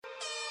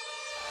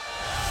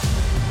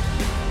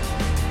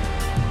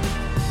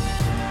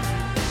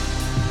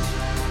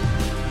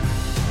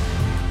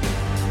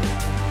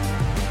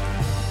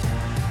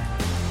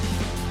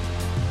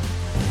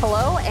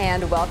Hello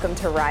and welcome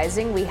to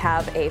Rising. We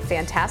have a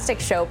fantastic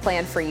show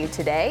planned for you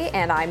today,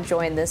 and I'm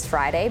joined this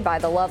Friday by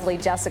the lovely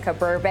Jessica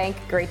Burbank.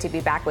 Great to be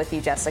back with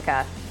you,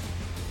 Jessica.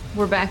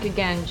 We're back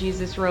again.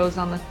 Jesus rose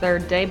on the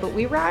third day, but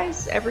we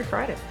rise every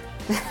Friday.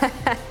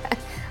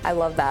 I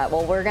love that.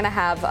 Well, we're going to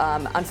have,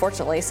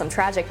 unfortunately, some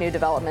tragic new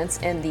developments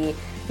in the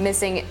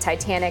missing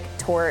Titanic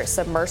tour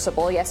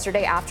submersible.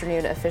 Yesterday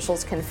afternoon,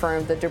 officials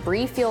confirmed the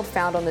debris field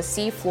found on the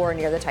seafloor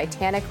near the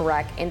Titanic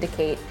wreck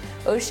indicate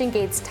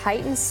OceanGate's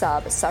Titan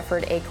sub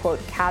suffered a, quote,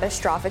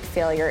 catastrophic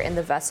failure in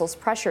the vessel's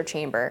pressure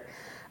chamber.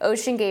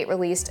 OceanGate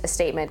released a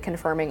statement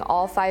confirming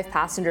all 5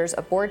 passengers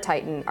aboard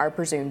Titan are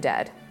presumed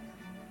dead.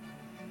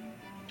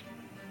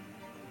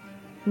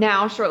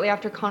 Now, shortly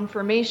after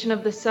confirmation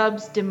of the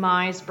sub's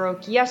demise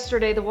broke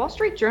yesterday, the Wall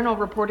Street Journal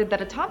reported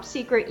that a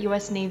top-secret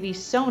U.S. Navy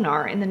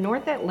sonar in the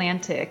North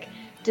Atlantic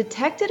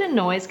detected a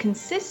noise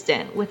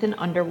consistent with an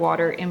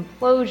underwater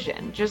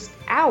implosion just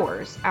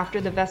hours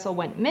after the vessel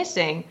went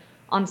missing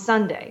on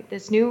Sunday.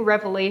 This new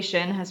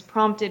revelation has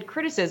prompted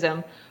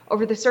criticism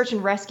over the search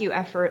and rescue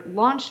effort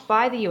launched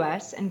by the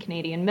U.S. and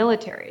Canadian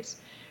militaries.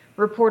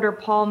 Reporter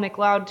Paul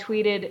McLeod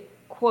tweeted,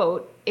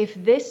 quote, "If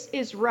this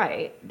is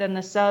right, then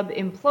the sub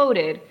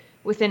imploded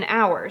within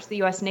hours. The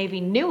U.S.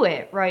 Navy knew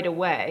it right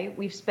away.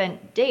 We've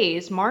spent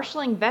days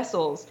marshaling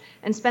vessels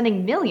and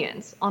spending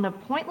millions on a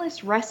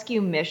pointless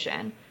rescue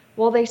mission.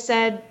 Well, they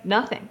said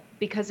nothing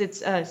because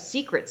it's a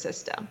secret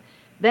system.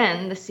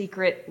 Then the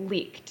secret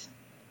leaked."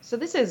 So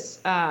this is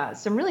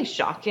some really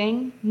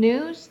shocking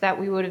news that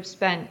we would have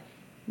spent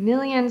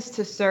millions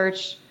to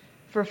search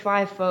for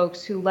 5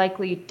 folks who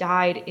likely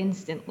died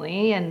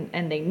instantly, and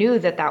they knew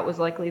that that was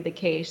likely the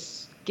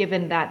case,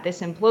 given that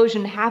this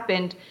implosion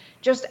happened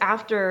just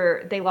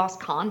after they lost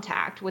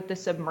contact with the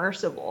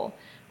submersible.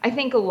 I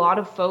think a lot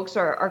of folks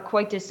are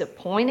quite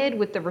disappointed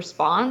with the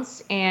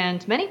response,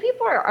 and many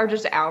people are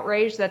just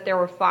outraged that there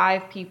were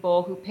 5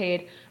 people who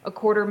paid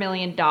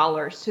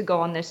 $250,000 to go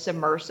on this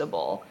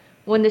submersible,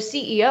 when the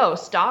CEO,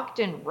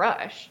 Stockton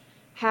Rush,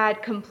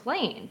 had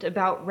complained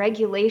about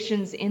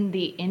regulations in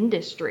the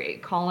industry,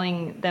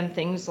 calling them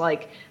things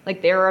like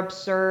they're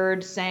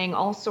absurd, saying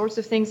all sorts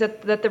of things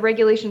that the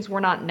regulations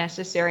were not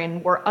necessary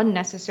and were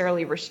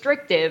unnecessarily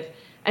restrictive.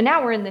 And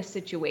now we're in this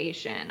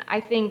situation. I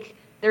think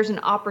there's an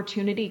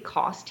opportunity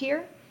cost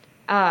here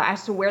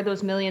as to where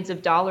those millions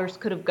of dollars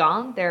could have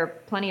gone. There are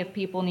plenty of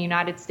people in the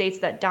United States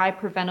that die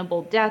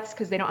preventable deaths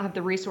because they don't have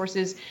the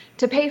resources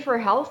to pay for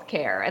health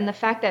care. And the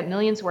fact that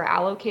millions were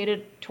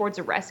allocated towards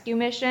a rescue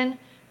mission,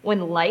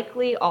 when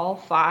likely all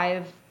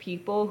 5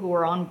 people who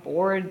were on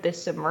board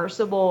this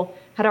submersible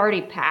had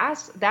already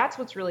passed, that's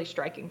what's really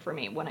striking for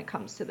me when it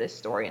comes to this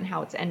story and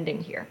how it's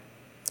ending here.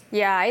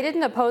 Yeah, I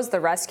didn't oppose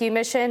the rescue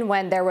mission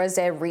when there was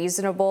a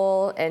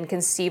reasonable and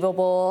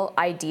conceivable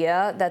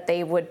idea that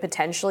they would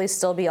potentially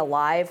still be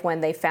alive when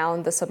they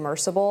found the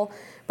submersible.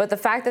 But the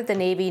fact that the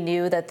Navy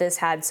knew that this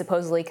had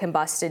supposedly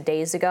combusted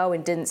days ago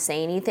and didn't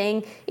say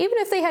anything, even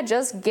if they had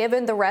just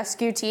given the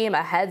rescue team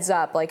a heads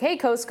up, like, hey,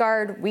 Coast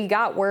Guard, we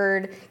got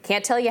word,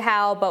 can't tell you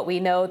how, but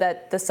we know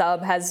that the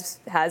sub has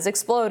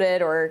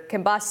exploded or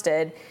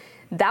combusted,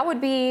 that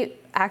would be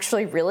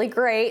actually really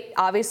great.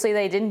 Obviously,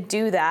 they didn't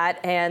do that,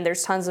 and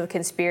there's tons of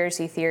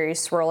conspiracy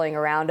theories swirling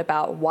around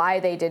about why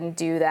they didn't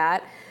do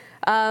that.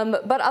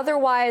 But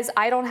otherwise,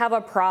 I don't have a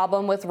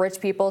problem with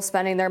rich people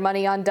spending their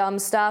money on dumb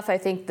stuff. I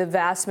think the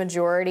vast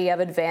majority of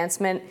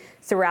advancement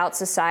throughout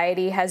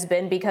society has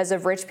been because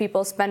of rich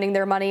people spending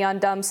their money on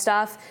dumb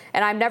stuff.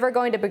 And I'm never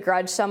going to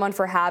begrudge someone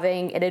for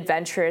having an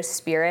adventurous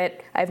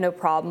spirit. I have no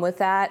problem with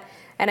that.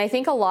 And I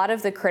think a lot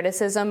of the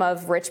criticism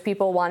of rich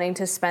people wanting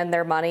to spend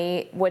their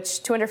money, which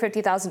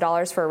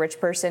 $250,000 for a rich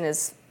person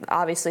is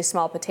obviously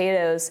small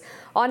potatoes,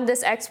 on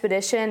this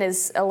expedition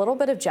is a little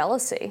bit of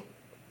jealousy.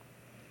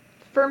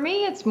 For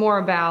me, it's more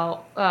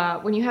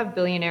about when you have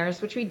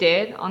billionaires, which we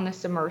did on the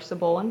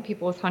submersible, and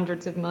people with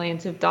hundreds of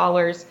millions of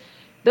dollars,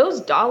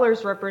 those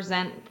dollars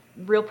represent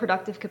real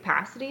productive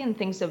capacity and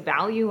things of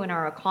value in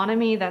our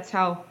economy. That's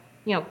how,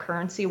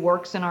 currency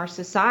works in our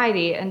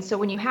society. And so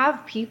when you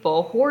have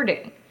people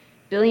hoarding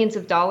billions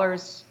of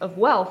dollars of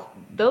wealth,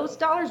 those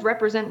dollars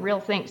represent real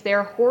things. They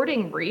are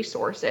hoarding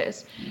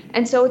resources.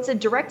 And so it's a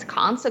direct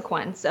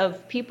consequence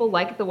of people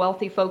like the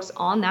wealthy folks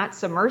on that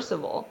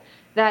submersible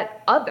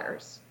that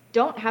others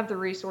don't have the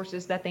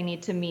resources that they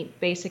need to meet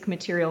basic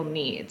material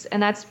needs.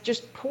 And that's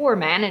just poor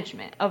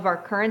management of our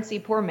currency,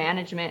 poor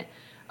management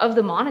of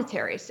the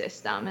monetary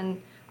system. And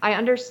I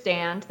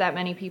understand that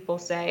many people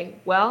say,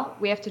 well,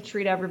 we have to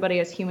treat everybody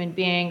as human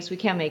beings. We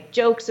can't make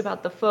jokes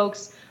about the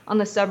folks on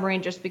the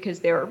submarine just because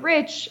they were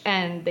rich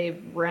and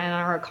they've ran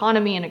our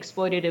economy in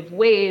exploitative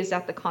ways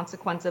at the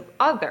consequence of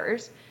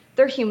others.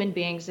 They're human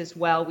beings as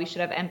well. We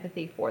should have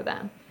empathy for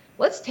them.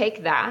 Let's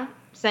take that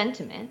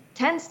sentiment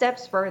 10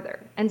 steps further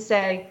and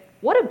say,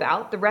 what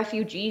about the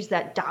refugees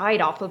that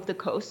died off of the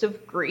coast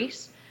of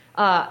Greece?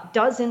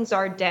 Dozens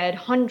are dead,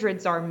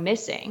 hundreds are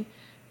missing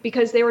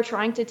because they were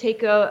trying to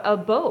take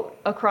a boat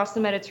across the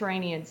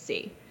Mediterranean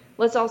Sea.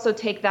 let's also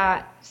take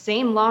that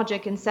same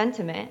logic and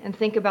sentiment and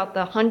think about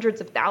the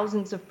hundreds of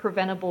thousands of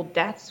preventable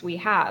deaths we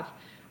have.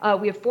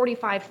 We have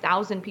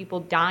 45,000 people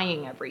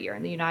dying every year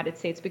in the United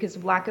States because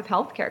of lack of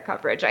healthcare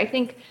coverage. I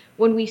think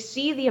when we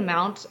see the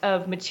amount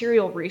of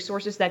material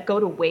resources that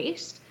go to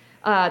waste,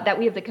 that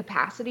we have the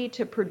capacity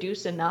to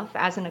produce enough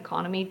as an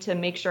economy to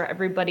make sure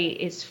everybody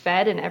is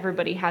fed and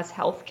everybody has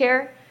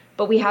healthcare,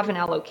 but we have an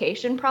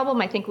allocation problem,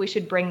 I think we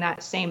should bring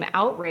that same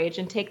outrage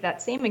and take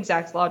that same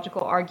exact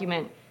logical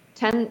argument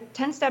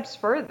 10 steps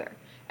further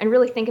and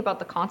really think about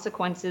the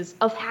consequences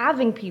of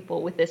having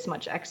people with this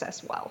much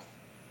excess wealth.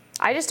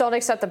 I just don't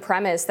accept the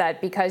premise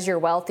that because you're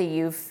wealthy,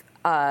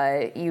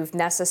 you've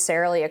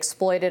necessarily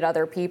exploited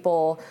other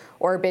people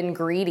or been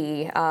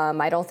greedy.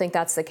 I don't think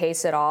that's the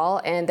case at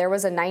all. And there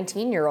was a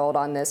 19-year-old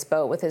on this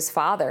boat with his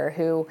father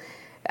who,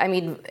 I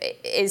mean,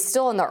 is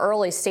still in the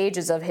early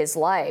stages of his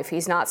life.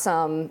 He's not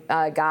some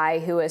guy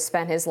who has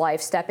spent his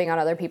life stepping on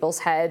other people's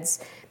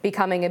heads,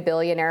 becoming a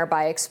billionaire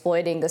by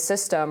exploiting the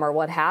system or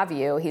what have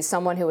you. He's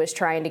someone who is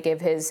trying to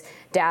give his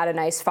dad a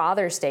nice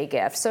Father's Day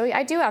gift. So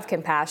I do have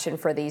compassion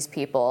for these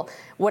people.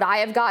 Would I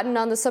have gotten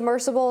on the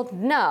submersible?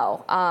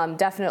 No,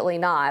 definitely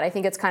not. I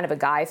think it's kind of a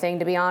guy thing,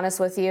 to be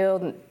honest with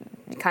you,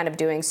 kind of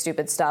doing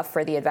stupid stuff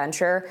for the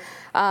adventure,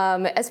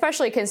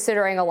 especially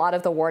considering a lot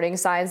of the warning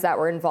signs that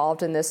were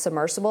involved in this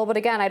submersible. But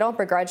again, I don't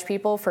begrudge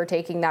people for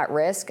taking that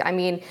risk. I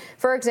mean,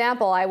 for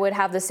example, I would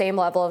have the same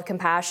level of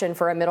compassion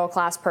for a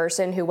middle-class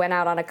person who went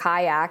out on a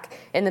kayak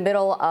in the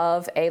middle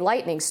of a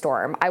lightning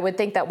storm. I would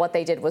think that what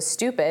they did was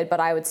stupid, but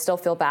I would still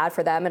feel bad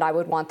for them, and I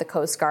would want the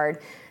Coast Guard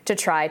to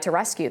try to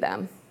rescue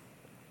them.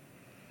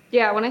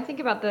 Yeah, when I think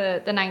about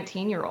the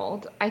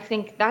 19-year-old, I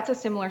think that's a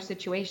similar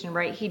situation,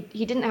 right? He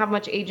didn't have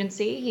much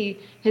agency.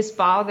 His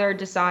father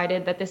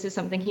decided that this is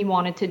something he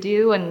wanted to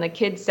do, and the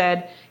kid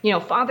said, you know,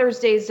 Father's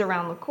Day's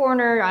around the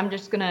corner. I'm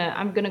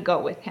gonna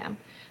go with him,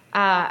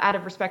 out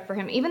of respect for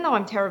him, even though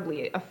I'm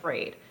terribly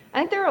afraid. I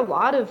think there are a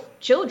lot of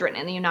children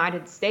in the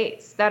United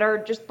States that are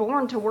just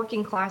born to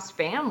working class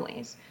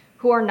families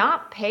who are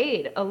not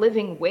paid a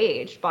living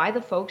wage by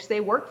the folks they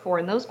work for.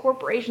 And those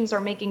corporations are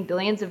making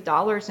billions of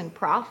dollars in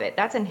profit.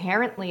 That's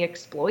inherently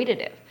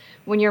exploitative.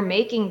 When you're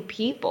making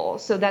people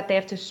so that they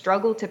have to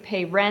struggle to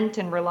pay rent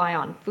and rely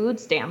on food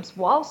stamps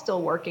while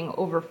still working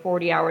over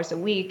 40 hours a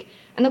week,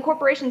 and the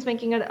corporation's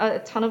making a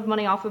ton of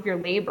money off of your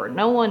labor.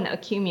 No one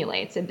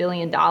accumulates $1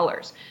 billion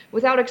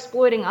without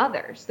exploiting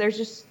others. There's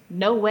just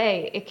no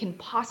way it can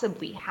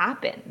possibly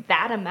happen,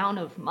 that amount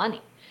of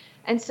money.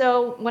 And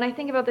so when I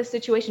think about this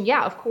situation,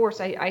 yeah, of course,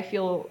 I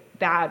feel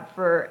bad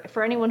for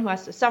anyone who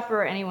has to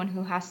suffer, anyone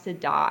who has to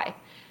die.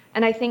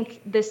 And I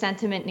think the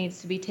sentiment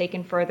needs to be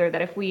taken further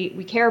that if we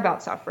care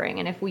about suffering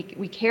and if we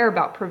care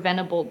about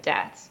preventable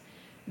deaths,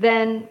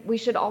 then we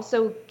should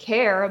also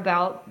care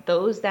about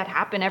those that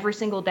happen every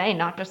single day,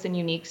 not just in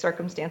unique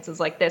circumstances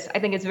like this. I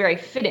think it's very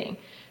fitting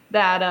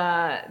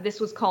that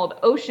this was called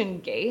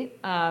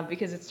OceanGate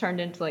because it's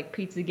turned into like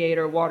Pizzagate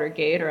or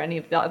Watergate or any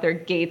of the other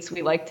gates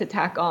we like to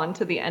tack on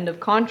to the end of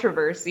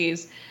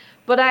controversies.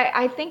 But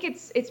I think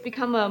it's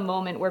become a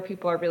moment where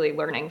people are really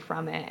learning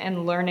from it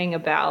and learning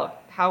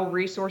about how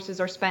resources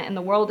are spent in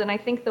the world. And I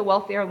think the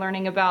wealthy are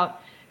learning about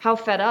how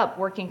fed up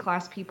working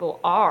class people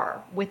are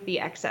with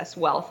the excess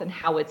wealth and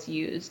how it's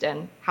used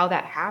and how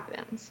that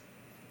happens.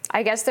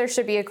 I guess there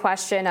should be a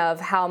question of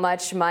how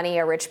much money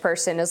a rich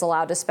person is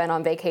allowed to spend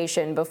on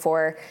vacation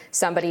before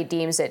somebody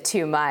deems it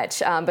too much.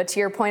 But to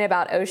your point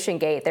about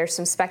OceanGate, there's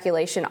some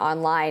speculation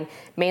online,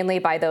 mainly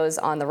by those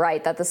on the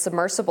right, that the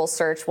submersible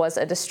search was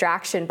a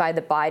distraction by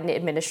the Biden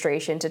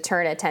administration to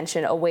turn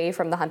attention away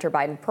from the Hunter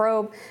Biden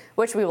probe,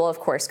 which we will, of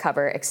course,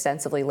 cover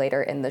extensively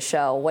later in the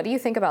show. What do you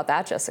think about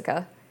that,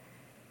 Jessica?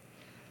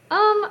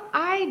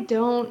 I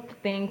don't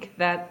think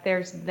that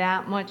there's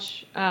that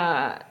much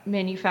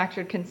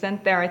manufactured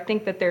consent there. I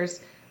think that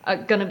there's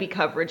going to be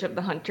coverage of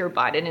the Hunter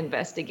Biden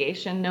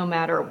investigation no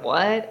matter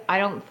what. I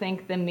don't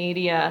think the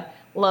media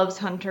loves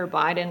Hunter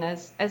Biden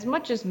as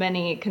much as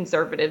many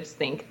conservatives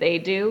think they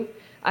do.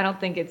 I don't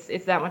think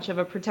it's that much of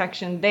a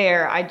protection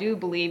there. I do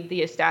believe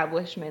the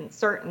establishment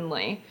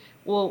certainly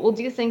will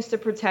do things to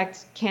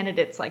protect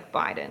candidates like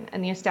Biden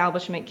and the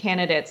establishment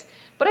candidates.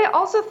 But I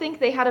also think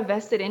they had a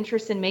vested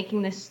interest in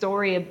making this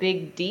story a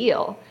big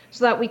deal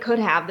so that we could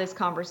have this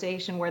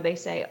conversation where they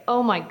say,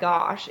 oh my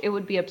gosh, it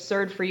would be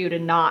absurd for you to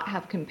not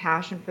have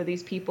compassion for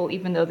these people,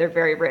 even though they're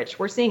very rich.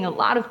 We're seeing a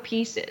lot of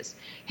pieces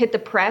hit the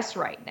press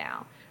right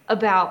now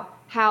about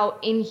how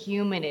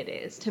inhuman it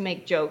is to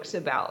make jokes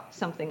about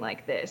something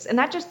like this. And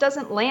that just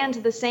doesn't land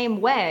the same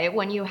way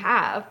when you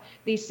have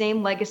these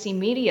same legacy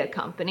media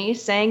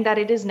companies saying that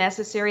it is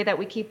necessary that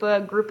we keep a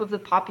group of the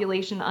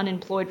population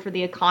unemployed for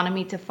the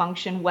economy to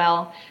function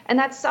well, and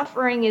that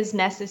suffering is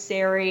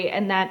necessary,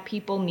 and that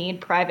people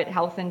need private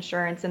health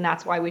insurance, and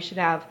that's why we should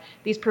have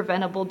these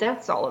preventable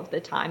deaths all of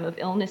the time of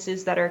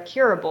illnesses that are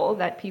curable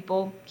that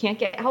people can't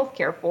get health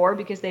care for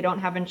because they don't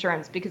have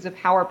insurance because of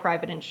how our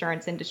private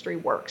insurance industry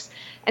works.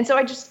 And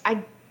so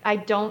I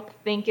don't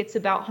think it's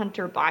about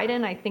Hunter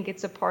Biden. I think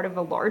it's a part of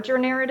a larger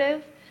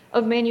narrative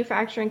of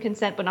manufacturing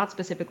consent, but not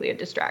specifically a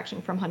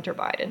distraction from Hunter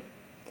Biden.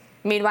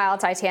 Meanwhile,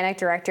 Titanic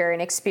director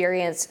and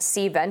experienced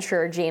sea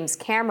venturer James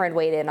Cameron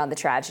weighed in on the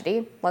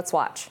tragedy. Let's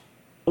watch.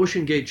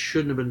 OceanGate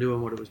shouldn't have been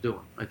doing what it was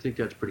doing. I think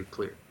that's pretty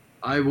clear.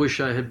 I wish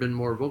I had been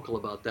more vocal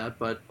about that,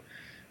 but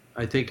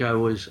I think I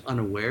was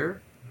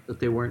unaware that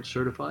they weren't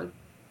certified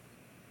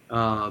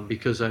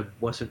because I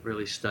wasn't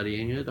really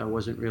studying it. I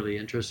wasn't really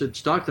interested.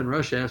 Stockton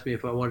Rush asked me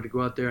if I wanted to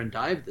go out there and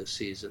dive this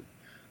season.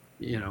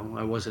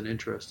 I wasn't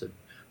interested.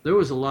 There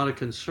was a lot of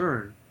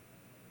concern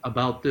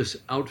about this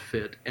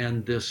outfit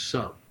and this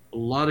sub. A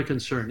lot of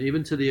concern,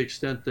 even to the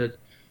extent that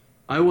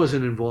I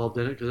wasn't involved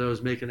in it because I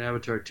was making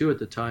Avatar 2 at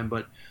the time,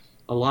 but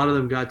a lot of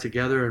them got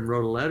together and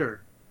wrote a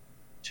letter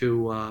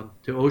to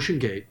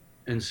OceanGate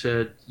and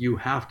said, you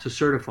have to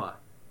certify.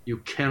 You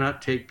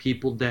cannot take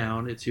people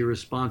down. It's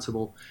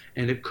irresponsible,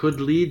 and it could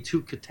lead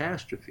to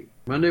catastrophe.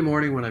 Monday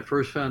morning, when I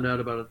first found out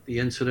about the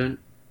incident,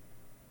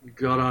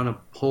 got on a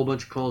whole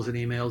bunch of calls and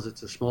emails.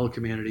 It's a small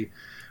community.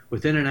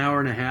 Within an hour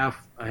and a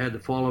half, I had the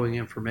following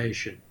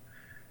information.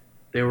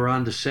 They were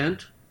on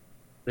descent.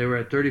 They were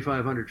at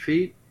 3,500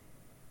 feet.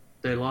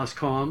 They lost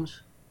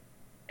comms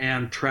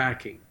and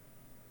tracking.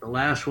 The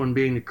last one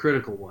being the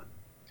critical one,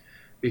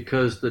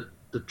 because the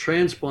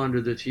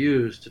transponder that's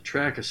used to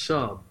track a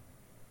sub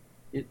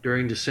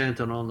during descent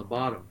and on the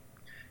bottom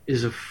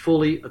is a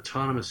fully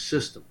autonomous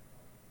system.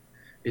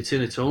 It's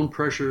in its own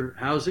pressure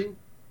housing,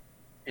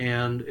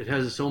 and it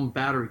has its own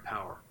battery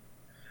power.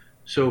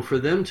 So for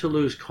them to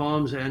lose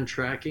comms and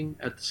tracking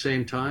at the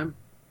same time,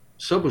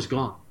 sub was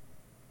gone.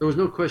 There was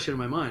no question in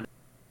my mind.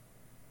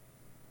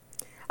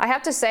 I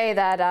have to say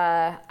that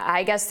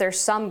I guess there's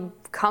some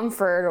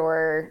comfort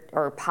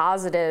or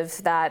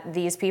positive that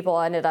these people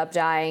ended up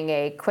dying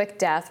a quick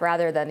death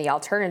rather than the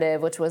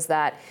alternative, which was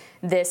that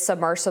this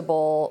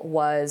submersible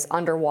was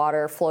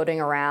underwater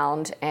floating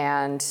around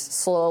and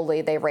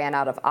slowly they ran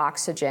out of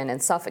oxygen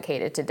and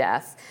suffocated to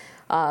death.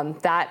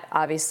 That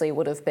obviously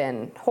would have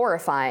been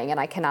horrifying, and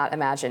I cannot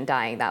imagine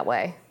dying that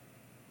way.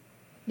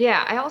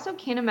 Yeah, I also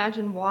can't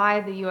imagine why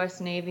the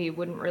U.S. Navy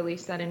wouldn't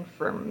release that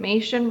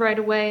information right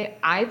away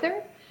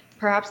either.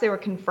 Perhaps they were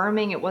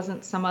confirming it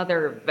wasn't some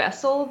other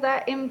vessel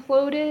that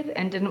imploded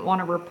and didn't want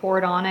to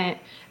report on it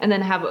and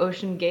then have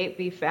OceanGate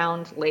be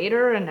found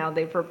later. And now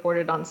they've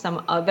reported on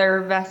some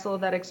other vessel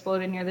that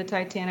exploded near the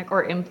Titanic,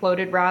 or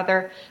imploded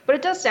rather. But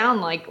it does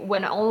sound like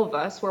when all of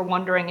us were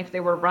wondering if they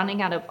were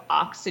running out of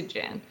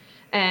oxygen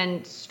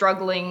and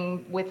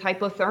struggling with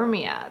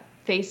hypothermia,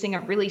 facing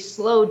a really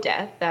slow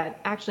death, that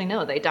actually,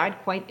 no, they died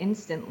quite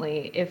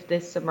instantly if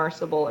this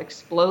submersible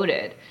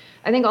exploded.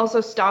 I think also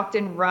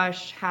Stockton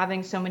Rush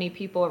having so many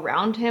people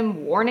around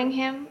him warning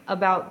him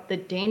about the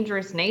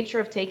dangerous nature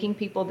of taking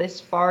people this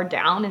far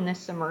down in this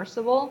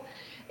submersible,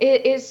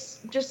 it is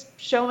just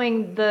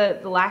showing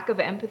the lack of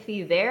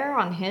empathy there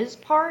on his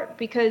part,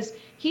 because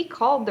he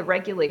called the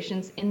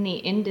regulations in the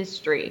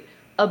industry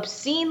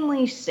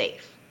obscenely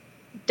safe.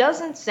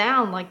 Doesn't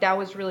sound like that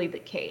was really the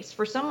case.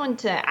 For someone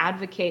to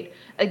advocate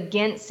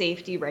against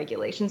safety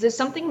regulations is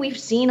something we've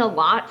seen a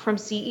lot from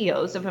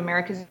CEOs of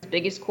America's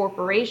biggest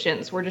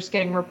corporations. We're just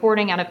getting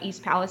reporting out of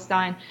East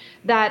Palestine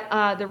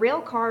that the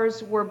rail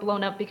cars were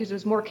blown up because it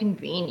was more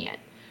convenient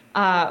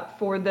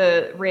for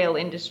the rail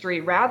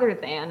industry rather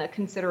than a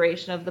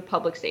consideration of the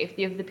public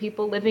safety of the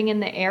people living in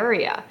the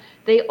area.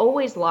 They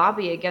always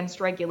lobby against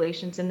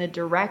regulations in the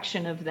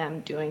direction of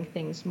them doing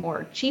things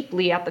more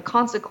cheaply at the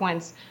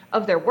consequence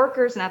of their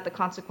workers and at the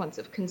consequence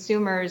of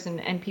consumers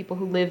and people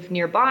who live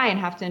nearby and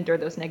have to endure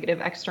those negative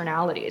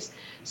externalities.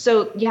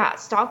 So yeah,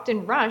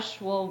 Stockton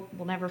Rush will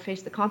never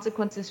face the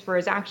consequences for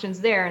his actions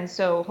there. And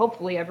so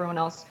hopefully everyone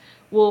else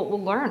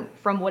will learn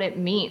from what it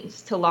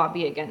means to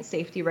lobby against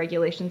safety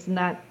regulations, and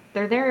that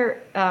they're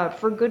there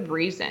for good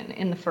reason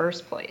in the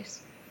first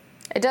place.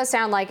 It does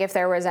sound like if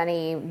there was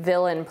any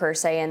villain per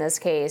se in this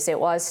case, it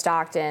was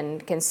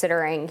Stockton,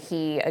 considering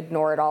he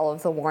ignored all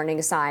of the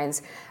warning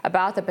signs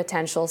about the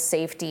potential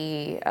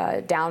safety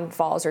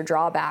downfalls or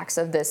drawbacks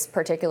of this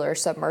particular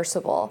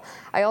submersible.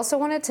 I also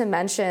wanted to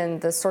mention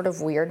the sort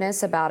of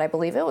weirdness about, I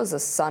believe it was a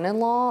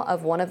son-in-law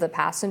of one of the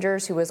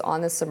passengers who was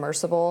on the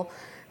submersible,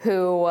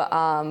 who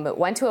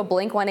went to a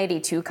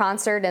Blink-182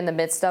 concert in the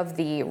midst of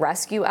the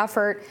rescue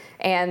effort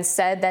and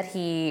said that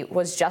he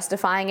was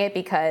justifying it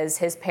because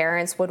his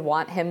parents would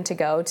want him to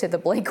go to the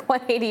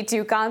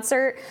Blink-182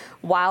 concert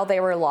while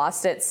they were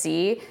lost at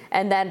sea,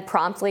 and then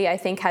promptly, I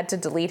think, had to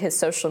delete his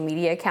social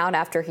media account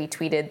after he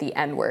tweeted the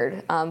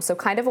N-word. So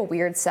kind of a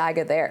weird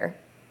saga there.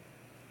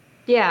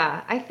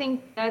 Yeah, I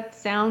think that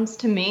sounds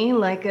to me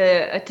like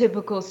a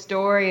typical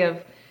story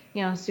of,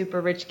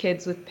 super rich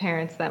kids with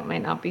parents that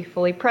might not be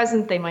fully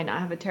present. They might not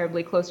have a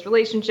terribly close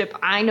relationship.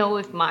 I know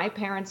if my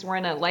parents were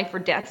in a life or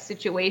death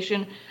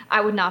situation,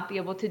 I would not be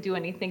able to do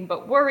anything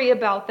but worry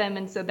about them.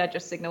 And so that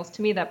just signals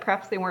to me that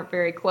perhaps they weren't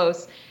very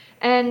close.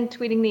 And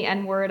tweeting the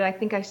N-word, I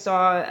think I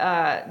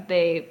saw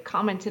they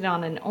commented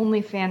on an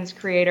OnlyFans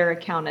creator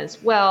account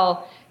as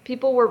well.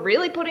 People were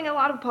really putting a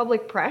lot of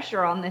public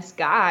pressure on this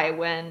guy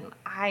when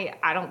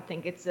I don't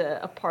think it's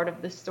a part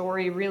of the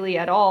story really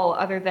at all,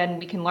 other than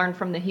we can learn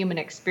from the human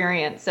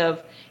experience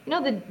of,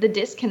 the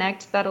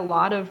disconnect that a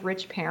lot of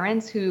rich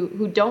parents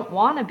who don't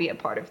want to be a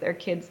part of their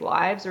kids'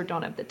 lives or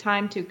don't have the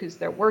time to because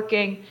they're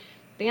working,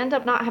 they end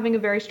up not having a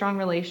very strong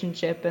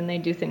relationship, and they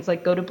do things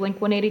like go to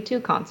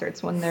Blink-182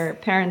 concerts when their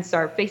parents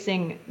are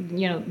facing,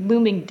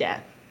 looming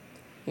death.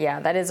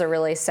 Yeah, that is a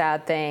really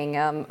sad thing.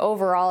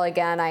 Overall,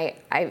 again,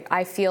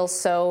 I feel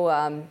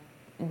so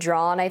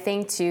drawn, I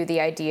think, to the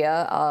idea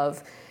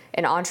of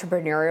an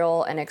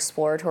entrepreneurial and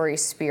exploratory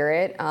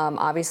spirit.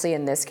 Obviously,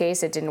 in this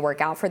case, it didn't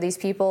work out for these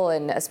people,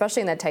 and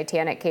especially in the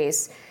Titanic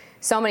case,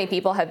 so many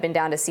people have been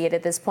down to see it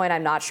at this point.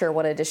 I'm not sure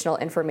what additional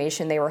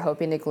information they were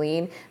hoping to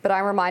glean, but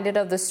I'm reminded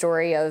of the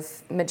story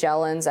of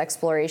Magellan's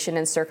exploration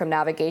and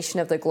circumnavigation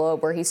of the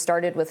globe, where he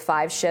started with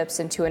 5 ships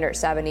and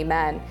 270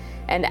 men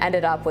and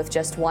ended up with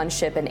just 1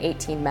 ship and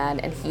 18 men,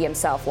 and he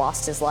himself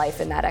lost his life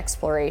in that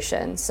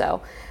exploration.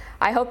 So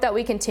I hope that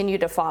we continue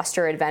to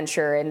foster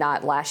adventure and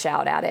not lash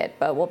out at it,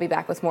 but we'll be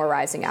back with more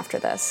Rising after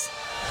this.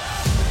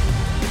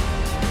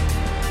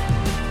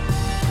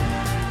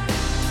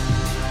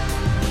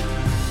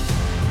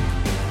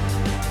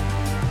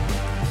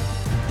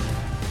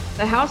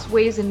 The House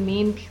Ways and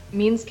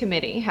Means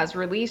Committee has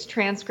released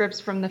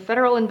transcripts from the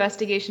federal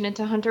investigation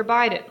into Hunter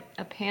Biden.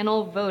 A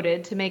panel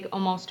voted to make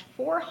almost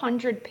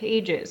 400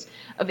 pages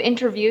of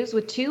interviews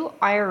with 2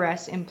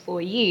 IRS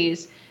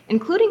employees,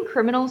 including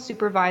Criminal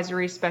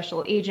Supervisory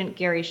Special Agent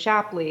Gary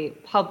Shapley,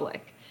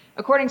 public.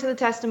 According to the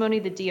testimony,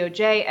 the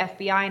DOJ,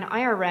 FBI, and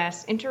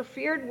IRS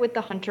interfered with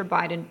the Hunter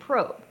Biden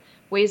probe.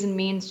 Ways and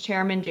Means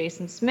Chairman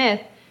Jason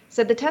Smith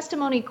said the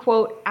testimony,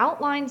 quote,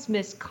 outlines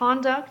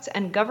misconduct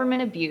and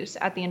government abuse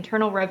at the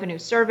Internal Revenue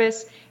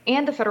Service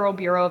and the Federal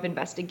Bureau of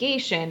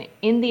Investigation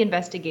in the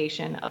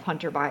investigation of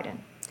Hunter Biden.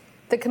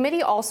 The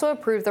committee also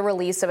approved the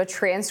release of a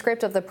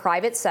transcript of the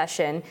private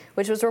session,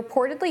 which was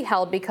reportedly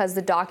held because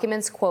the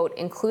documents, quote,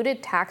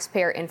 included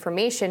taxpayer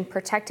information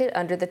protected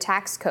under the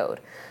tax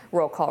code,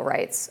 Roll Call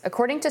writes.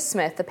 According to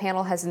Smith, the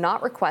panel has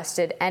not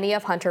requested any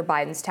of Hunter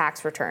Biden's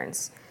tax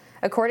returns.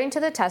 According to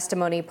the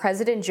testimony,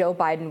 President Joe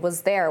Biden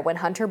was there when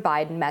Hunter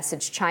Biden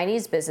messaged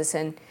Chinese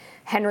businessman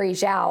Henry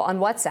Zhao on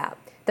WhatsApp.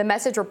 The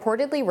message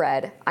reportedly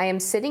read, I am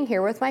sitting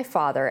here with my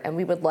father, and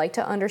we would like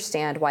to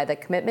understand why the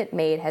commitment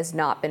made has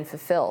not been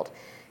fulfilled.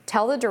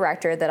 Tell the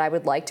director that I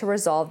would like to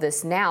resolve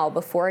this now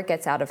before it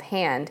gets out of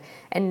hand,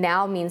 and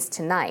now means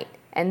tonight.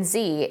 And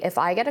Z, if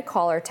I get a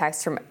call or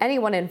text from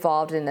anyone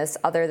involved in this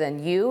other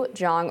than you,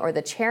 Zhang, or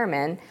the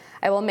chairman,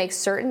 I will make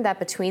certain that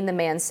between the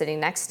man sitting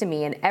next to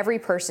me and every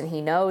person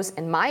he knows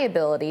and my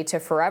ability to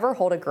forever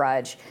hold a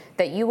grudge,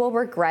 that you will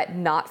regret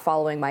not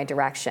following my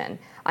direction.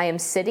 I am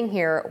sitting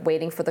here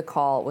waiting for the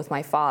call with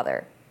my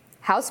father.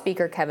 House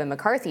Speaker Kevin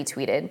McCarthy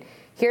tweeted,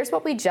 here's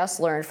what we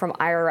just learned from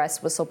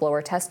IRS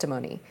whistleblower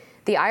testimony.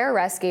 The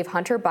IRS gave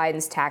Hunter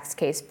Biden's tax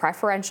case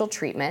preferential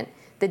treatment.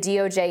 The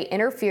DOJ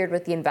interfered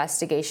with the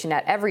investigation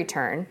at every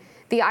turn.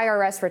 The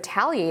IRS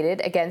retaliated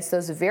against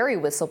those very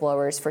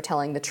whistleblowers for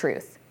telling the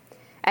truth.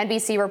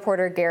 NBC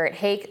reporter Garrett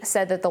Hake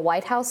said that the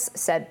White House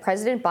said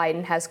President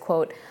Biden has,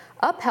 quote,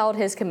 upheld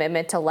his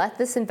commitment to let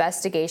this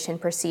investigation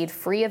proceed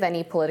free of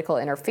any political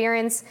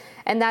interference,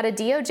 and that a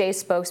DOJ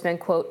spokesman,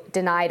 quote,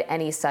 denied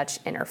any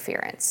such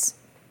interference.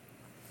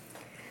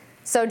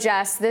 So,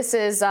 Jess, this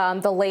is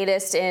the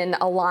latest in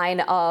a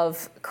line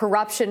of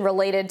corruption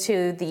related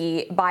to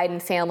the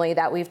Biden family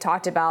that we've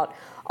talked about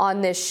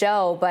on this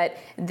show. But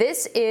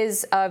this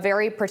is a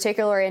very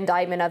particular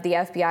indictment of the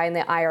FBI and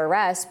the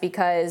IRS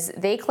because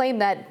they claim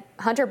that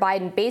Hunter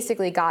Biden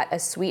basically got a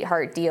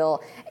sweetheart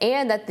deal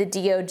and that the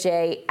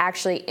DOJ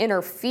actually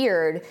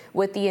interfered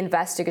with the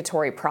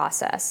investigatory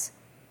process.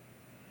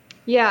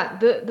 Yeah,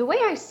 the way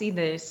I see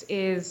this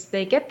is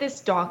they get this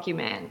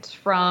document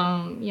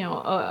from,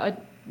 a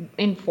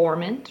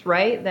informant,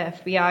 right? The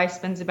FBI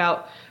spends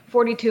about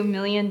 $42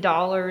 million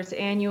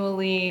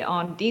annually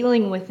on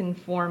dealing with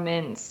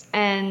informants,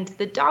 and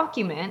the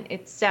document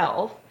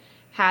itself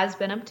has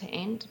been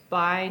obtained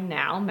by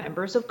now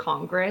members of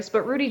Congress,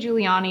 but Rudy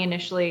Giuliani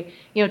initially,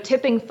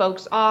 tipping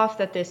folks off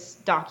that this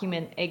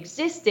document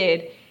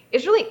existed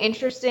is really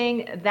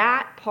interesting.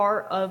 That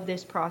part of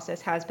this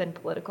process has been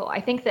political. I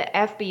think the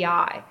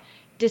FBI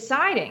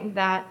deciding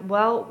that,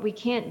 well, we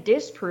can't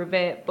disprove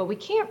it, but we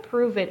can't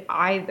prove it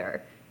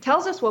either,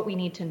 tells us what we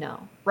need to know,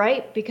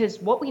 right? Because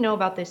what we know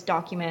about this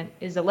document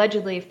is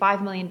allegedly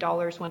 $5 million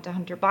went to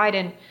Hunter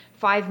Biden,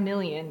 $5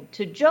 million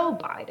to Joe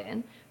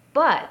Biden,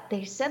 but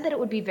they said that it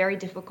would be very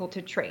difficult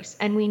to trace.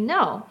 And we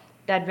know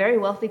that very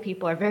wealthy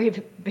people are very,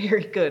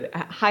 very good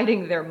at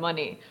hiding their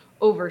money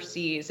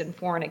overseas in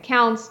foreign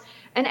accounts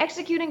and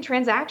executing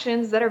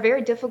transactions that are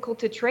very difficult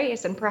to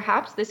trace. And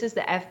perhaps this is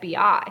the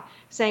FBI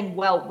saying,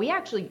 well, we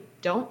actually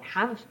don't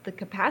have the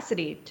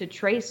capacity to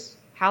trace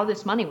how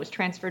this money was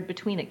transferred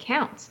between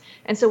accounts.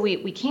 And so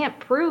we can't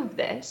prove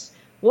this,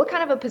 what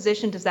kind of a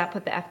position does that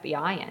put the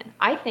FBI in?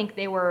 I think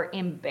they were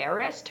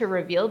embarrassed to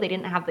reveal they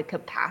didn't have the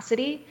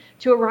capacity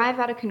to arrive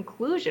at a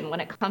conclusion when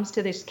it comes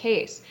to this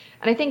case.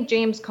 And I think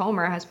James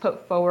Comer has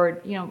put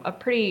forward, a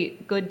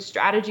pretty good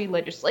strategy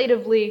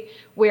legislatively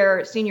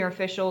where senior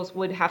officials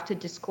would have to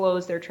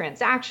disclose their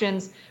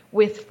transactions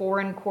with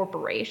foreign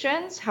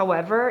corporations.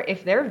 However,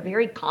 if they're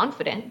very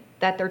confident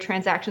that their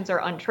transactions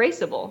are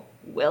untraceable,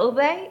 will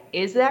they?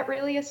 Is that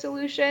really a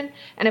solution?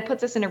 And it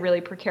puts us in a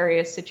really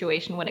precarious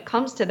situation when it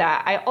comes to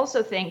that. I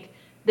also think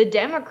the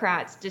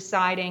Democrats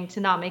deciding to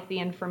not make the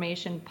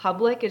information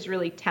public is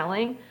really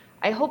telling.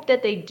 I hope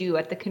that they do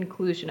at the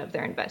conclusion of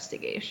their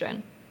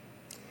investigation.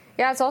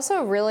 Yeah, it's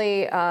also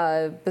really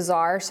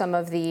bizarre, some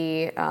of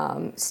the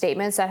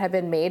statements that have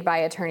been made by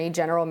Attorney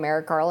General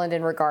Merrick Garland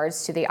in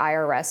regards to the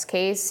IRS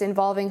case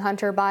involving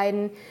Hunter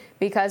Biden,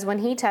 because when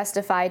he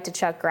testified to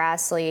Chuck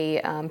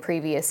Grassley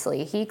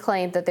previously, he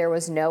claimed that there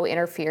was no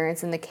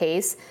interference in the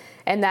case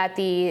and that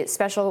the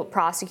special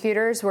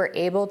prosecutors were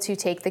able to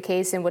take the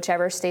case in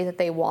whichever state that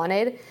they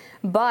wanted.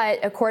 But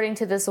according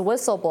to this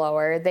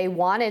whistleblower, they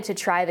wanted to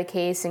try the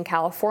case in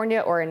California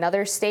or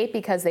another state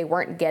because they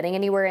weren't getting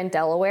anywhere in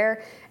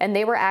Delaware, and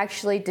they were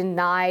actually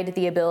denied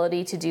the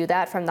ability to do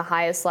that from the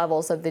highest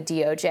levels of the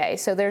DOJ.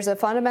 So there's a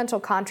fundamental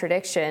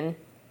contradiction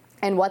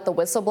in what the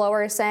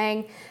whistleblower is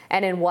saying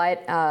and in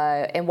what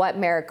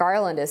Merrick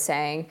Garland is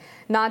saying,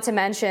 not to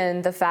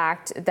mention the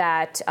fact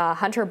that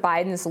Hunter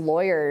Biden's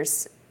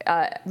lawyers,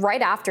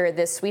 right after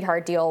this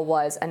sweetheart deal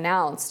was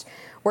announced,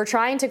 were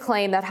trying to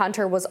claim that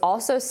Hunter was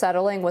also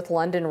settling with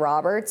London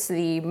Roberts,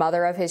 the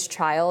mother of his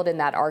child in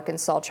that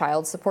Arkansas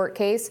child support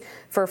case,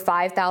 for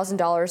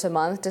 $5,000 a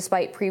month,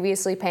 despite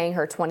previously paying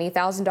her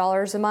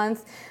 $20,000 a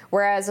month.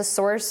 Whereas a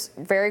source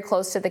very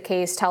close to the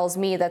case tells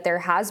me that there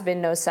has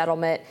been no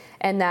settlement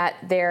and that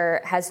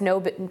there has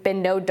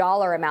been no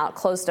dollar amount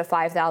close to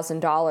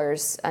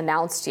 $5,000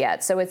 announced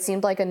yet. So it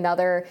seemed like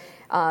another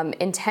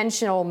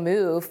intentional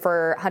move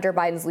for Hunter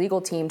Biden's legal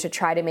team to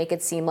try to make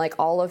it seem like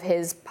all of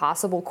his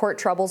possible court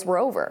troubles were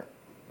over.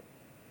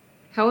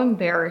 How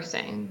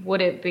embarrassing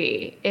would it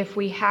be if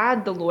we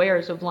had the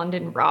lawyers of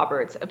London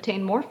Roberts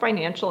obtain more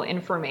financial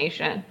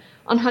information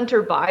on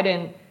Hunter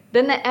Biden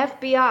than the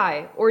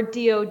FBI or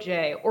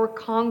DOJ or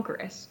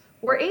Congress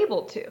were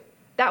able to?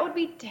 That would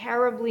be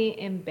terribly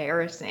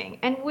embarrassing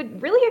and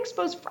would really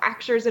expose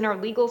fractures in our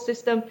legal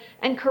system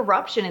and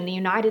corruption in the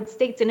United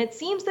States. And it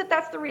seems that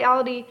that's the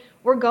reality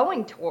we're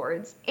going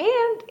towards.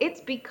 And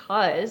it's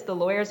because the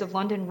lawyers of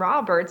London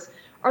Roberts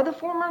are the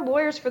former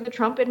lawyers for the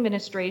Trump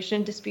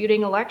administration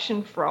disputing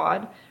election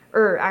fraud,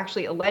 or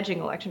actually alleging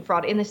election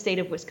fraud in the state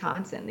of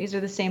Wisconsin. These are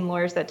the same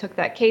lawyers that took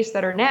that case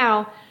that are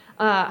now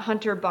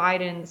Hunter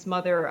Biden's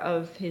mother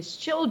of his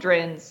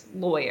children's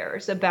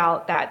lawyers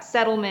about that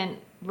settlement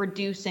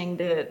reducing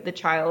the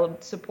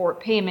child support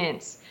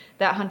payments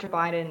that Hunter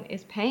Biden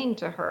is paying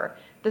to her.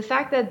 The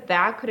fact that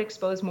that could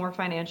expose more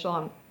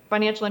financial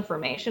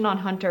information on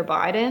Hunter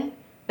Biden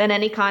than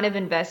any kind of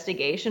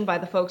investigation by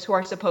the folks who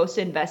are supposed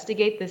to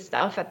investigate this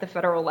stuff at the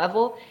federal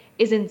level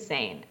is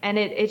insane. And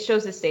it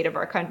shows the state of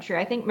our country.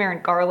 I think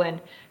Merrick Garland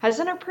has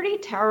done a pretty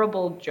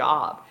terrible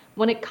job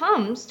when it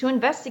comes to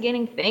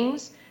investigating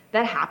things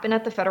that happen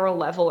at the federal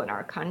level in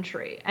our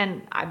country.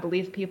 And I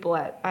believe people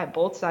at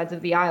both sides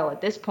of the aisle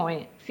at this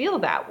point feel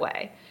that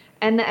way.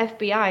 And the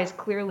FBI is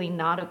clearly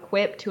not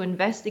equipped to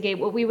investigate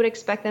what we would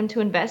expect them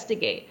to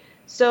investigate.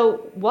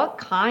 So what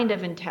kind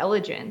of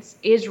intelligence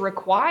is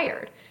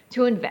required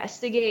to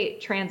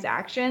investigate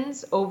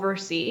transactions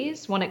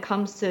overseas when it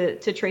comes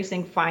to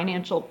tracing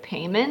financial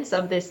payments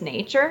of this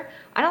nature?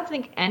 I don't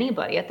think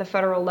anybody at the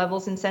federal level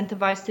is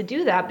incentivized to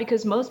do that,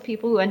 because most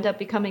people who end up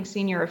becoming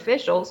senior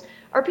officials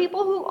are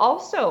people who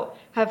also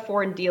have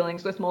foreign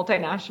dealings with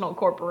multinational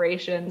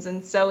corporations.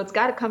 And so it's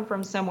got to come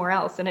from somewhere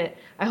else. And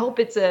I hope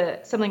it's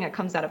something that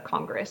comes out of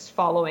Congress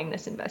following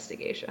this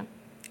investigation.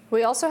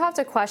 We also have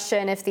to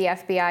question if the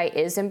FBI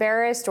is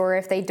embarrassed or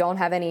if they don't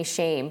have any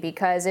shame,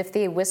 because if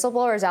the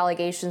whistleblower's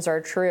allegations are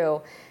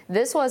true,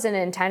 this was an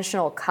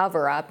intentional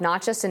cover-up,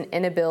 not just an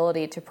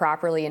inability to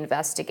properly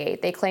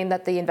investigate. They claim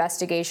that the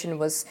investigation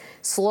was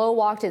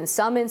slow-walked in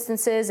some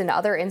instances. In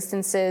other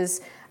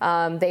instances,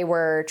 they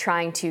were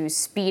trying to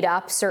speed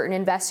up certain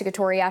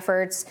investigatory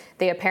efforts.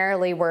 They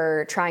apparently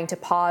were trying to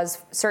pause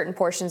certain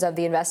portions of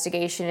the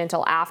investigation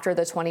until after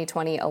the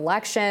 2020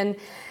 election.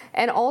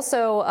 And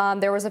also,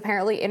 there was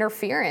apparently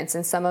interference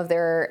in some of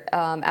their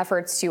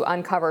efforts to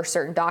uncover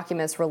certain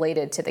documents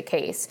related to the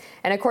case.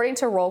 And according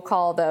to roll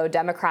call, though,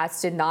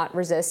 Democrats did not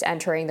resist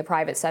entering the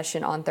private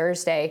session on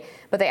Thursday,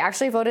 but they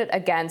actually voted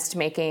against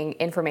making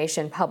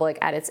information public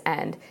at its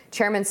end.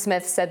 Chairman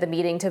Smith said the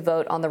meeting to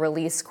vote on the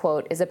release,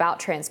 quote, is about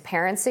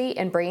transparency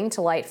and bringing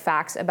to light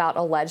facts about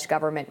alleged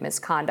government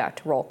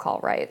misconduct, roll call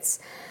writes.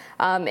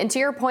 And to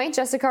your point,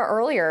 Jessica,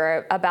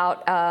 earlier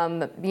about,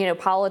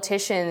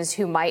 politicians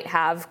who might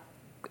have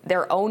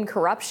their own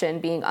corruption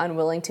being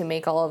unwilling to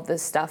make all of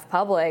this stuff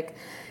public,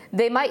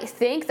 they might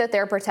think that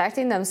they're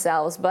protecting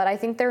themselves, but I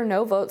think their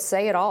no votes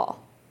say it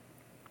all.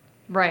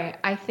 Right.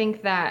 I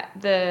think that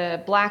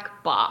the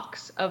black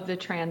box of the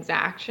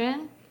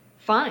transaction,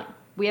 fine.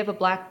 We have a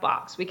black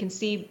box. We can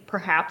see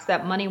perhaps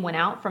that money went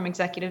out from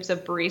executives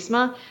of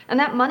Burisma, and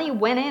that money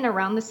went in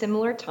around the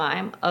similar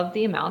time of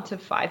the amount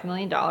of $5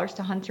 million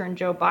to Hunter and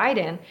Joe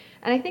Biden.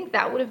 And I think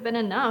that would have been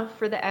enough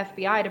for the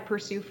FBI to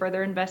pursue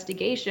further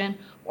investigation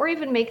or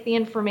even make the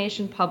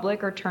information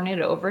public or turn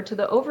it over to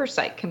the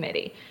Oversight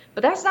Committee.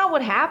 But that's not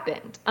what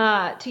happened.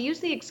 To use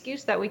the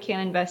excuse that we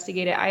can't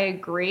investigate it, I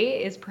agree,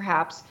 is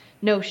perhaps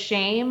no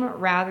shame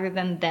rather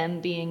than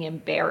them being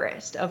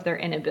embarrassed of their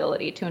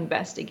inability to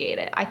investigate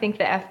it. I think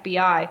the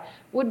FBI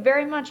would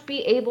very much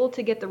be able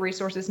to get the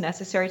resources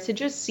necessary to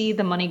just see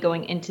the money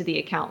going into the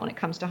account when it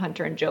comes to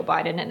Hunter and Joe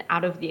Biden and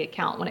out of the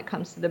account when it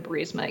comes to the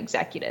Burisma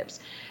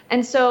executives.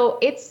 And so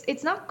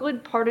it's not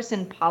good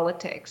partisan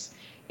politics.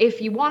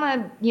 If you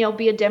want to,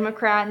 be a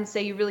Democrat and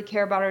say you really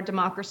care about our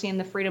democracy and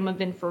the freedom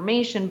of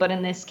information, but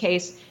in this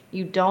case,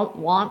 you don't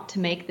want to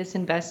make this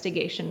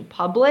investigation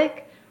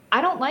public, I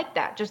don't like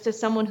that, just as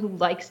someone who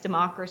likes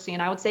democracy.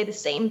 And I would say the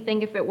same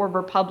thing if it were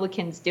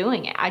Republicans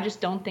doing it. I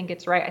just don't think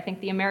it's right. I think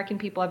the American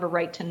people have a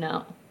right to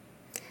know.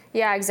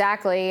 Yeah,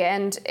 exactly.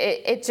 And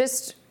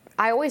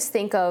I always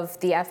think of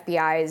the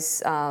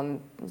FBI's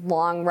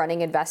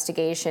long-running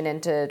investigation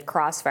into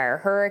Crossfire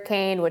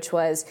Hurricane, which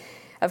was,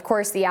 of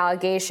course, the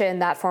allegation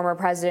that former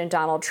President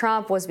Donald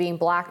Trump was being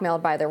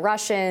blackmailed by the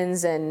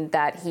Russians and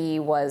that he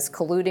was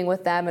colluding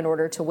with them in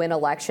order to win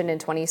election in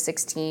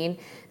 2016.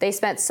 They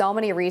spent so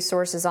many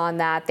resources on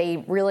that.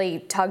 They really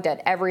tugged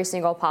at every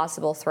single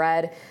possible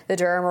thread. The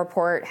Durham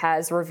report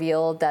has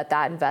revealed that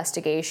that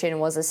investigation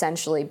was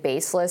essentially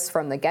baseless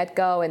from the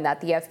get-go and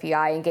that the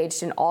FBI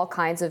engaged in all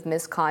kinds of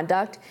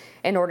misconduct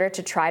in order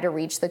to try to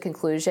reach the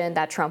conclusion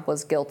that Trump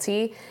was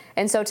guilty.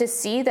 And so to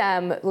see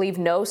them leave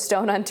no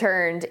stone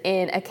unturned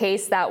in a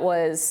case that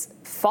was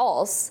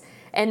false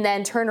and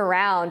then turn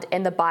around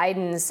and the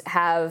Bidens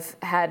have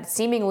had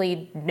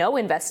seemingly no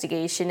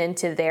investigation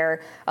into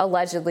their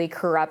allegedly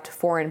corrupt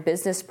foreign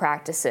business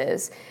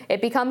practices,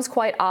 it becomes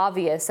quite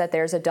obvious that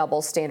there's a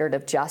double standard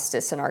of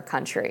justice in our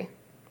country.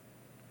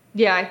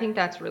 Yeah, I think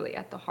that's really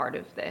at the heart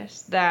of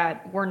this,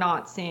 that we're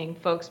not seeing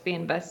folks be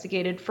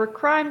investigated for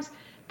crimes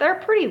they're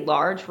pretty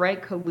large,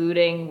 right?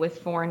 Colluding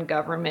with foreign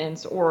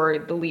governments or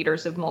the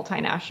leaders of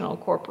multinational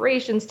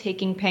corporations,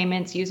 taking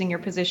payments, using your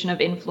position of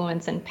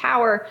influence and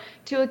power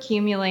to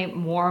accumulate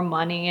more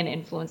money and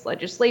influence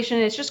legislation.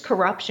 It's just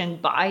corruption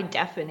by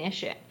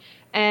definition.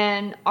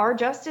 And our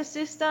justice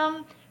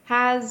system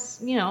has,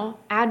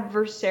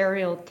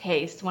 adversarial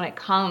taste when it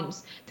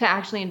comes to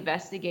actually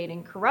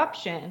investigating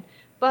corruption.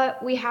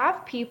 But we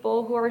have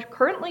people who are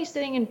currently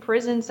sitting in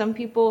prison. Some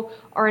people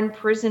are in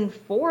prison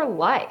for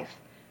life,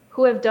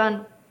 who have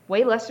done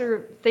way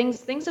lesser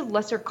things of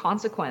lesser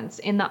consequence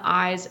in the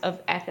eyes of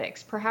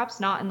ethics, perhaps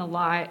not in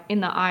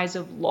the eyes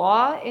of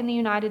law in the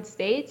United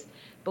States,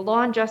 but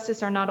law and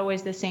justice are not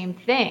always the same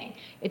thing.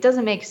 It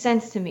doesn't make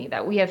sense to me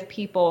that we have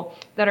people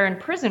that are in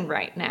prison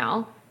right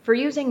now for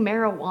using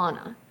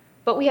marijuana,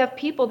 but we have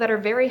people that are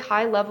very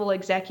high-level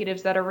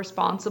executives that are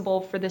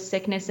responsible for the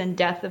sickness and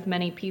death of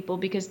many people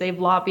because they've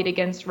lobbied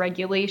against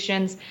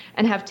regulations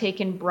and have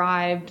taken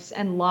bribes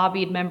and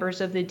lobbied members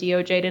of the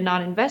DOJ to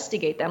not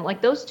investigate them.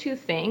 Like, those two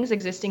things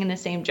existing in the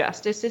same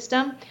justice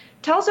system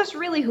tells us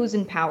really who's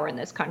in power in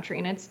this country.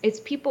 And it's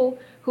people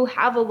who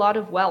have a lot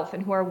of wealth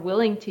and who are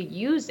willing to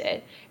use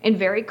it in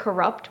very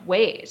corrupt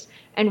ways.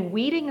 And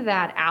weeding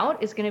that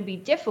out is going to be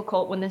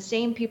difficult when the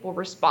same people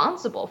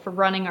responsible for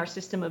running our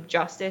system of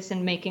justice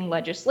and making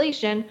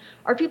legislation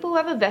are people who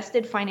have a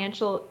vested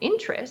financial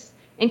interest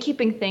in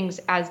keeping things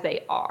as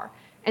they are.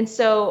 And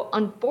so,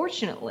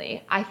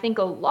 unfortunately, I think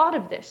a lot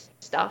of this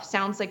stuff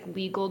sounds like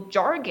legal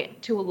jargon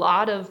to a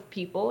lot of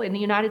people in the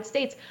United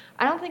States.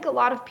 I don't think a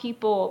lot of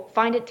people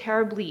find it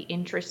terribly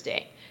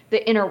interesting,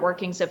 the inner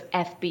workings of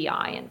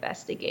FBI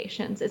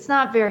investigations. It's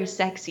not very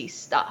sexy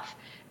stuff.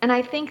 And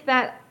I think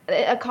that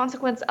a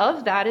consequence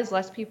of that is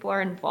less people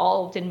are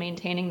involved in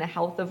maintaining the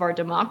health of our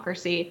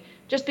democracy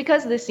just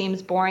because this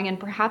seems boring, and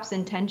perhaps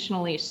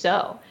intentionally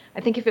so.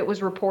 I think if it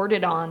was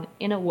reported on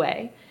in a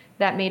way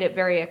that made it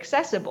very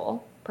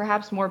accessible,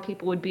 perhaps more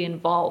people would be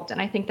involved. And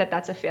I think that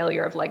that's a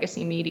failure of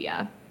legacy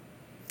media.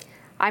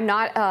 I'm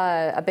not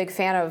a big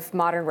fan of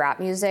modern rap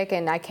music,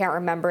 and I can't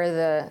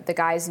remember the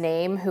guy's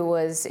name who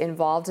was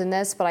involved in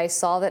this, but I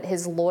saw that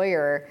his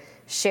lawyer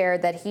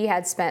shared that he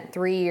had spent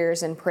 3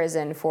 years in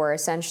prison for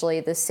essentially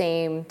the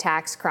same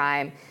tax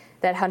crime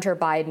that Hunter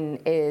Biden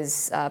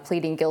is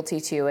pleading guilty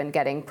to and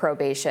getting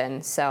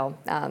probation. So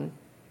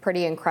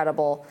pretty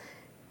incredible.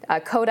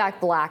 Kodak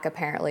Black,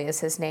 apparently, is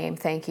his name.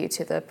 Thank you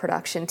to the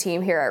production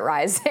team here at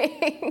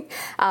Rising.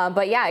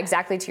 But yeah,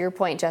 exactly to your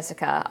point,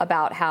 Jessica,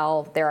 about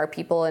how there are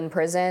people in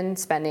prison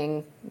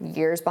spending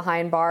years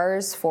behind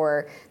bars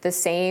for the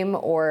same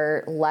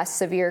or less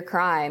severe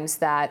crimes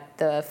that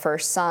the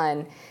first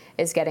son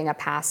is getting a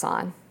pass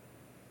on.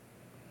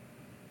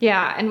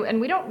 Yeah,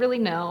 and we don't really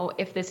know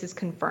if this is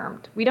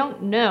confirmed. We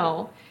don't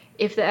know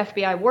if the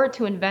FBI were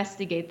to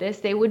investigate this,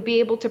 they would be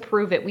able to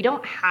prove it. We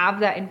don't have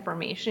that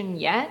information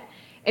yet.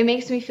 It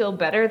makes me feel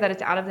better that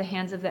it's out of the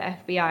hands of the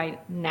FBI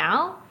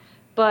now.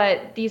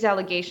 But these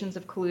allegations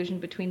of collusion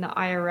between the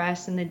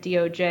IRS and the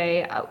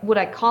DOJ, would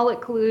I call it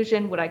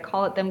collusion? Would I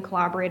call it them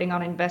collaborating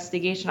on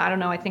investigation? I don't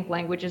know. I think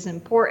language is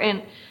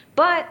important.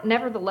 But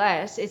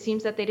nevertheless, it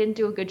seems that they didn't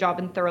do a good job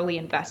in thoroughly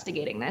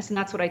investigating this. And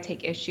that's what I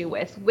take issue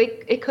with.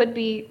 It could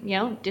be,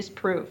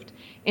 disproved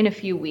in a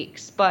few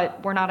weeks,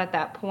 but we're not at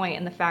that point.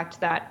 And the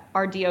fact that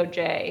our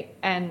DOJ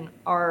and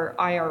our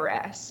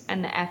IRS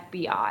and the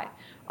FBI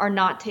are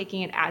not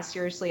taking it as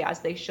seriously as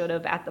they should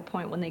have at the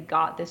point when they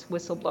got this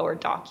whistleblower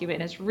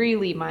document is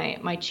really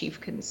my chief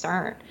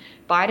concern.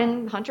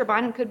 Hunter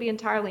Biden could be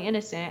entirely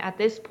innocent at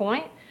this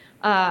point.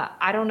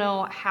 I don't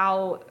know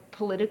how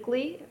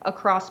politically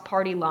across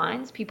party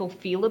lines people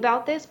feel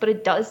about this, but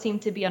it does seem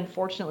to be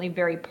unfortunately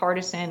very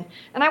partisan.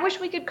 And I wish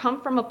we could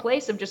come from a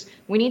place of just,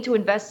 we need to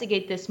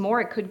investigate this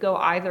more. It could go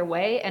either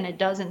way, and it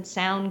doesn't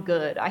sound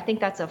good. I think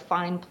that's a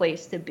fine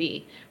place to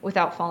be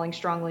without falling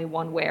strongly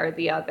one way or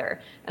the other.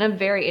 And I'm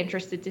very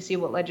interested to see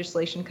what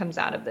legislation comes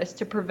out of this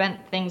to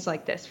prevent things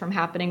like this from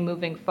happening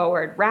moving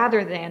forward,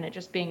 rather than it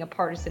just being a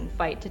partisan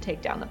fight to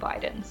take down the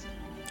Bidens.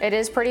 It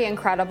is pretty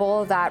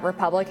incredible that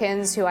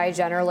Republicans, who I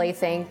generally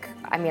think,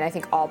 I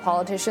think all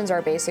politicians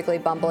are basically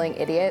bumbling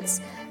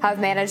idiots, have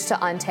managed to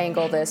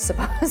untangle this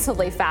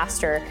supposedly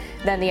faster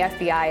than the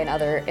FBI and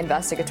other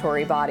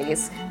investigatory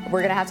bodies. We're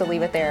going to have to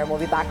leave it there, and we'll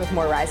be back with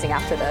more Rising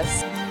after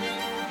this.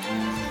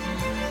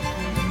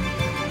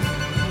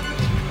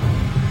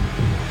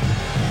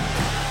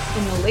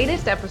 In the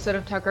latest episode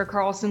of Tucker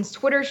Carlson's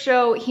Twitter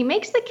show, he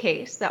makes the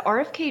case that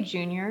RFK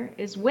Jr.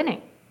 is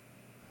winning.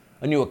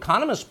 A new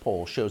Economist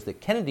poll shows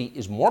that Kennedy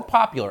is more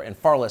popular and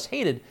far less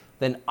hated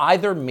than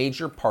either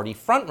major party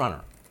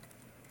frontrunner.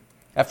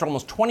 After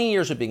almost 20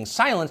 years of being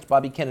silenced,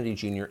 Bobby Kennedy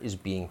Jr. is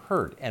being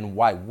heard. And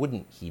why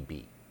wouldn't he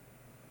be?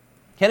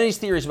 Kennedy's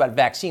theories about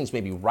vaccines may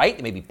be right,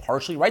 they may be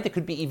partially right, they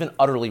could be even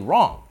utterly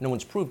wrong. No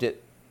one's proved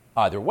it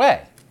either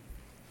way.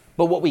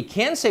 But what we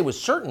can say with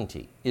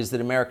certainty is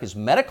that America's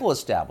medical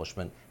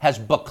establishment has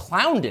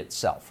beclowned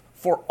itself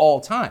for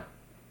all time.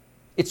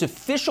 Its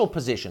official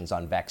positions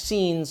on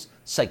vaccines,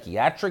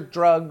 psychiatric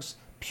drugs,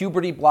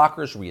 puberty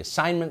blockers,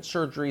 reassignment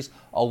surgeries,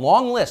 a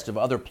long list of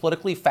other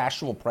politically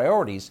fashionable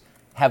priorities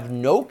have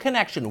no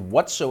connection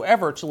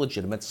whatsoever to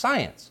legitimate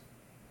science.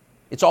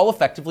 It's all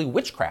effectively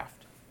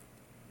witchcraft.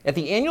 At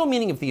the annual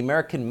meeting of the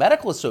American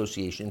Medical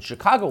Association in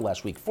Chicago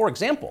last week, for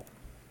example,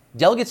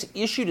 delegates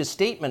issued a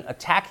statement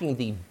attacking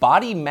the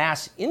body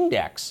mass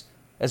index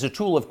as a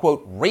tool of,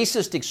 quote,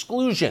 racist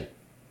exclusion,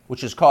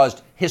 which has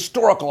caused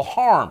historical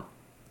harm.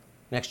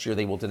 Next year,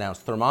 they will denounce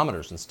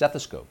thermometers and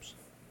stethoscopes.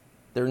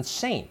 They're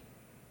insane.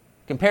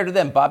 Compared to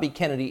them, Bobby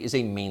Kennedy is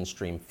a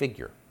mainstream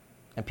figure.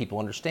 And people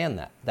understand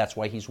that. That's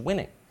why he's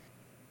winning.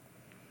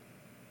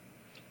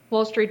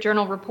 Wall Street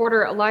Journal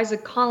reporter Eliza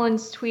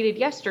Collins tweeted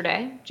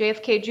yesterday,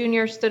 JFK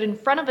Jr. stood in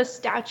front of a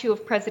statue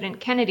of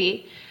President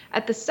Kennedy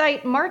at the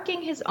site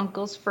marking his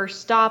uncle's first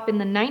stop in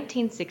the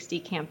 1960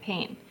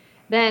 campaign.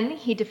 Then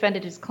he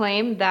defended his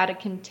claim that a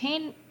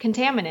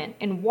contaminant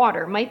in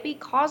water might be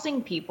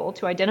causing people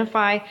to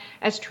identify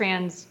as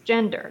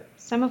transgender.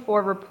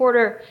 Semaphore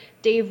reporter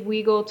Dave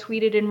Weigel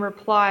tweeted in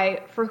reply,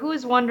 "For who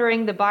is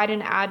wondering, the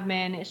Biden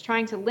admin is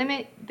trying to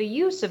limit the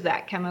use of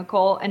that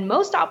chemical, and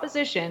most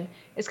opposition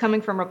is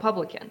coming from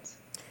Republicans."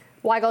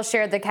 Weigel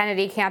shared the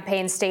Kennedy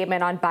campaign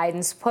statement on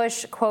Biden's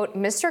push, quote,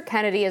 Mr.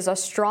 Kennedy is a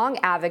strong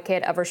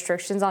advocate of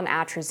restrictions on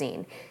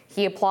atrazine.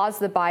 He applauds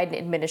the Biden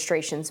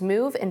administration's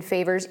move and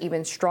favors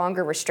even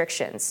stronger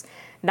restrictions.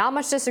 Not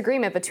much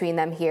disagreement between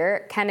them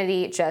here.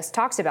 Kennedy just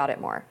talks about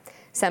it more.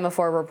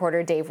 Semaphore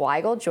reporter Dave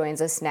Weigel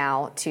joins us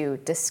now to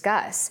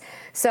discuss.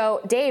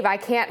 So, Dave, I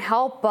can't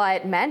help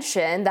but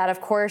mention that, of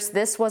course,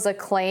 this was a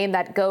claim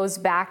that goes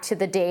back to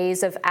the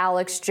days of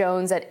Alex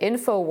Jones at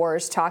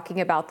InfoWars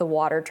talking about the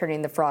water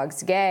turning the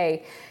frogs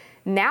gay.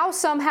 Now,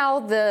 somehow,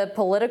 the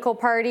political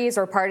parties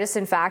or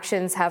partisan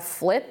factions have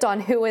flipped on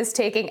who is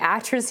taking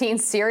atrazine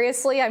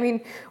seriously. I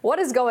mean, what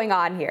is going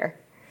on here?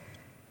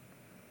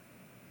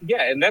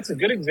 Yeah, and that's a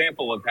good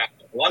example of how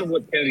a lot of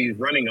what Kennedy is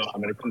running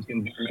on when it comes to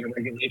environmental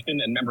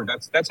regulation. And remember,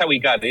 that's how we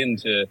got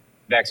into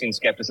vaccine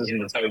skepticism.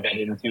 That's how we got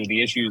into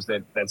the issues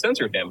that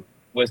censored him,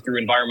 was through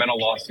environmental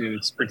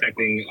lawsuits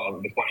protecting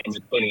the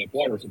climate, cleaning up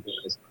water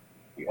supplies.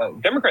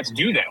 Democrats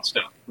do that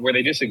stuff. Where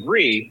they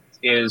disagree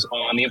is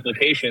on the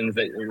implications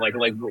that,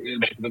 like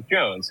with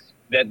Jones,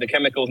 that the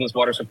chemicals in this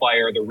water supply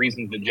are the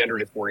reasons that gender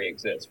dysphoria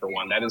exists, for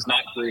one. That is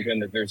not proven.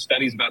 That there's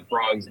studies about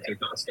frogs,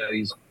 there's not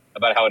studies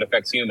about how it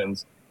affects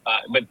humans.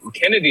 But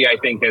Kennedy, I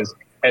think,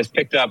 has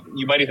picked up,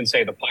 you might even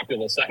say, the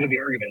populist side of the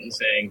argument and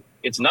saying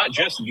it's not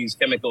just these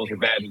chemicals are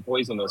bad and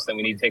poisonous that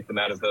we need to take them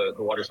out of the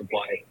water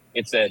supply.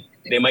 It's that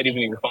they might even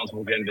be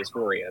responsible for gender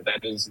dysphoria.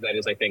 That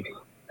is, I think,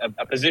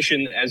 a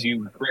position, as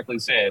you correctly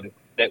said,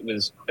 that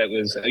was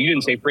you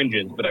didn't say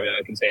fringes, but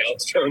I can say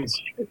Alex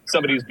Jones,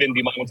 somebody who's been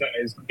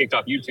demonetized, kicked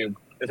off YouTube.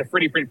 It's a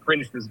pretty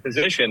fringe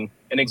position,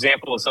 an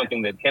example of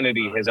something that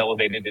Kennedy has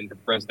elevated into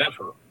the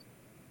presidential.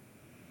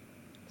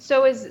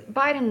 So is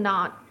Biden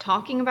not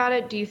talking about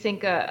it? Do you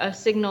think a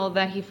signal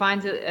that he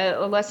finds it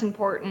a less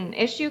important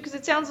issue? Because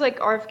it sounds like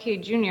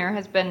RFK Jr.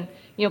 has been,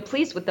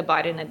 pleased with the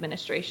Biden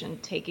administration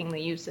taking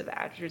the use of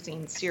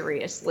atrazine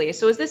seriously.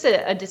 So is this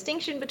a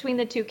distinction between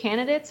the two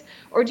candidates,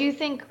 or do you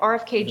think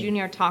RFK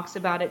Jr. talks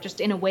about it just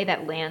in a way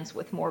that lands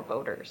with more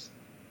voters?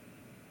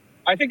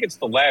 I think it's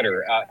the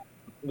latter.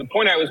 The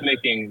point I was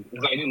making,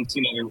 because I didn't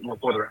see another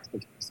reporter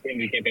in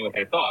the campaign what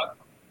they thought,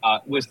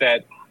 was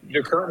that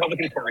the current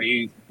Republican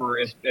Party, for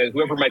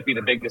whoever might be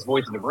the biggest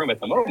voice in the room at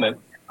the moment,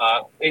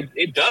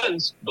 it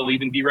does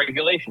believe in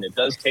deregulation. It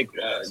does take,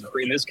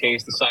 in this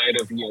case, the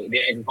side of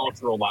the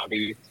agricultural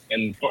lobby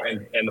and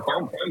the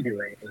Farm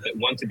Bureau that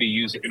want to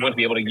be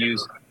able to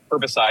use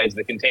herbicides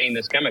that contain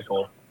this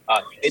chemical.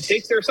 It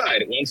takes their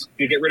side. It wants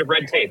to get rid of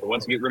red tape. It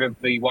wants to get rid of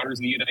the waters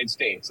of the United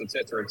States, et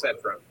cetera, et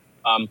cetera.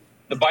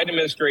 The Biden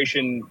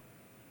administration,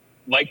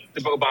 like the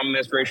Obama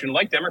administration,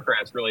 like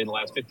Democrats really in the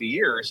last 50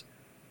 years,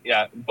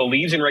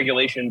 believes in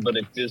regulation, but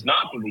it does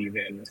not believe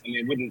in, I mean,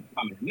 it wouldn't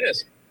comment on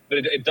this, but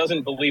it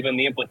doesn't believe in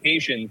the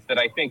implications that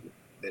I think,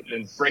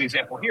 a great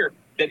example here,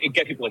 that it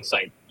get people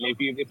excited. I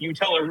mean, if you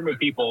tell a room of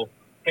people,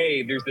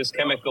 hey, there's this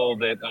chemical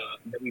that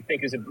we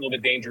think is a little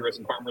bit dangerous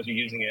and farmers are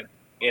using it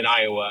in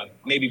Iowa,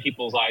 maybe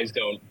people's eyes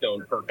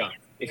don't perk up.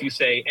 If you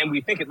say, and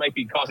we think it might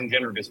be causing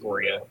gender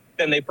dysphoria,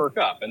 then they perk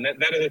up. And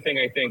that is the thing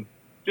I think,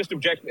 just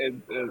object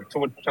to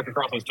what Tucker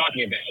Carlson was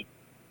talking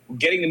about,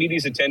 getting the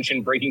media's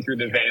attention, breaking through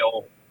the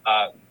veil,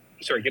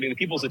 getting the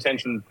people's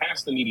attention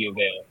past the media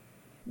veil.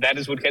 That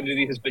is what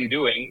Kennedy has been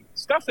doing.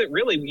 Stuff that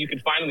really you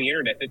could find on the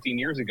internet 15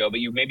 years ago, but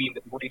you maybe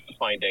weren't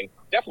finding.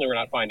 Definitely we're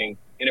not finding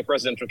in a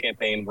presidential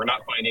campaign. We're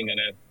not finding in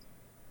a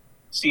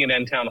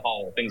CNN town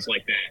hall, things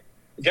like that.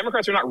 The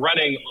Democrats are not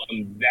running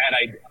on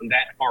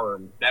that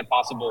harm, that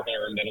possible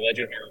harm, that alleged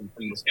harm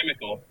from this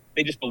chemical.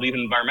 They just believe in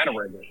environmental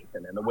regulation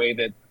and the way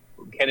that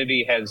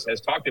Kennedy has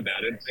talked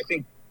about it. I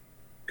think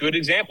good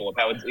example of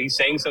how he's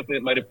saying something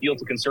that might appeal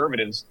to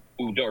conservatives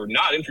who are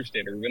not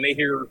interested, or when they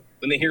hear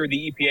the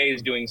EPA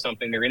is doing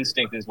something, their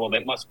instinct is, well,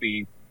 that must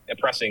be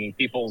oppressing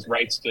people's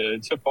rights to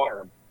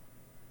farm.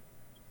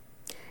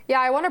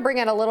 Yeah, I want to bring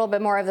in a little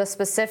bit more of the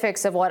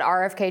specifics of what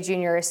RFK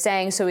Jr. is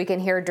saying so we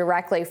can hear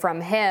directly from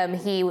him.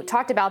 He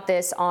talked about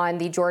this on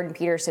the Jordan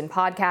Peterson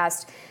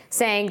podcast,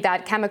 saying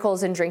that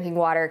chemicals in drinking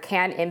water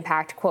can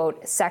impact,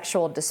 quote,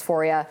 sexual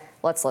dysphoria.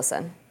 Let's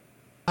listen.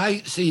 I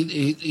see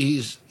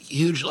these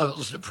huge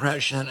levels of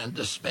depression and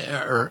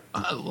despair,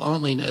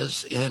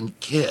 loneliness in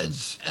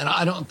kids. And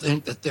I don't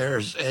think that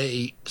there's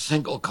a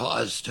single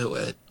cause to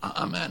it.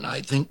 And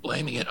I think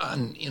blaming it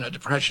on,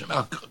 depression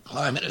about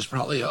climate is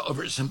probably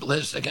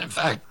oversimplistic. And in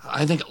fact,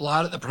 I think a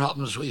lot of the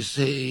problems we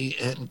see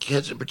in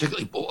kids, and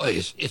particularly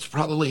boys, it's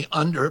probably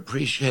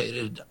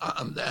underappreciated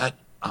that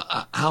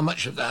how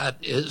much of that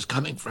is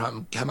coming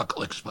from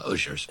chemical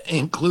exposures,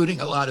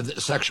 including a lot of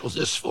the sexual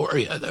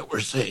dysphoria that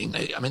we're seeing.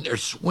 They're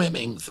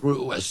swimming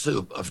through a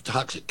soup of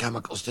toxic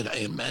chemicals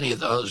today, and many of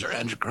those are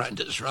endocrine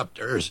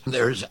disruptors.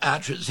 There's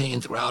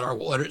atrazine throughout our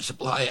water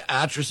supply.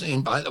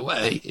 Atrazine, by the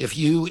way, if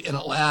you in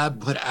a lab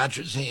put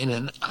atrazine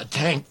in a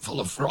tank full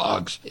of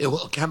frogs, it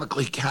will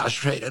chemically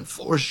castrate and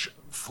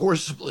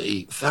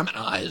forcibly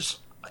feminize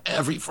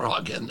every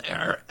frog in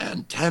there,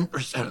 and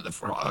 10% of the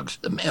frogs,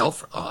 the male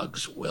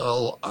frogs,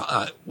 will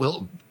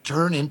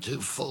turn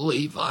into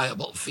fully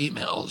viable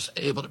females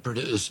able to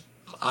produce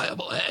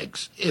viable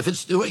eggs. If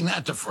it's doing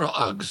that to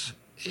frogs,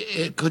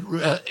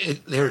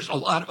 there's a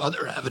lot of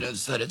other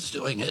evidence that it's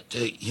doing it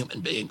to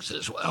human beings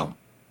as well.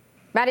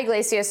 Matt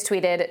Iglesias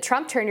tweeted,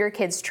 Trump turned your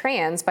kids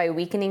trans by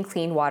weakening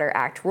Clean Water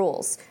Act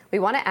rules. We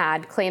want to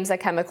add, claims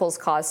that chemicals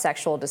cause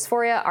sexual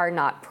dysphoria are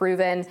not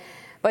proven.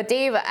 But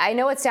Dave, I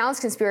know it sounds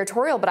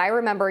conspiratorial, but I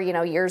remember,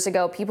 years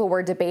ago, people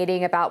were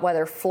debating about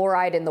whether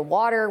fluoride in the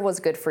water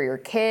was good for your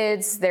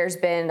kids. There's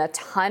been a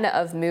ton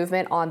of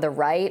movement on the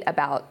right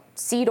about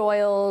seed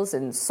oils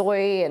and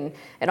soy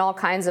and all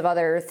kinds of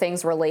other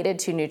things related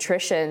to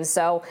nutrition.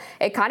 So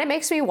it kind of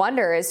makes me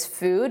wonder, is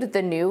food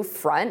the new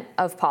front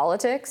of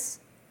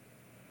politics?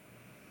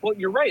 Well,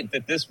 you're right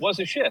that this was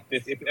a shift.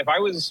 If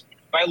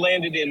I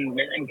landed in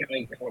Marin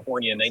County,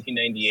 California in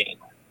 1998,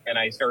 and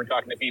I started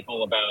talking to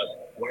people about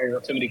why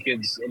are so many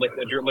kids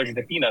allergic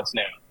to peanuts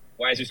now?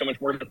 Why is there so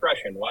much more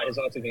depression? Why is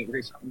autism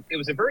increased? It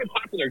was a very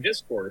popular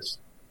discourse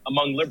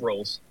among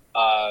liberals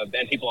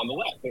and people on the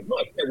left. But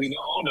look, we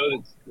all know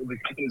that the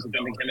companies are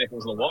dumping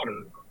chemicals in the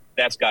water.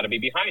 That's got to be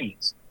behind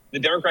this. The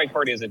Democratic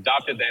Party has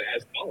adopted that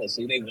as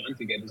policy. They want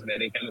to get as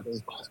many chemicals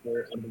as possible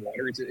out of the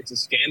water. It's a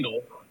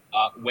scandal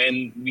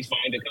when we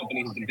find a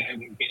company who's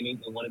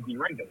contaminating and want to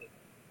deregulate.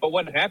 But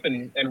what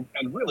happened, and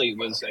really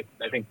was,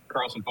 I think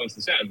Carlson points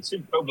this out,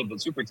 COVID that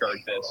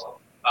supercharged this,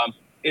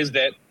 is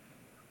that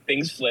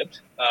things flipped.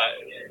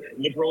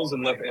 Liberals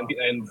and I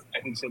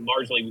think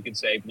largely we could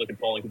say, look at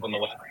polling people on the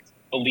left,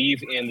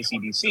 believe in the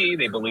CDC.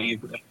 They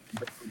believe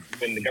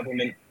when the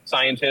government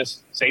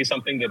scientists say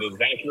something that is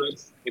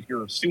accurate. If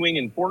you're suing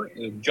in court,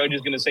 the judge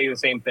is going to say the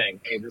same thing.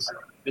 Hey,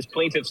 this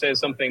plaintiff says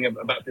something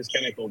about this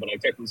chemical, but I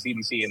checked the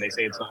CDC and they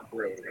say it's not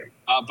true.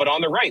 But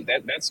on the right,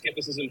 that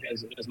skepticism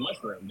has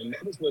mushroomed, and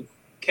that is what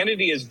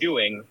Kennedy is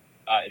doing.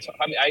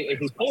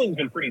 His polling's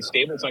been pretty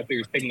stable. It's not clear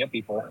he's picking up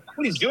people.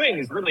 What he's doing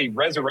is really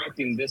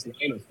resurrecting this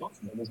line of thought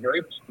that was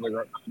very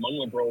popular among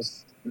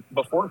liberals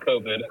before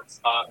COVID.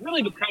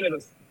 Really, the kind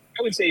of,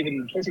 I would say,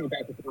 even pushing it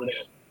back before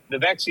that, the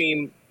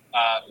vaccine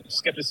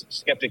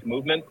skeptic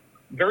movement,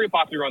 very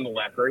popular on the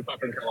left, very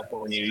popular in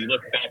California. You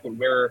look back at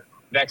where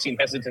vaccine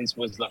hesitance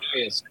was the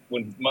highest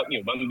when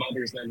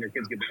mothers letting their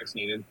kids get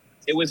vaccinated.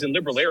 It was in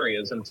liberal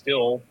areas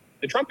until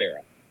the Trump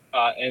era,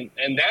 and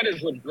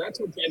that's what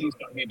Kennedy's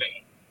talking about.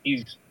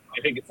 He's,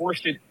 I think,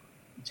 forced it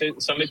to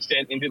some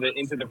extent into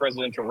the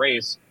presidential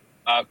race.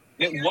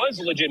 It was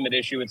a legitimate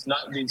issue. It's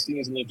not being seen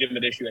as a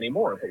legitimate issue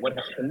anymore. But what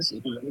happens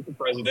if you run for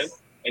president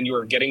and you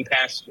are getting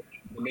past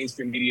the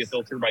mainstream media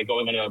filter by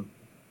going on a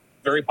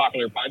very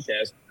popular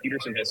podcast?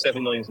 Peterson has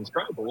 7 million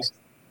subscribers.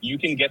 You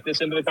can get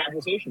this into the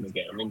conversation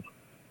again. I mean,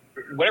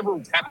 whatever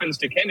happens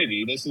to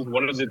Kennedy, this is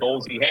one of the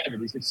goals he had that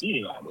he's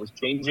succeeding on, is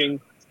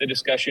changing the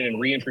discussion and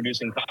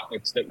reintroducing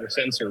topics that were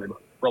censored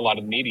for a lot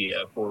of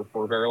media for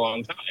a very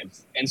long time.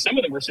 And some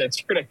of them were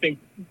censored, I think,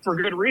 for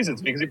good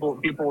reasons, because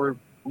people were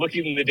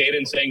looking at the data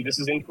and saying, this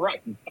is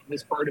incorrect. You cut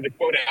this part of the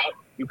quote out.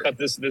 You cut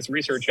this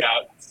research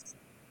out.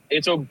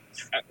 It's a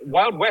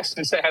Wild West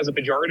has a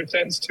pejorative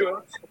sense to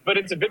it, but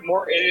it is a bit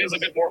more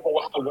of a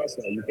Wild West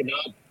now. You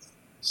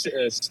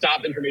cannot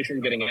stop information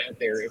from getting out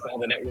there if all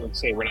the networks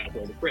say we're not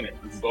going to print it.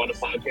 You can go on a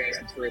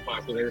podcast, it's very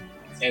popular,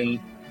 and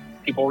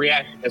people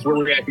react as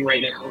we're reacting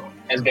right now,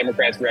 as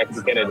Democrats react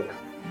to Kennedy.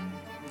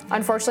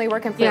 Unfortunately, we're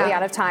completely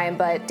out of time,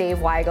 but Dave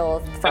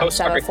Weigel from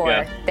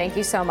 704, thank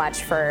you so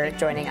much for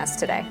joining us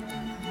today.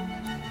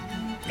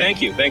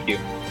 Thank you.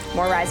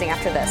 More Rising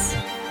after this.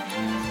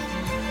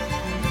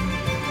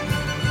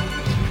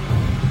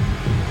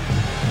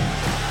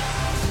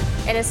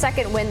 In a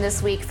second win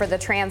this week for the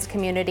trans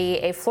community,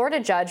 a Florida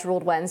judge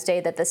ruled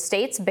Wednesday that the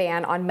state's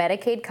ban on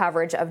Medicaid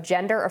coverage of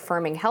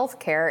gender-affirming health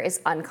care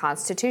is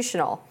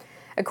unconstitutional.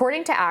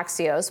 According to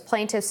Axios,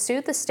 plaintiffs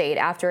sued the state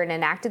after it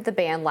enacted the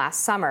ban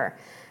last summer.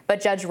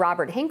 But Judge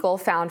Robert Hinkle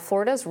found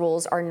Florida's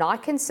rules are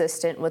not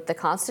consistent with the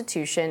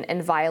Constitution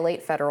and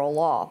violate federal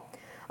law.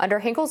 Under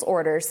Hinkle's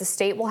orders, the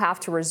state will have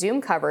to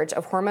resume coverage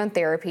of hormone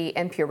therapy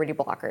and puberty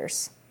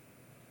blockers.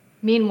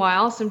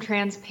 Meanwhile, some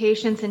trans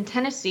patients in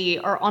Tennessee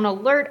are on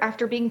alert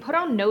after being put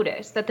on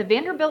notice that the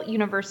Vanderbilt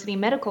University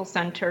Medical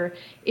Center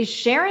is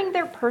sharing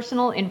their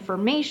personal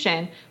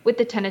information with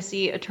the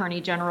Tennessee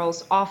Attorney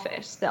General's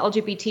office. The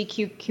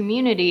LGBTQ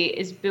community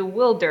is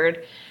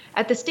bewildered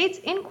at the state's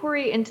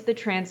inquiry into the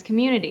trans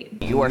community.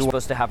 You are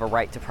supposed to have a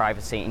right to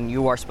privacy, and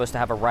you are supposed to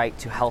have a right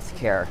to health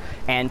care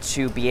and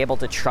to be able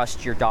to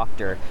trust your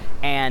doctor.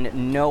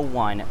 And no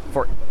one,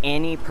 for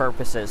any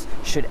purposes,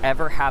 should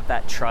ever have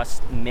that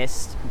trust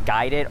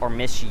misguided or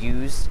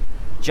misused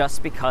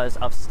just because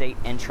of state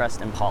interest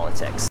in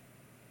politics.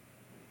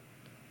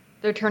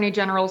 The Attorney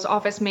General's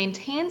office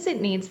maintains it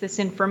needs this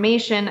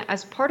information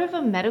as part of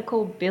a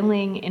medical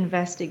billing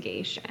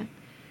investigation.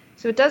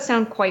 So it does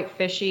sound quite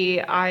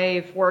fishy.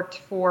 I've worked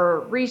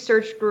for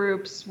research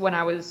groups when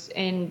I was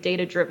in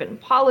data-driven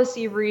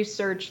policy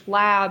research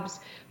labs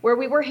where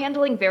we were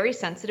handling very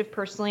sensitive,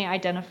 personally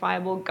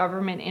identifiable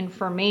government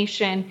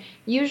information.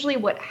 Usually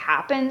what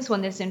happens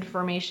when this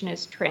information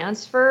is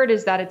transferred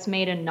is that it's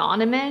made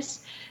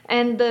anonymous.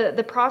 And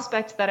the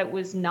prospect that it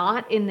was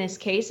not in this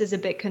case is a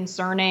bit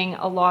concerning.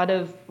 A lot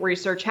of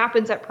research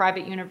happens at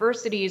private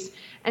universities,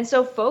 and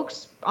so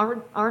folks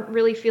aren't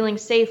really feeling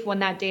safe when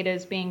that data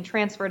is being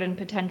transferred and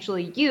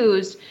potentially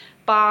used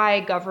by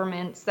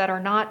governments that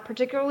are not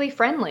particularly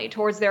friendly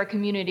towards their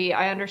community.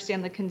 I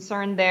understand the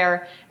concern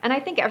there, and I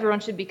think everyone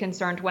should be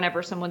concerned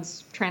whenever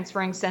someone's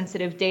transferring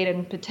sensitive data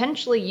and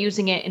potentially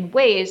using it in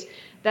ways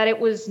that it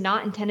was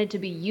not intended to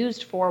be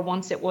used for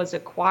once it was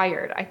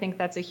acquired. I think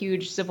that's a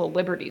huge civil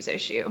liberties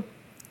issue.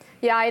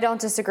 Yeah, I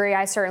don't disagree.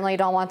 I certainly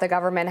don't want the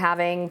government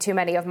having too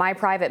many of my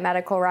private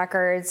medical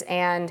records,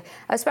 and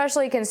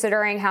especially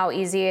considering how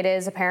easy it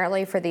is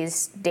apparently for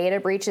these data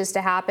breaches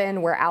to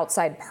happen where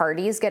outside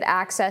parties get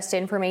access to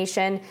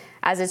information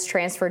as it's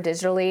transferred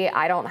digitally.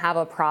 I don't have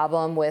a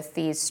problem with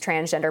these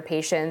transgender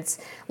patients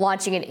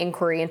launching an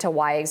inquiry into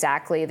why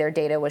exactly their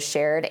data was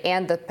shared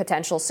and the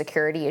potential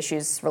security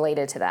issues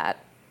related to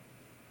that.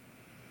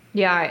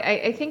 Yeah,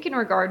 I think in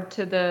regard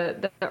to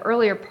the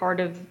earlier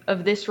part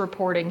of this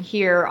reporting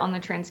here on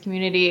the trans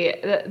community,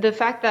 the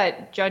fact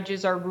that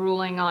judges are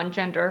ruling on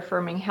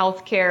gender-affirming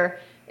healthcare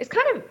is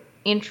kind of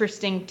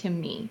interesting to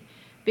me,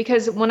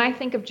 because when I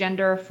think of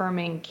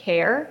gender-affirming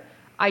care,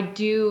 I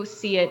do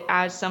see it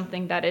as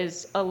something that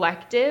is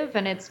elective,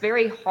 and it's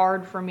very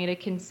hard for me to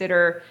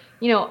consider,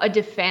 a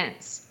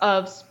defense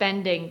of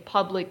spending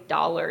public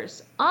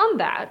dollars on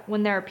that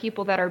when there are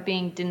people that are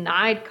being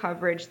denied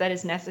coverage that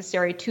is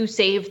necessary to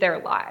save their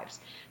lives.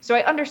 So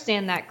I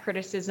understand that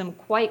criticism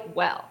quite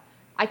well.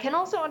 I can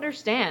also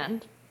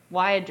understand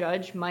why a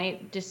judge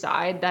might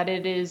decide that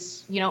it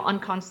is,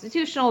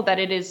 unconstitutional, that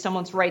it is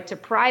someone's right to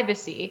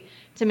privacy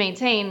to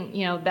maintain,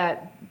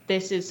 that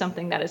this is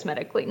something that is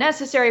medically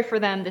necessary for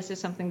them. This is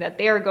something that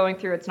they are going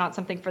through. It's not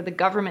something for the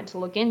government to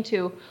look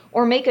into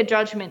or make a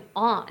judgment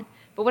on.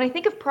 But when I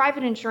think of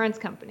private insurance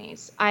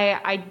companies,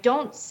 I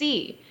don't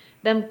see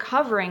them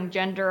covering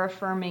gender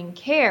affirming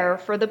care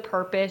for the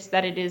purpose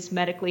that it is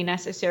medically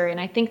necessary. And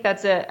I think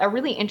that's a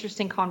really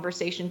interesting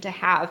conversation to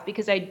have,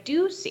 because I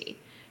do see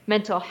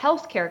mental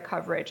health care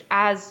coverage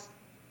as,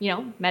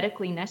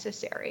 medically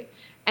necessary.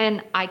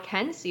 And I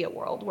can see a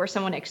world where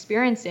someone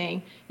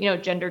experiencing,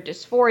 gender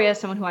dysphoria,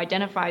 someone who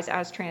identifies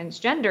as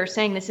transgender,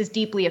 saying this is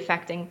deeply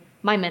affecting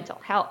my mental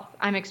health.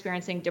 I'm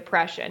experiencing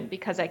depression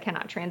because I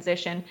cannot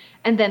transition,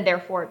 and then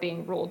therefore it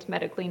being ruled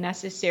medically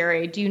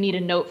necessary. Do you need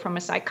a note from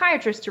a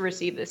psychiatrist to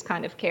receive this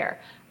kind of care?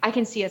 I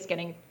can see us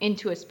getting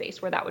into a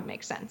space where that would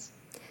make sense.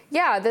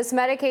 Yeah, this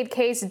Medicaid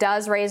case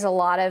does raise a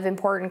lot of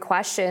important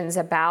questions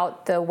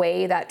about the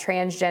way that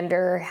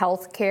transgender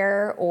health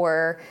care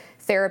or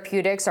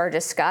therapeutics are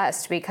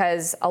discussed,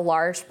 because a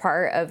large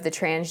part of the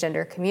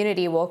transgender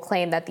community will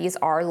claim that these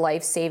are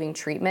life-saving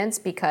treatments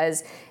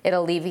because it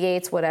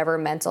alleviates whatever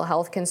mental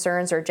health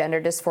concerns or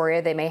gender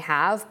dysphoria they may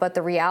have. But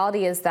the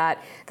reality is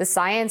that the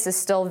science is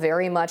still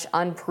very much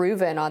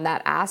unproven on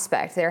that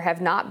aspect. There have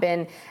not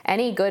been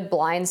any good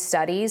blind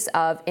studies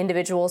of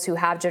individuals who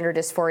have gender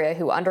dysphoria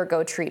who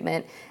undergo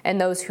treatment and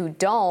those who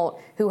don't,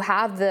 who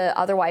have the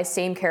otherwise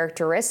same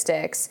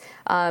characteristics.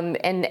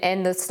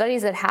 And the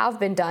studies that have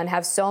been done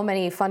have so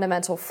many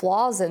fundamental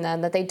flaws in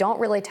them that they don't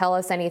really tell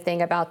us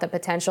anything about the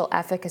potential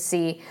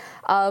efficacy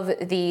of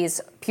these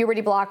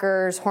puberty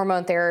blockers,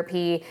 hormone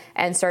therapy,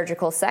 and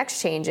surgical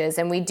sex changes.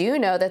 And we do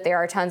know that there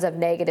are tons of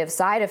negative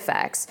side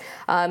effects.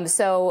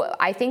 So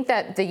I think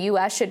that the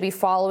U.S. should be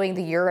following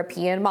the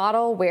European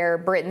model, where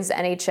Britain's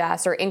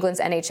NHS, or England's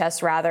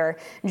NHS rather,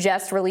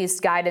 just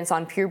released guidance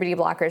on puberty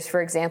blockers,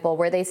 for example,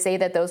 where they say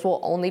that those will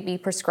only be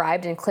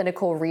prescribed in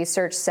clinical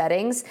research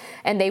settings,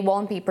 and they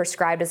won't be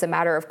prescribed as a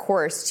matter of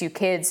course to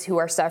kids who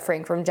are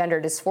suffering from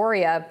gender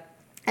dysphoria.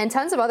 And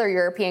tons of other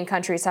European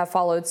countries have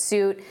followed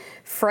suit.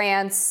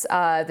 France,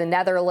 the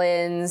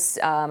Netherlands,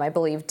 I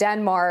believe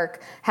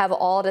Denmark, have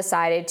all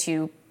decided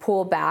to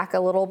pull back a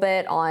little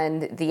bit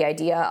on the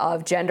idea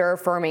of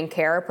gender-affirming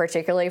care,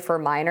 particularly for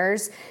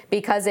minors,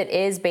 because it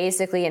is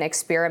basically an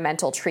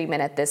experimental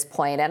treatment at this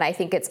point. And I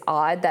think it's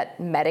odd that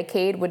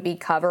Medicaid would be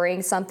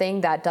covering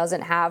something that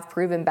doesn't have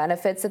proven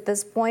benefits at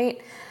this point.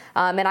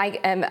 And I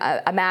am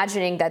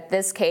imagining that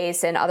this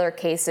case and other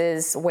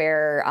cases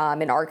where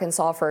in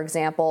Arkansas, for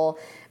example,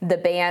 the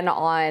ban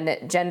on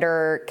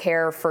gender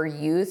care for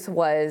youth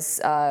was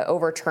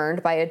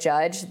overturned by a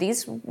judge,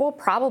 these will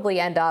probably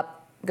end up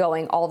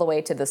going all the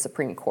way to the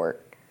Supreme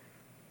Court.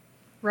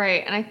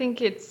 Right. And I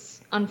think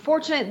it's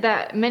unfortunate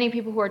that many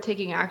people who are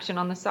taking action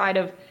on the side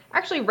of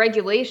actually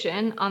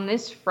regulation on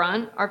this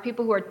front are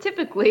people who are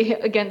typically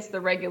against the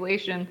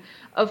regulation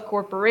of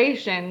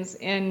corporations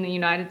in the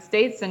United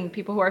States and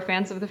people who are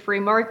fans of the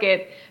free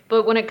market.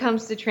 But when it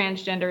comes to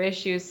transgender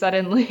issues,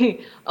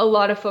 suddenly a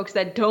lot of folks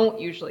that don't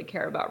usually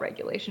care about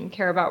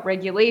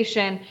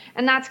regulation.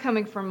 And that's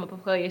coming from a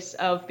place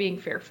of being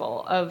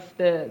fearful of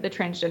the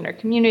transgender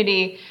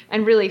community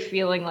and really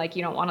feeling like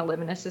you don't want to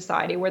live in a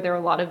society where there are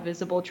a lot of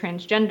visible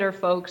transgender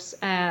folks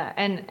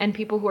and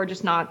people who are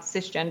just not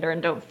cisgender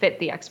and don't fit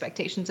the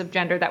expectations of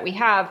gender that we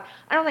have.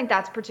 I don't think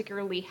that's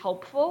particularly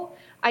helpful.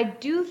 I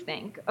do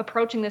think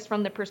approaching this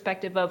from the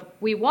perspective of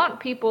we want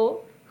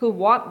people who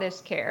want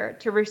this care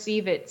to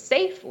receive it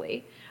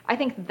safely, I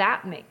think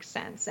that makes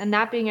sense. And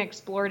that being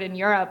explored in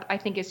Europe, I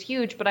think is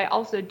huge. But I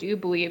also do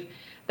believe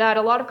that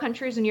a lot of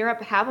countries in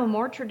Europe have a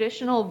more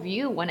traditional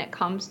view when it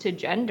comes to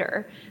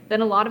gender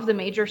than a lot of the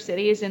major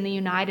cities in the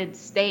United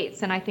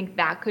States. And I think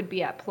that could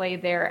be at play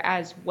there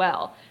as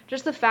well.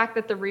 Just the fact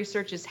that the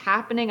research is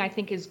happening, I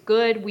think, is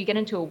good. We get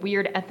into a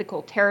weird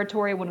ethical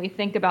territory when we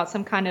think about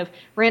some kind of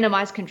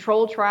randomized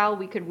control trial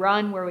we could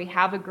run where we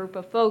have a group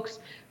of folks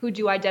who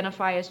do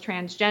identify as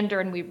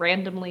transgender and we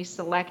randomly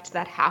select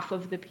that half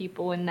of the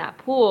people in that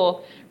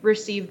pool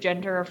receive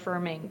gender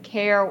affirming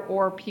care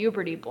or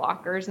puberty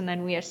blockers, and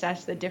then we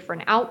assess the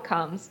different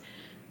outcomes.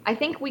 I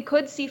think we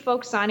could see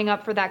folks signing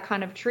up for that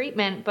kind of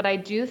treatment, but I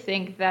do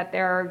think that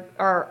there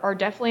are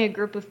definitely a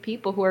group of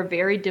people who are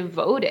very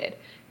devoted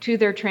to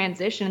their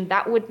transition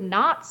that would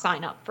not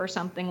sign up for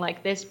something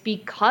like this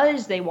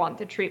because they want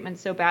the treatment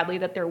so badly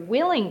that they're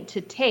willing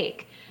to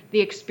take the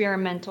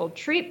experimental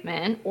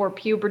treatment or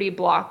puberty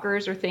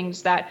blockers or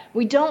things that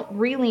we don't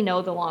really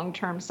know the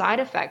long-term side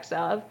effects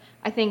of.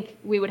 I think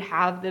we would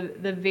have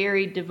the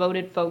very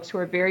devoted folks who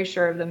are very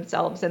sure of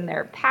themselves and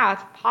their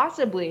path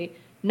possibly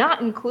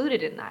not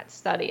included in that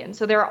study. And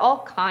so there are all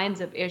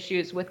kinds of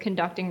issues with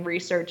conducting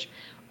research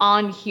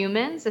on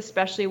humans,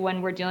 especially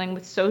when we're dealing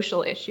with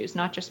social issues,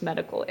 not just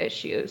medical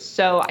issues.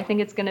 So I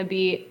think it's going to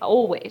be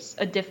always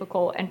a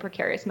difficult and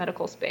precarious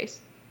medical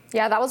space.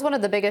 Yeah, that was one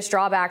of the biggest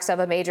drawbacks of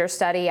a major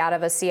study out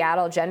of a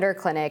Seattle gender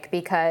clinic,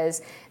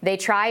 because they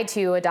tried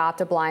to adopt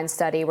a blind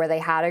study where they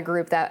had a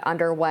group that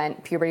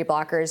underwent puberty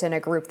blockers and a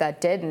group that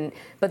didn't.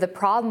 But the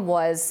problem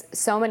was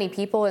so many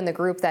people in the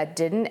group that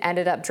didn't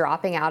ended up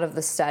dropping out of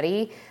the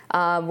study,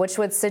 which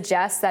would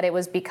suggest that it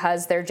was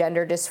because their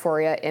gender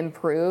dysphoria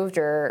improved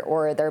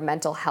or their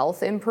mental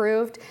health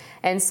improved.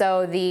 And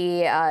so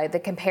the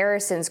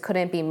comparisons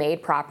couldn't be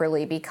made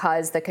properly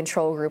because the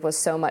control group was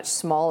so much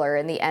smaller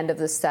in the end of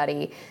the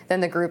study than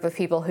the group of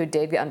people who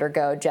did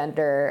undergo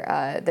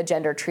the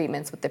gender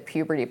treatments with the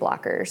puberty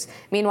blockers.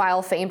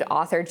 Meanwhile, famed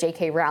author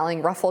J.K.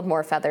 Rowling ruffled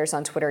more feathers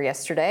on Twitter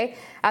yesterday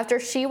after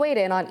she weighed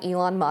in on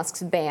Elon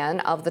Musk's ban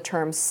of the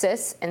terms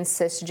cis and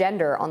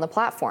cisgender on the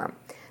platform.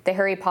 The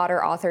Harry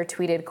Potter author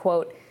tweeted,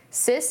 quote,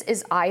 "Cis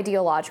is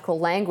ideological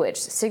language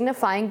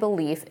signifying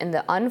belief in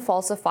the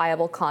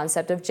unfalsifiable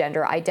concept of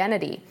gender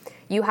identity.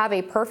 You have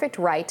a perfect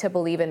right to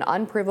believe in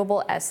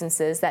unprovable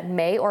essences that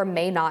may or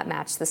may not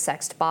match the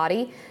sexed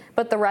body,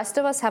 but the rest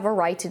of us have a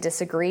right to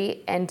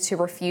disagree and to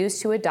refuse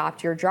to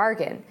adopt your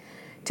jargon."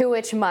 To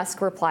which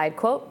Musk replied,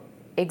 quote,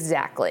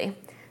 "Exactly."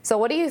 So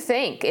what do you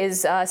think?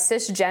 Is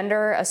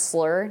cisgender a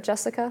slur,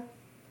 Jessica?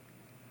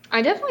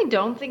 I definitely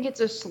don't think it's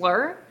a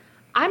slur.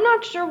 I'm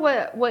not sure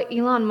what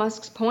Elon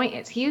Musk's point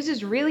is. He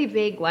uses really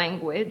vague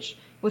language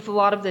with a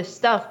lot of this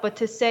stuff, but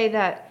to say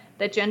that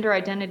gender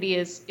identity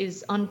is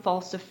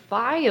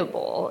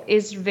unfalsifiable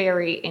is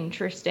very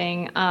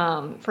interesting,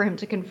 for him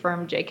to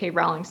confirm J.K.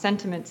 Rowling's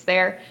sentiments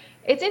there.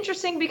 It's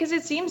interesting because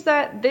it seems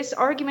that this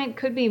argument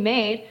could be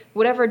made,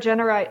 whatever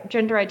gender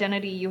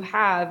identity you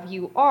have,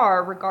 you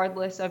are,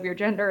 regardless of your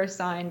gender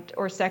assigned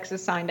or sex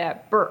assigned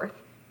at birth,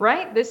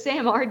 right? The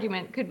same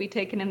argument could be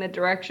taken in the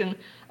direction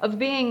of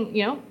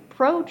being,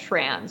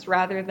 pro-trans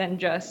rather than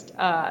just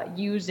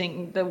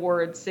using the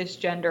word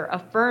cisgender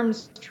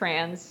affirms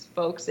trans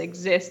folks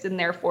exist and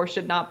therefore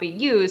should not be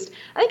used.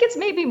 I think it's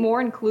maybe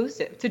more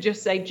inclusive to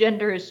just say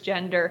gender is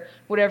gender,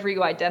 whatever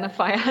you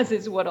identify as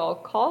is what I'll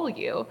call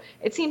you.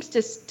 It seems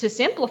to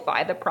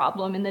simplify the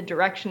problem in the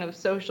direction of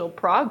social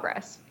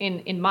progress,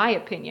 in my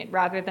opinion,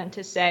 rather than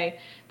to say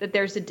that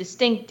there's a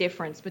distinct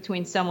difference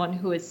between someone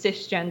who is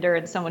cisgender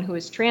and someone who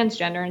is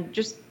transgender, and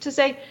just to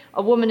say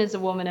a woman is a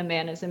woman, a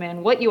man is a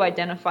man. What you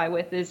identify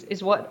with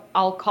is what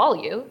I'll call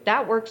you.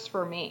 That works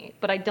for me,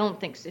 but I don't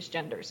think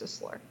cisgender is a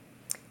slur.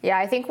 Yeah,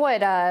 I think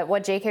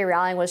what J.K.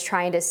 Rowling was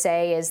trying to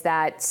say is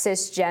that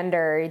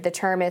cisgender, the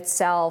term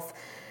itself,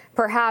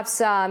 perhaps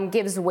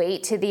gives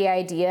weight to the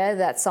idea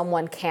that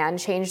someone can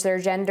change their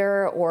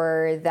gender,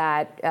 or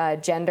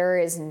that gender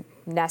is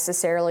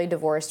necessarily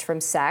divorced from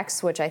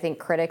sex, which I think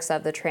critics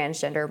of the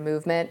transgender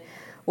movement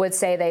would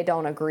say they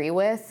don't agree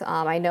with.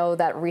 I know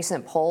that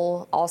recent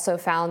poll also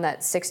found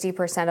that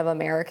 60% of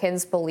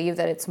Americans believe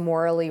that it's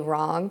morally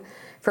wrong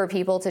for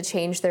people to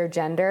change their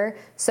gender.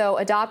 So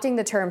adopting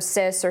the term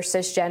cis or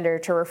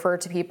cisgender to refer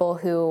to people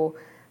who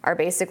are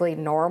basically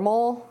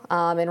normal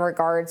in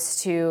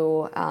regards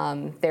to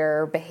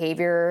their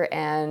behavior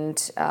and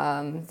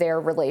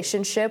their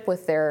relationship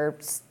with their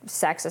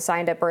sex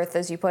assigned at birth,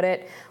 as you put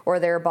it, or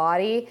their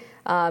body,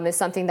 is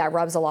something that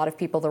rubs a lot of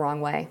people the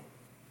wrong way.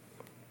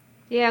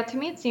 Yeah, to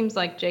me it seems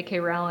like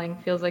J.K. Rowling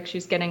feels like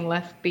she's getting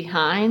left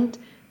behind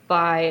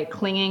by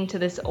clinging to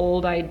this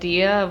old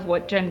idea of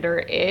what gender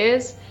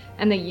is,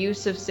 and the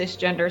use of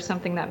cisgender is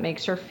something that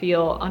makes her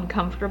feel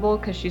uncomfortable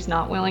because she's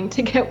not willing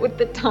to get with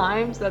the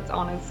times. That's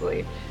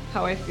honestly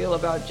how I feel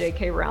about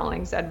J.K.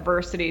 Rowling's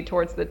adversity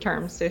towards the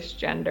term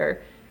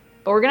cisgender.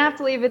 But we're going to have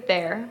to leave it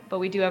there, but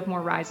we do have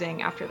more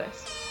Rising after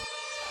this.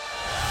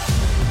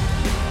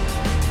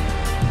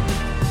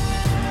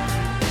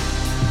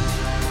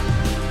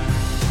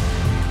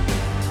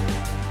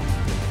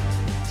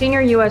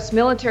 Senior U.S.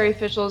 military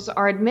officials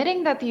are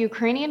admitting that the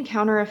Ukrainian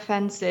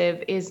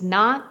counteroffensive is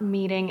not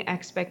meeting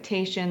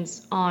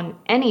expectations on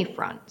any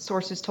front.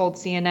 Sources told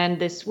CNN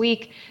this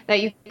week that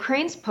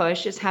Ukraine's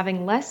push is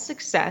having less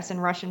success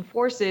and Russian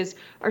forces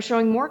are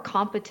showing more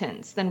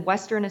competence than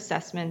Western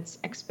assessments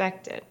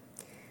expected.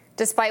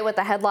 Despite what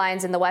the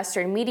headlines in the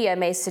Western media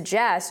may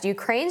suggest,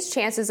 Ukraine's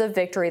chances of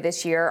victory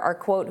this year are,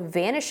 quote,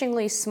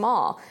 vanishingly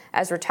small,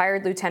 as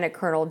retired Lieutenant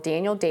Colonel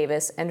Daniel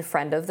Davis and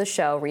friend of the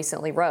show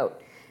recently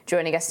wrote.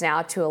 Joining us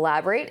now to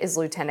elaborate is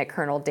Lieutenant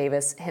Colonel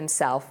Davis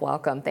himself.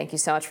 Welcome. Thank you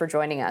so much for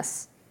joining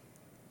us.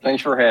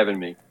 Thanks for having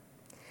me.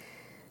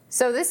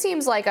 So this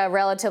seems like a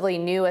relatively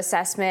new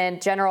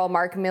assessment. General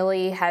Mark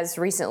Milley has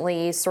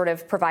recently sort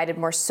of provided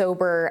more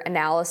sober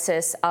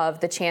analysis of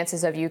the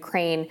chances of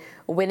Ukraine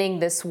winning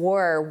this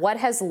war. What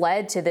has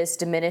led to this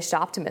diminished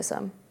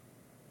optimism?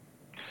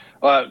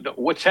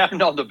 What's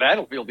happened on the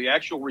battlefield, the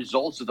actual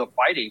results of the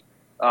fighting.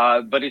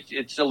 But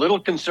it's a little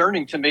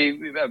concerning to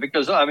me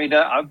because,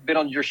 I've been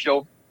on your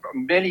show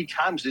many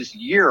times this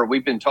year.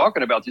 We've been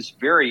talking about this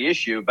very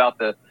issue about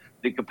the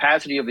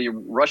capacity of the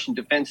Russian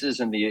defenses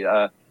and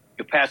the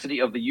capacity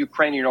of the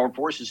Ukrainian armed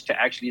forces to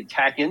actually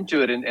attack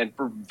into it. And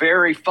for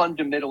very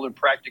fundamental and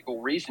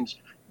practical reasons,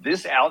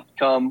 this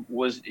outcome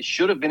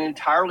should have been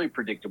entirely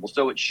predictable.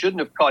 So it shouldn't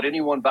have caught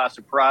anyone by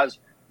surprise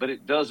but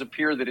it does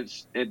appear that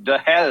it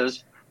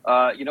has,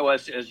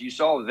 as you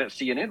saw that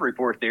CNN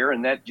report there,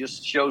 and that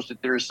just shows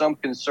that there is some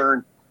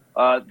concern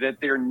that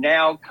they're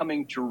now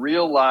coming to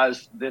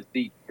realize that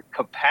the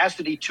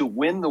capacity to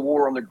win the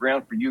war on the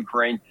ground for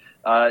Ukraine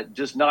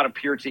does not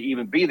appear to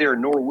even be there,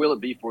 nor will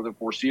it be for the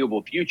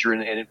foreseeable future.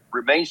 And it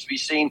remains to be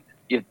seen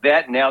if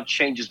that now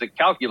changes the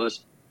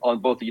calculus on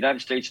both the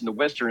United States and the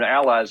Western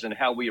allies and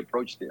how we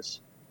approach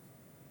this.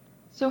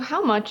 So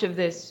how much of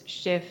this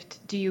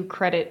shift do you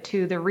credit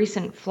to the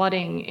recent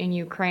flooding in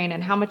Ukraine,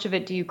 and how much of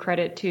it do you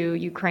credit to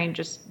Ukraine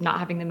just not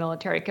having the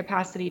military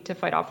capacity to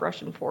fight off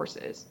Russian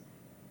forces?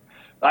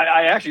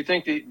 I actually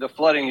think the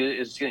flooding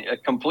is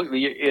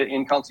completely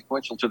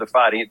inconsequential to the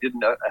fighting. It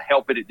didn't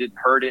help it. It didn't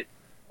hurt it.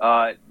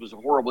 It was a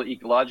horrible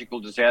ecological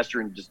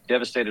disaster and just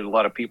devastated a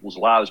lot of people's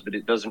lives, but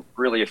it doesn't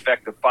really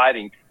affect the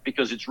fighting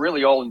because it's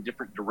really all in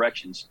different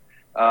directions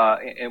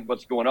and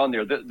what's going on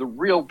there. The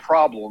real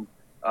problem,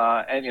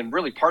 and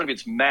really part of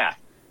it's math.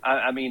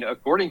 I mean,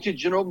 according to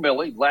General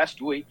Milley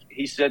last week,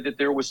 he said that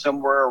there was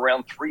somewhere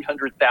around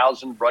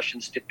 300,000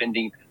 Russians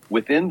defending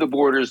within the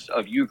borders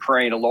of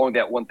Ukraine along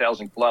that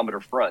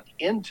 1,000-kilometer front.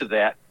 Into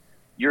that,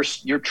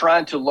 you're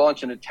trying to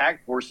launch an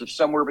attack force of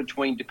somewhere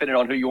between, depending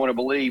on who you want to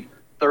believe,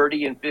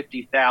 30 and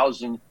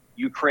 50,000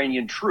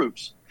 Ukrainian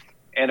troops.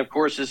 And of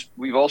course, as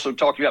we've also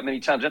talked about many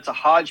times, that's a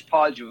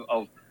hodgepodge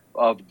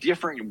of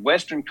different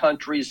Western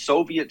countries,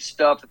 Soviet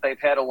stuff that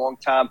they've had a long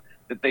time,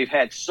 that they've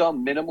had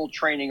some minimal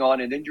training on.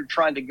 And then you're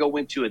trying to go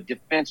into a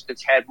defense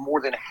that's had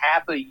more than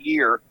half a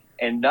year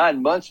and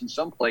 9 months in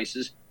some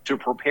places to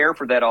prepare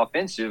for that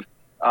offensive.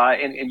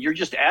 And you're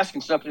just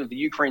asking something of the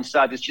Ukraine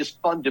side that's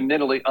just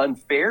fundamentally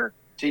unfair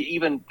to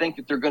even think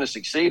that they're going to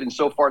succeed. And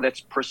so far,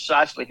 that's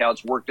precisely how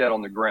it's worked out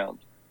on the ground.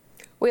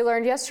 We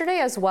learned yesterday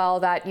as well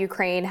that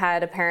Ukraine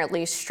had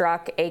apparently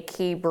struck a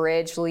key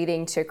bridge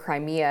leading to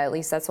Crimea. At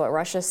least that's what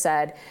Russia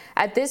said.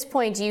 At this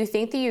point, do you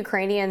think the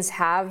Ukrainians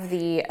have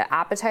the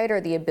appetite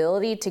or the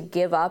ability to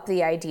give up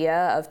the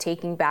idea of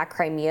taking back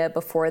Crimea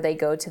before they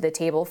go to the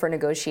table for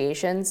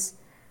negotiations?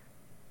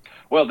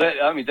 Well,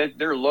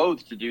 they're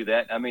loath to do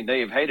that. I mean,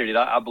 they have hated it.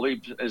 I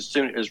believe as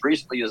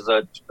recently as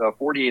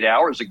 48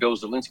 hours ago,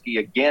 Zelensky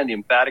again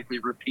emphatically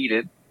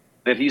repeated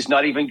that he's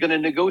not even going to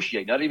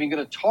negotiate, not even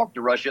going to talk to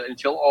Russia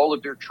until all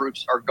of their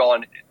troops are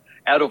gone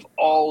out of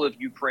all of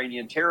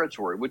Ukrainian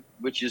territory,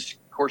 which is,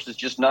 of course, is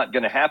just not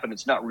going to happen.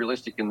 It's not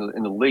realistic in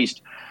the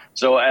least.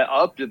 So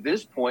up to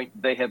this point,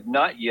 they have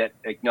not yet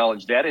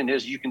acknowledged that. And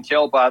as you can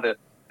tell by the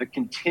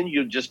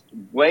continued just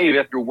wave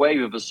after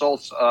wave of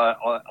assaults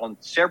on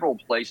several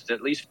places,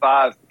 at least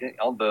 5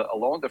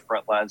 along the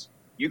front lines,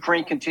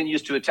 Ukraine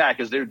continues to attack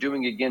as they're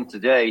doing again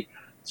today.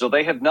 So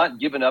they have not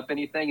given up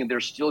anything, and they're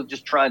still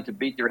just trying to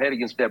beat their head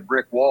against that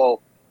brick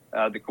wall.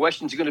 The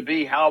question is going to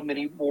be how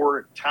many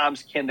more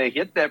times can they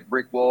hit that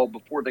brick wall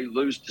before they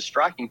lose the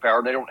striking power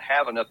and they don't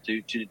have enough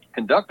to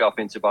conduct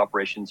offensive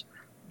operations.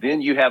 Then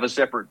you have a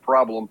separate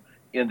problem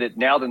in that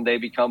now then they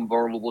become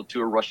vulnerable to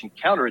a Russian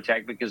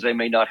counterattack because they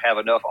may not have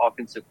enough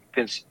offensive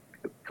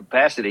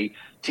capacity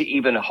to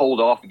even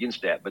hold off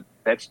against that. But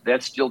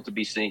that's still to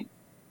be seen.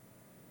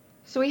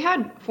 So we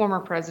had former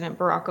President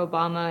Barack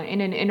Obama in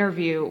an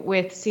interview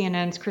with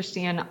CNN's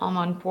Christiane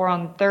Amanpour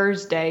on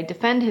Thursday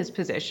defend his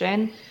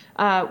position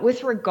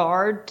with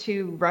regard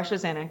to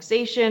Russia's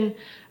annexation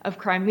of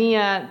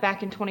Crimea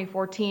back in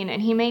 2014.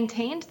 And he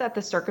maintained that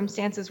the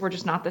circumstances were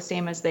just not the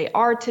same as they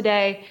are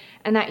today,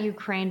 and that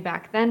Ukraine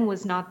back then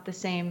was not the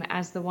same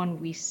as the one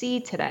we see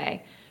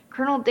today.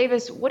 Colonel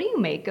Davis, what do you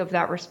make of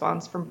that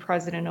response from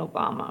President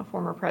Obama,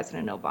 former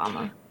President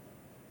Obama?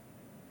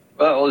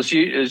 Well, as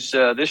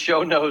this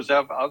show knows,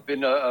 I've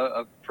been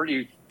a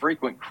pretty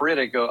frequent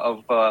critic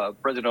of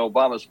President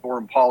Obama's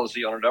foreign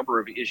policy on a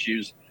number of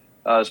issues,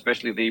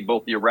 especially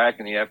both the Iraq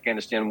and the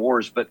Afghanistan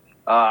wars. But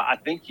I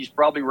think he's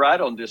probably right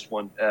on this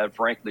one,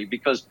 frankly,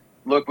 because,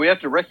 look, we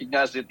have to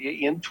recognize that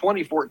in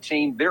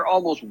 2014, there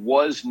almost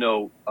was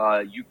no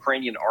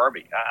Ukrainian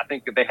army. I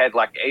think that they had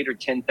like 8,000 or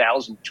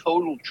 10,000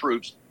 total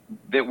troops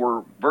that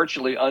were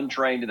virtually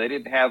untrained, and they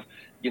didn't have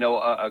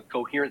a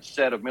coherent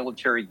set of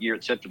military gear,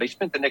 et cetera. They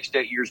spent the next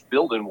 8 years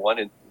building one,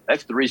 and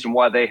that's the reason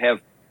why they have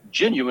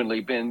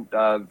genuinely been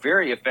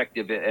very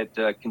effective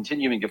at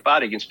continuing to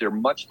fight against their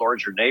much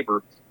larger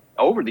neighbor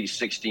over these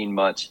 16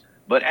 months.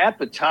 But at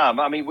the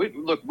time, I mean,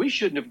 we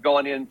shouldn't have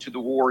gone into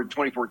the war in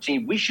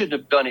 2014. We shouldn't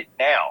have done it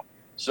now.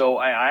 So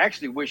I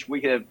actually wish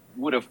we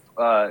would have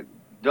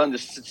done the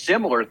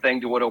similar thing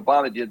to what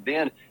Obama did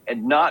then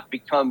and not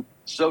become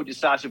so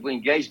decisively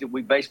engaged that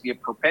we basically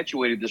have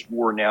perpetuated this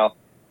war now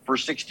for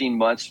 16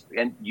 months.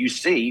 And you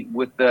see,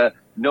 with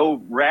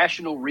no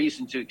rational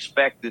reason to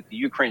expect that the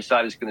Ukraine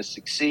side is going to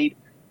succeed,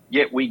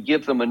 yet we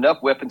give them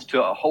enough weapons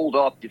to hold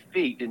off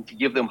defeat and to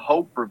give them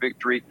hope for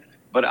victory.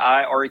 But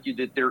I argue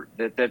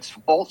that that's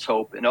false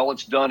hope, and all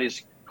it's done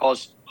is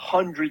cause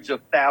hundreds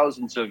of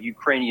thousands of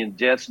Ukrainian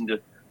deaths and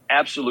the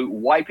absolute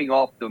wiping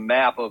off the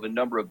map of a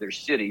number of their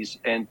cities.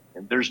 And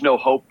there's no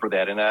hope for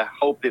that. And I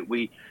hope that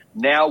we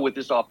now, with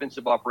this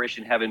offensive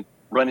operation having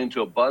run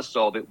into a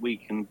buzzsaw, that we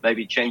can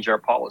maybe change our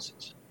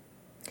policies.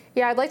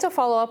 Yeah, I'd like to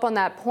follow up on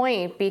that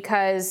point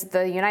because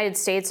the United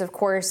States, of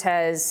course,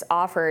 has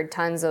offered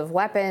tons of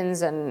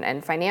weapons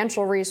and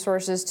financial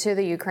resources to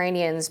the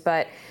Ukrainians.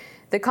 But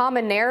the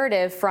common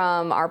narrative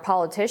from our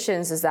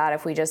politicians is that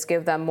if we just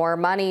give them more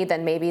money,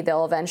 then maybe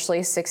they'll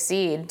eventually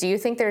succeed. Do you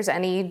think there's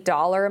any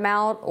dollar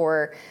amount,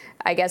 or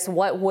I guess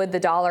what would the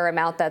dollar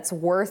amount that's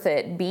worth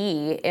it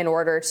be in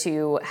order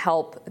to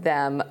help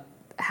them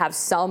have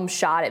some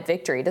shot at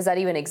victory? Does that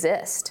even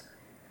exist?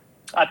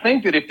 I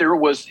think that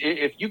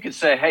if you could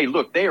say, hey,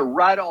 look, they are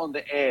right on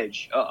the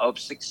edge of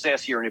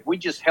success here, and if we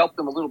just help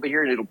them a little bit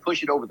here and it'll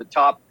push it over the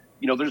top,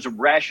 there's a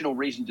rational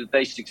reason that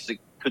they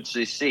could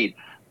succeed.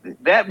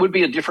 That would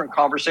be a different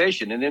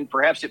conversation, and then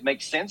perhaps it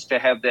makes sense to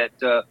have that,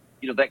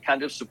 that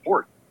kind of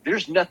support.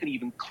 There's nothing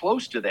even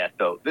close to that,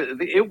 though.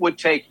 It would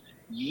take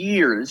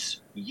years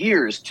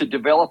to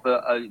develop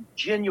a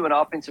genuine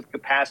offensive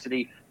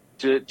capacity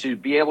to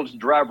be able to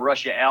drive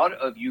Russia out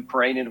of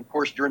Ukraine. And of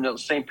course, during the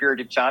same period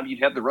of time,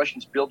 you'd have the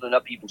Russians building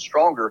up even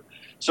stronger.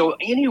 So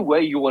any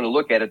way you want to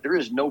look at it, there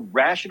is no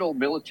rational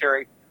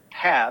military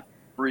path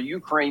for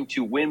Ukraine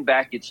to win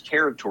back its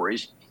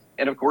territories.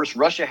 And of course,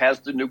 Russia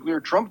has the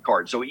nuclear trump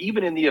card. So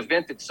even in the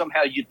event that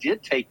somehow you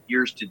did take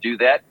years to do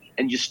that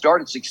and you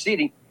started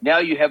succeeding, now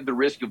you have the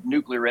risk of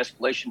nuclear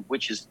escalation,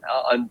 which is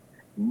in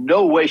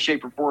no way,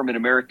 shape, or form in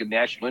American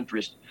national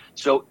interest.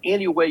 So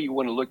any way you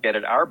want to look at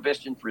it, our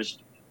best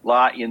interest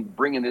lie in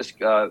bringing this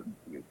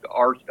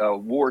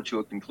war to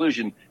a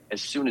conclusion as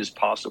soon as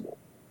possible.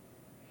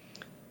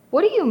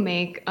 What do you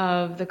make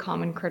of the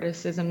common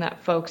criticism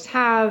that folks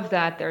have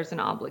that there's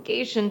an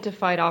obligation to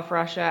fight off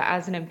Russia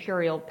as an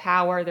imperial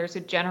power? There's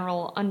a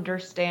general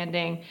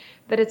understanding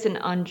that it's an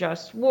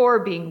unjust war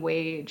being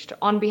waged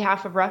on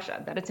behalf of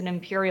Russia, that it's an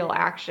imperial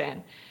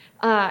action.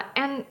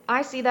 And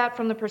I see that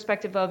from the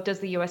perspective of, does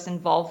the U.S.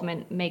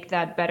 involvement make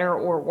that better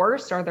or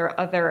worse? Are there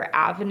other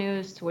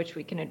avenues to which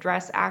we can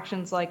address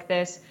actions like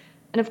this?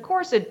 And of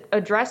course,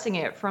 addressing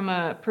it from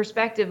a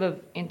perspective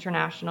of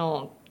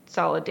international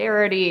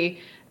solidarity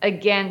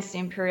against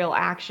imperial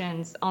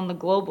actions on the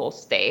global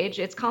stage.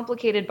 It's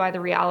complicated by the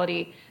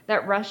reality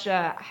that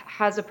Russia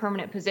has a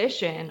permanent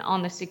position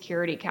on the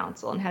Security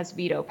Council and has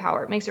veto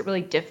power. It makes it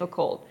really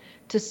difficult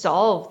to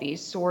solve these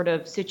sort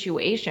of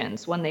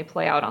situations when they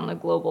play out on the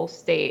global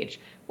stage.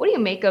 What do you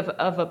make of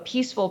a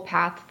peaceful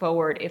path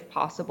forward, if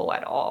possible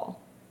at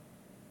all?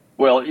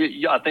 Well,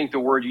 I think the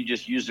word you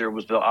just used there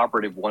was the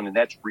operative one, and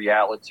that's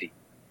reality.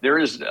 There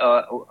is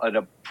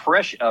a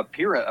preference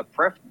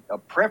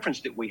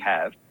that we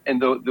have,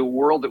 and the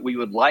world that we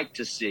would like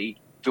to see,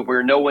 to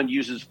where no one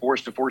uses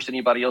force to force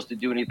anybody else to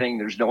do anything.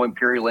 There's no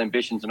imperial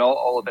ambitions and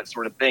all of that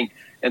sort of thing.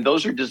 And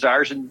those are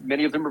desires, and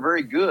many of them are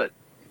very good.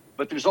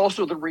 But there's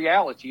also the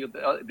reality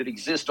that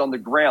exists on the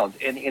ground.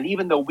 And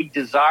even though we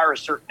desire a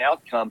certain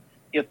outcome,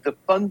 if the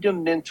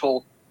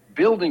fundamental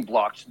building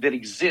blocks that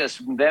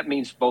exist, that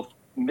means both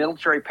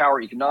military power,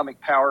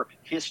 economic power,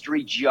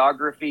 history,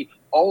 geography,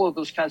 all of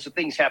those kinds of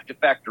things have to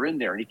factor in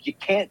there. And if you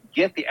can't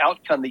get the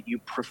outcome that you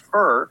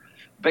prefer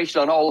based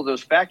on all of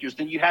those factors,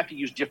 then you have to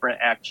use different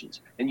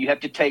actions. And you have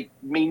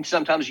to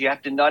sometimes you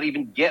have to not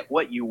even get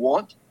what you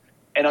want.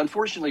 And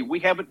unfortunately, we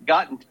haven't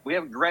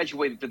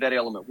graduated to that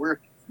element. We're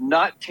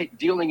not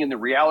dealing in the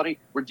reality,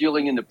 we're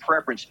dealing in the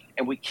preference,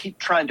 and we keep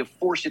trying to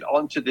force it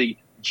onto the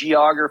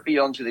geography,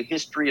 onto the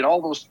history, and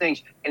all those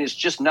things, and it's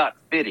just not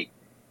fitting.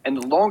 And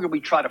the longer we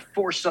try to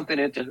force something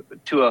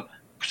into a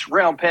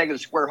round peg in a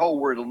square hole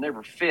where it'll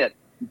never fit,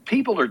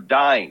 people are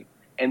dying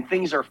and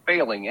things are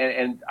failing,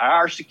 and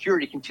our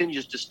security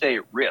continues to stay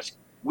at risk.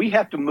 We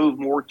have to move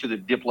more to the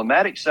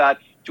diplomatic side,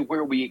 to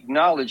where we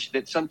acknowledge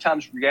that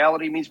sometimes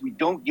reality means we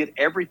don't get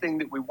everything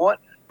that we want,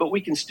 but we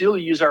can still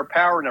use our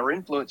power and our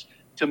influence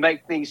to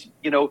make things,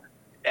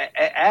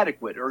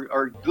 adequate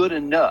or good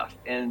enough.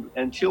 And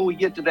until we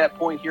get to that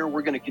point here,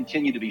 we're going to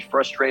continue to be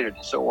frustrated,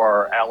 and so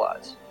are our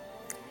allies.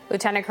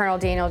 Lieutenant Colonel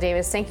Daniel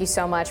Davis, thank you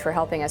so much for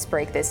helping us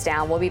break this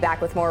down. We'll be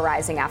back with more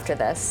Rising after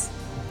this.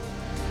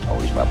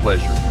 Always my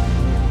pleasure.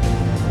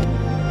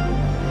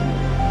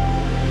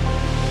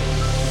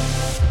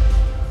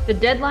 The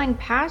deadline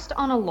passed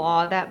on a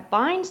law that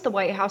binds the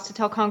White House to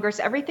tell Congress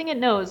everything it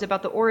knows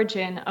about the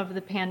origin of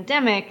the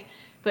pandemic.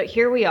 But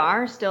here we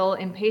are, still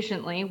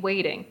impatiently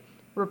waiting.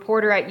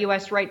 Reporter at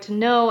U.S. Right to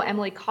Know,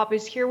 Emily Kopp,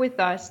 is here with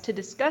us to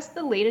discuss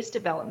the latest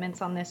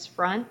developments on this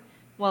front.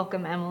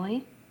 Welcome,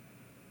 Emily.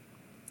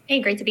 Hey,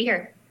 great to be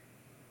here.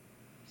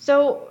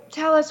 So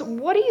tell us,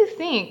 what do you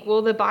think?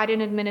 Will the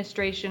Biden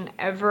administration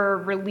ever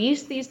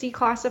release these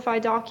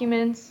declassified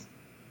documents?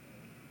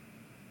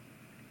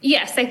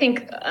 Yes, I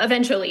think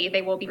eventually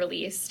they will be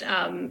released.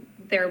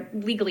 They're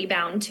legally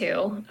bound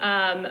to.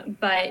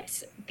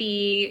 But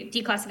the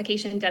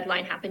declassification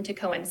deadline happened to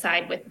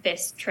coincide with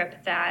this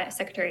trip that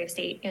Secretary of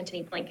State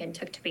Antony Blinken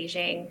took to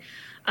Beijing,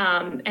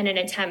 and an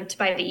attempt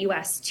by the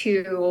U.S.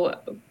 to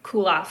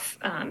cool off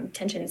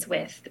tensions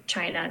with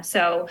China.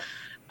 So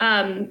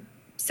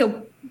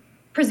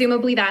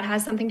presumably that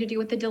has something to do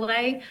with the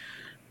delay.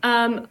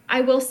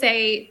 I will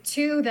say,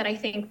 too, that I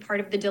think part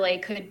of the delay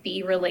could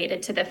be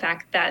related to the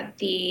fact that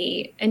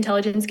the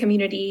intelligence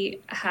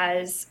community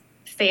has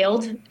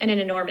failed in an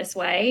enormous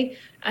way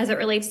as it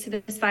relates to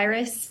this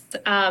virus.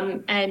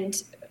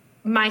 And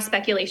my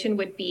speculation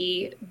would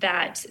be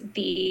that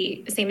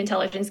the same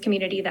intelligence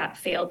community that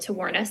failed to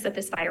warn us that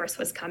this virus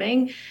was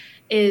coming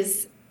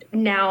is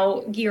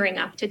now gearing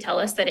up to tell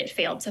us that it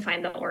failed to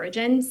find the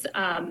origins.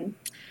 And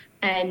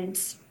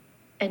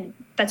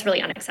that's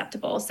really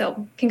unacceptable.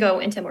 So can go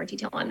into more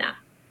detail on that.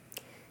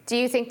 Do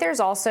you think there's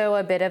also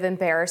a bit of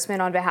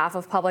embarrassment on behalf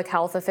of public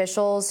health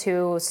officials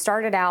who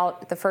started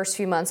out the first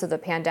few months of the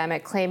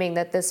pandemic claiming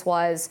that this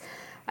was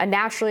a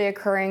naturally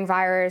occurring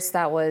virus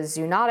that was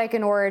zoonotic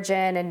in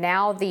origin, and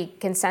now the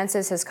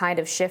consensus has kind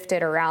of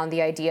shifted around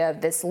the idea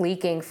of this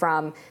leaking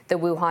from the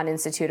Wuhan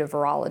Institute of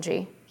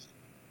Virology?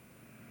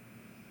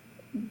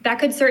 That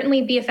could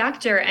certainly be a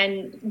factor.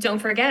 And don't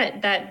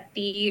forget that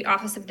the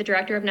Office of the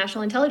Director of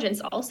National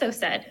Intelligence also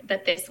said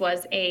that this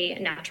was a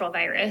natural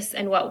virus.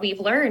 And what we've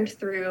learned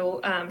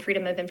through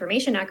Freedom of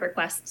Information Act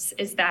requests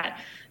is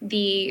that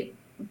the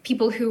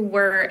people who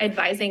were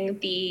advising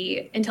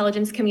the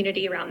intelligence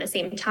community around the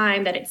same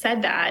time that it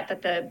said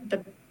that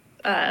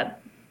the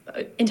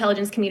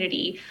intelligence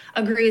community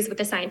agrees with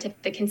the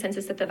scientific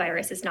consensus that the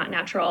virus is not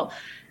natural,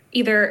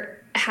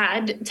 either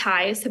had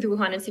ties to the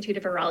Wuhan Institute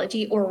of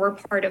Virology or were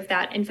part of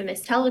that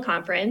infamous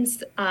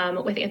teleconference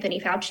with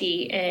Anthony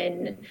Fauci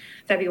in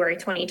February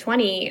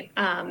 2020,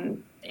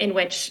 in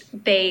which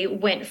they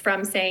went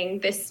from saying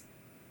this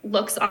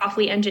looks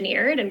awfully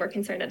engineered and we're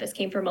concerned that this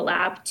came from a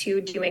lab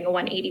to doing a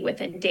 180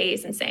 within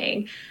days and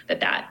saying that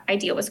that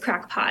idea was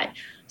crackpot.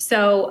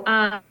 So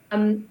I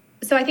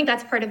think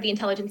that's part of the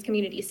intelligence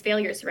community's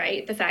failures,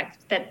 right? The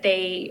fact that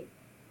they,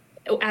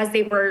 as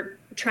they were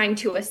trying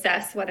to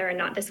assess whether or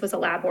not this was a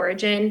lab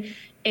origin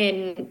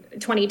in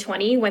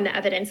 2020, when the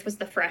evidence was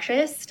the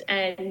freshest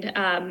and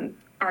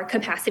our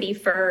capacity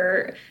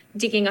for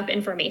digging up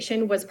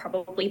information was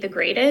probably the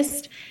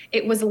greatest,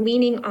 it was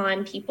leaning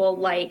on people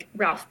like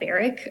Ralph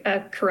Baric,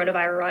 a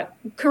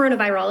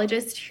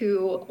coronavirologist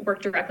who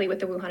worked directly with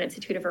the Wuhan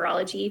Institute of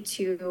Virology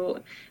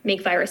to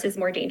make viruses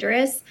more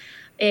dangerous.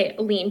 It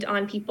leaned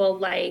on people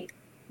like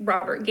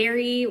Robert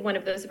Gary, one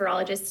of those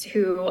virologists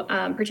who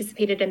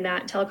participated in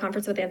that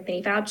teleconference with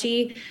Anthony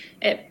Fauci.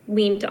 It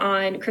leaned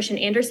on Christian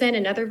Andersen,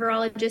 another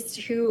virologist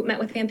who met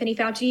with Anthony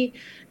Fauci.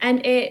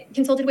 And it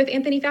consulted with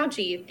Anthony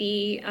Fauci,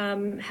 the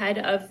head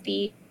of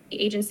the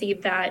agency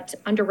that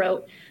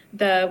underwrote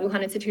the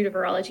Wuhan Institute of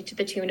Virology to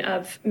the tune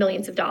of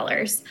millions of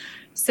dollars.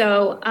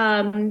 So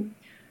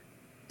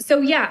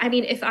yeah, I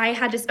mean, if I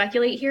had to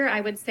speculate here,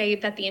 I would say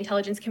that the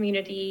intelligence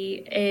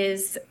community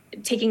is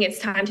taking its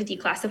time to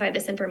declassify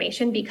this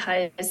information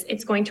because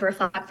it's going to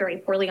reflect very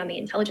poorly on the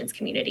intelligence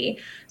community.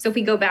 So if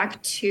we go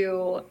back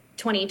to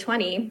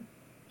 2020,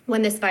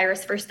 when this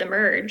virus first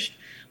emerged,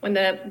 when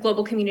the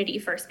global community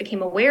first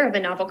became aware of a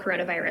novel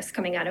coronavirus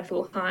coming out of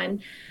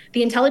Wuhan,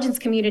 the intelligence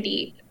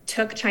community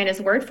took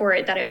China's word for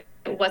it that it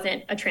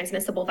wasn't a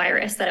transmissible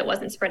virus, that it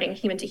wasn't spreading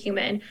human to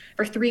human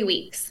for 3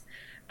 weeks.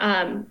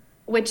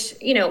 Which,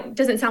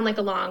 doesn't sound like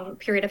a long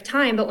period of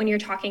time, but when you're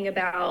talking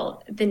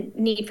about the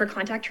need for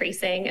contact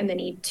tracing and the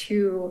need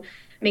to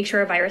make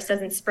sure a virus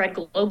doesn't spread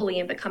globally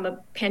and become a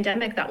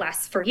pandemic that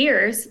lasts for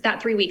years, that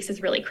 3 weeks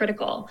is really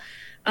critical.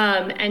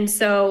 And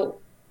so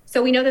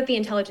we know that the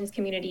intelligence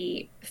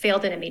community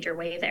failed in a major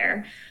way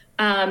there.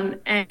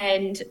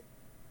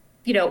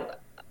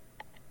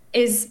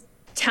 Is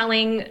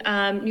telling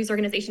news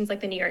organizations like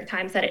the New York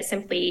Times that it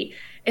simply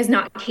is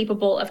not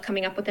capable of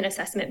coming up with an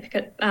assessment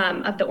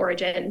of the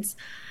origins.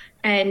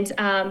 And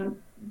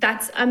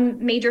that's a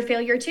major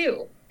failure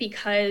too,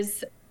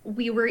 because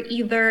we were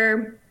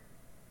either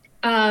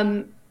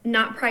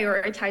not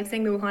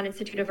prioritizing the Wuhan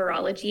Institute of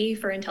Virology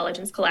for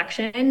intelligence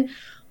collection,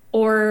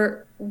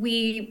 or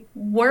we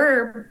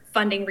were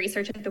funding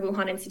research at the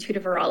Wuhan Institute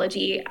of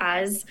Virology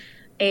as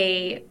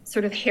a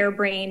sort of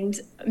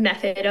harebrained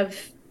method of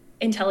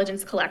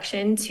intelligence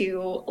collection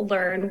to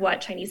learn what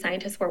Chinese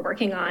scientists were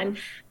working on,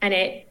 and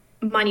it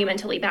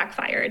monumentally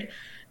backfired.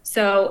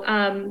 So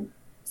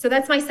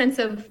that's my sense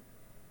of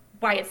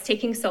why it's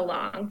taking so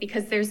long,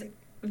 because there's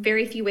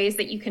very few ways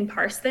that you can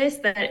parse this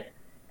that,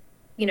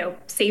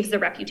 saves the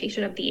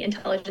reputation of the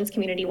intelligence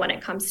community when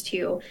it comes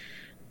to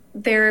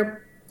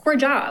their core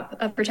job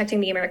of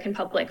protecting the American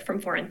public from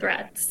foreign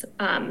threats.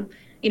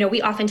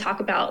 We often talk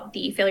about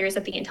the failures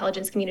of the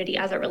intelligence community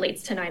as it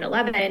relates to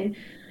 9/11.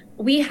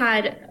 We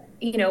had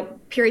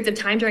periods of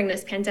time during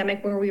this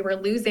pandemic where we were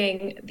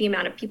losing the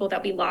amount of people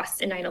that we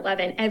lost in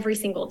 9/11 every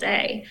single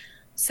day.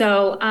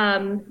 So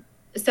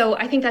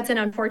I think that's an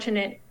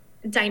unfortunate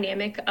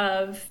dynamic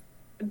of,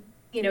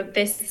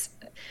 this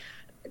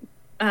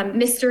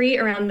mystery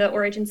around the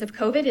origins of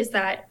COVID, is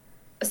that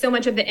so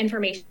much of the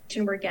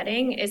information we're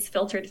getting is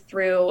filtered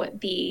through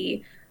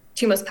the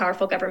two most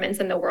powerful governments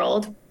in the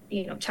world,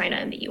 China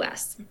and the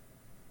US.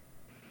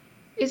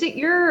 Is it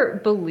your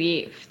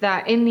belief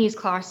that in these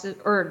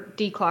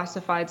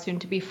declassified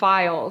soon-to-be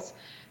files,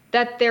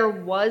 that there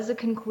was a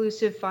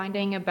conclusive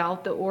finding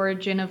about the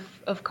origin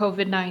of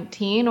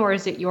COVID-19, or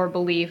is it your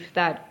belief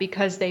that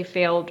because they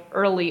failed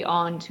early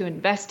on to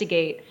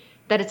investigate,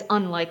 that it's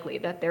unlikely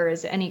that there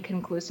is any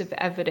conclusive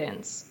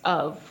evidence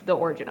of the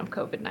origin of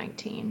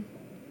COVID-19?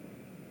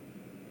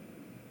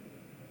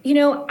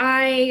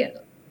 I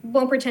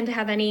won't pretend to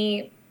have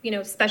any,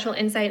 special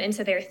insight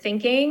into their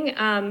thinking,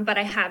 but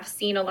I have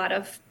seen a lot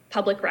of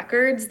public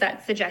records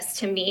that suggest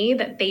to me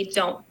that they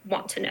don't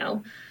want to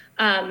know.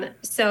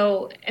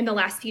 So in the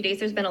last few days,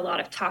 there's been a lot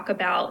of talk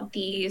about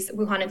these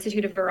Wuhan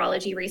Institute of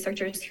Virology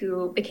researchers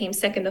who became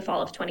sick in the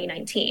fall of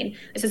 2019.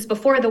 This is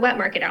before the wet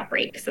market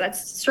outbreak, so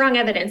that's strong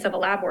evidence of a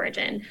lab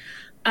origin.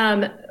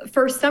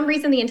 For some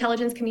reason, the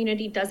intelligence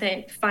community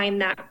doesn't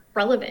find that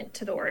relevant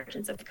to the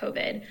origins of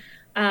COVID.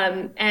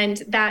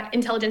 And that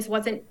intelligence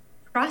wasn't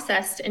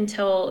processed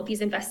until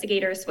these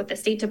investigators with the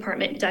State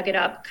Department dug it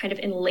up kind of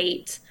in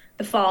late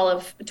the fall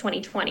of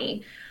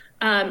 2020.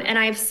 And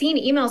I've seen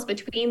emails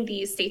between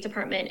these State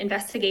Department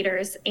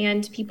investigators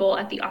and people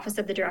at the Office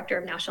of the Director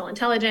of National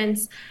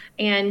Intelligence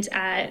and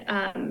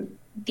at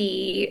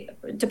the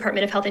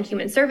Department of Health and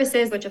Human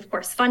Services, which of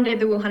course funded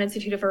the Wuhan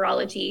Institute of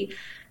Virology.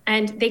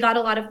 And they got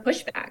a lot of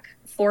pushback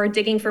for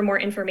digging for more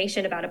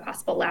information about a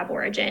possible lab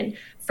origin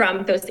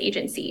from those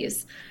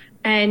agencies.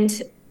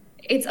 And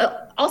it's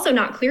also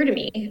not clear to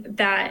me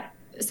that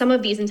some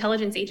of these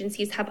intelligence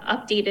agencies have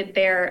updated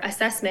their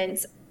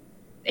assessments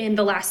in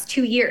the last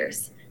 2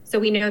 years. So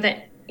we know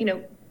that,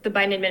 the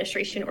Biden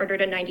administration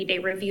ordered a 90-day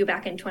review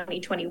back in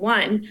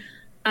 2021.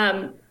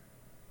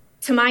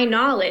 To my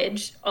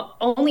knowledge,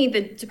 only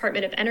the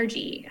Department of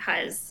Energy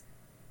has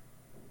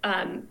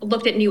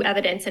looked at new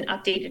evidence and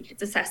updated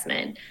its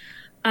assessment.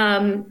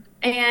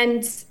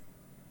 And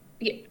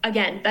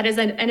again, that is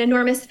an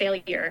enormous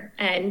failure.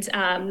 And,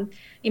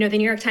 the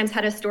New York Times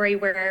had a story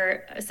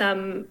where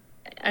some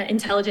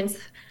intelligence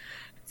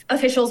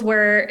officials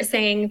were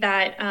saying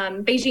that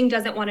Beijing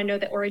doesn't want to know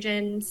the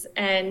origins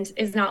and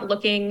is not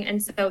looking,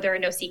 and so there are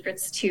no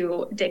secrets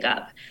to dig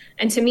up.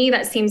 And to me,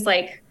 that seems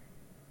like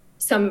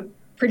some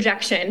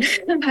projection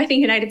by the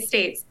United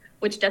States,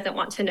 which doesn't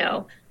want to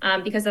know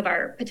because of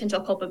our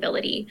potential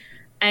culpability.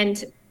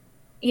 And,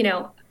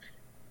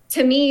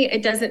 to me,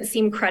 it doesn't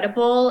seem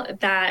credible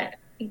that,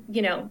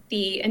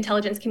 the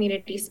intelligence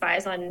community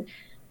spies on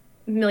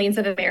millions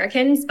of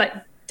Americans,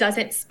 but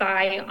doesn't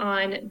spy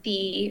on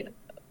the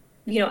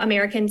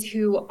Americans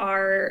who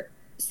are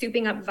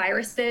souping up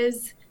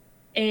viruses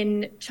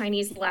in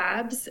Chinese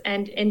labs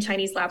and in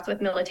Chinese labs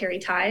with military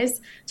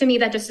ties. To me,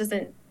 that just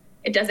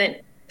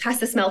doesn't pass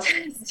the smell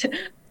test.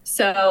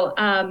 So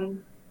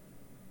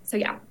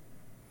yeah.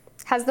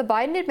 Has the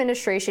Biden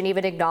administration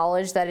even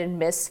acknowledged that it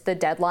missed the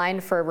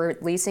deadline for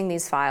releasing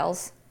these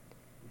files?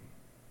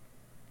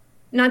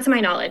 Not to my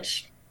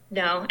knowledge,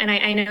 no. And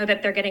I know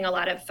that they're getting a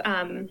lot of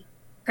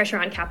pressure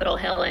on Capitol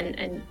Hill,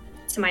 and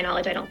to my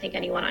knowledge, I don't think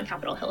anyone on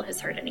Capitol Hill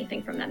has heard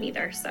anything from them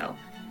either, so.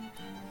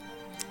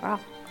 Wow,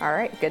 all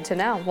right, good to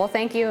know. Well,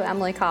 thank you,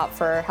 Emily Kopp,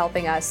 for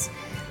helping us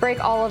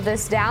break all of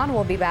this down.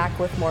 We'll be back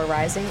with more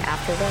Rising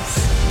after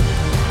this.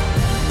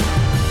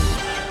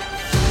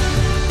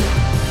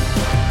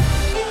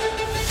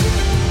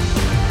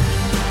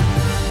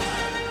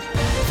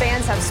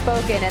 Fans have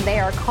spoken, and they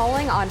are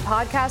calling on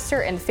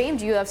podcaster and famed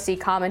UFC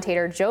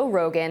commentator Joe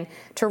Rogan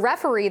to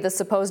referee the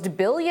supposed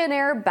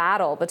billionaire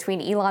battle between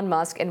Elon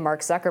Musk and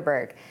Mark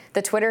Zuckerberg.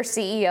 The Twitter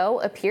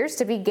CEO appears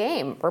to be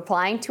game,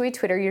 replying to a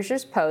Twitter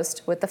user's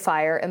post with the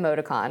fire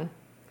emoticon.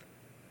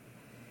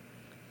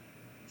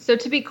 So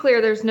to be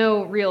clear, there's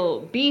no real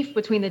beef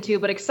between the two,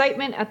 but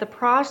excitement at the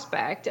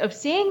prospect of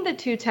seeing the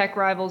two tech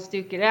rivals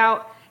duke it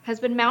out has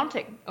been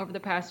mounting over the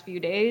past few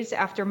days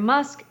after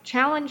Musk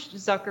challenged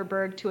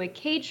Zuckerberg to a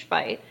cage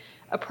fight.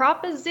 A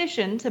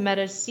proposition to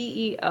Meta's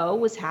CEO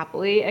was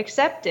happily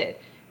accepted,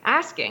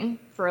 asking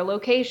for a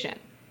location.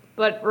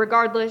 But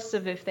regardless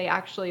of if they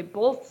actually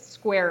both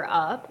square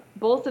up,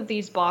 both of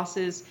these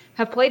bosses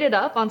have played it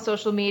up on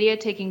social media,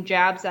 taking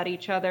jabs at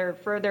each other,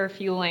 further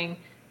fueling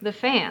the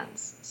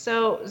fans.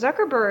 So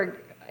Zuckerberg,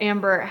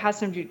 Amber, has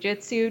some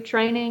jiu-jitsu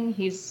training.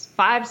 He's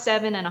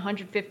 5'7" and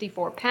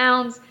 154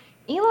 pounds.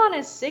 Elon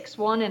is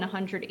 6'1" and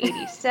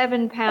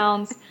 187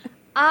 pounds.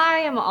 I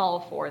am all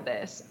for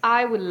this.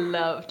 I would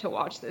love to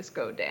watch this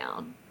go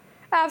down.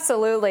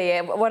 Absolutely.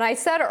 When I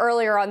said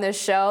earlier on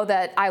this show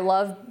that I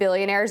love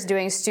billionaires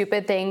doing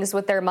stupid things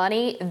with their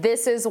money,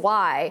 this is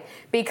why.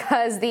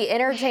 Because the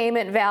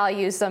entertainment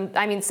value,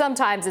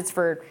 sometimes it's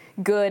for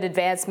good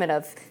advancement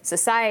of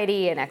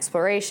society and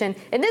exploration.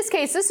 In this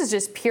case, this is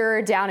just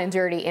pure down and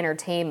dirty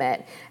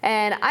entertainment.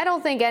 And I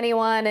don't think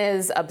anyone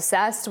is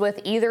obsessed with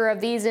either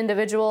of these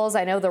individuals.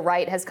 I know the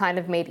right has kind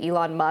of made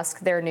Elon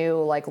Musk their new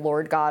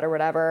Lord God or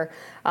whatever.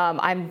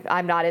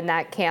 I'm not in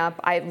that camp.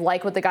 I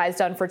like what the guy's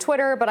done for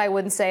Twitter, but I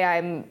wouldn't say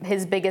I'm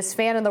his biggest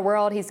fan in the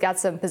world. He's got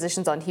some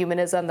positions on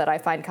humanism that I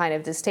find kind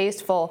of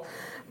distasteful.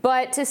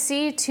 But to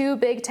see two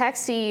big tech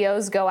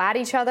CEOs go at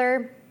each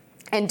other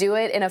and do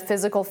it in a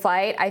physical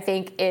fight, I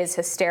think is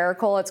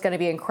hysterical. It's going to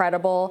be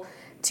incredible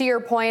To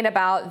your point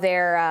about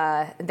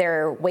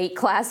their weight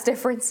class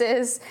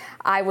differences,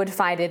 I would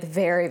find it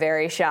very,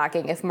 very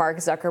shocking if Mark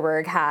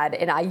Zuckerberg had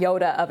an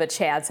iota of a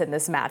chance in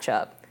this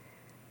matchup.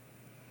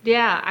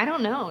 Yeah, I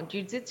don't know.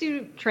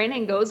 Jiu-jitsu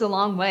training goes a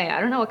long way.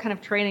 I don't know what kind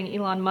of training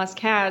Elon Musk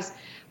has,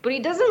 but he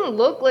doesn't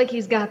look like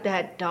he's got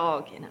that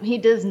dog in him. He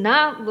does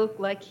not look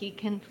like he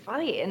can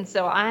fight. And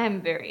so I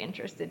am very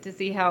interested to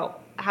see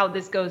how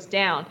this goes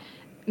down.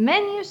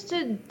 Men used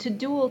to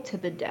duel to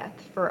the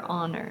death for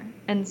honor.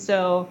 And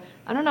so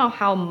I don't know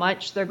how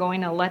much they're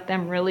going to let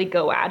them really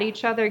go at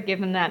each other,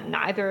 given that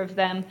neither of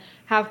them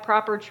have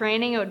proper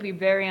training. It would be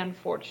very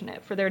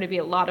unfortunate for there to be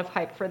a lot of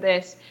hype for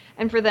this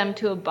and for them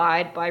to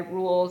abide by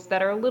rules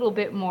that are a little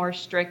bit more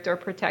strict or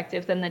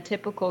protective than the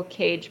typical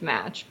cage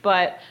match.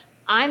 But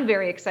I'm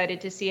very excited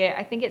to see it.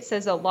 I think it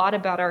says a lot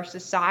about our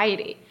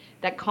society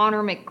that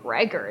Conor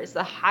McGregor is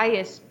the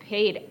highest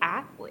paid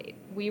athlete.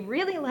 We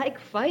really like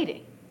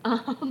fighting.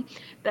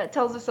 That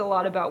tells us a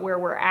lot about where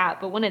we're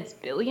at. But when it's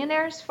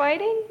billionaires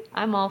fighting,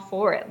 I'm all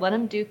for it. Let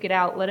them duke it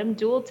out. Let them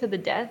duel to the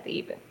death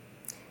even.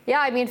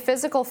 Yeah, I mean,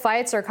 physical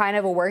fights are kind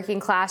of a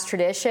working class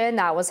tradition.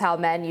 That was how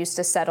men used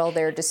to settle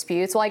their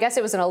disputes. Well, I guess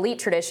it was an elite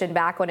tradition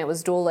back when it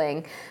was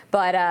dueling.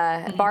 But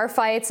bar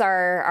fights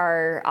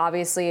are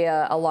obviously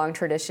a long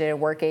tradition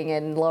working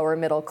in lower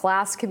middle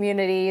class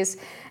communities.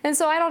 And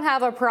so I don't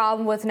have a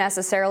problem with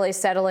necessarily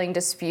settling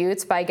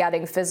disputes by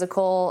getting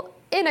physical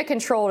in a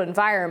controlled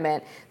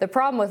environment. The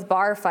problem with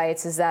bar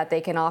fights is that they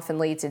can often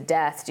lead to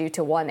death due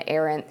to one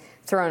errant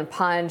thrown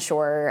punch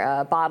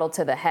or bottle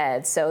to the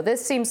head. So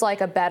this seems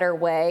like a better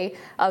way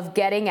of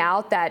getting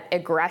out that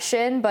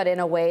aggression, but in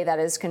a way that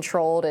is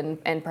controlled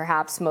and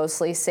perhaps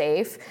mostly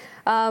safe.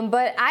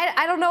 But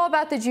I don't know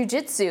about the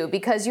jiu-jitsu,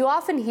 because you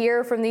often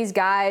hear from these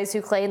guys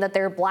who claim that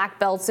they're black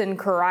belts in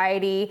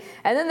karate,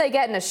 and then they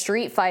get in a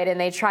street fight and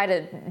they try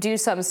to do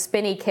some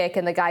spinny kick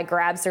and the guy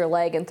grabs their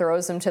leg and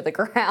throws them to the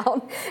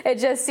ground. It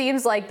just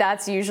seems like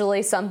that's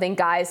usually something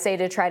guys say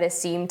to try to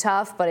seem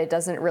tough, but it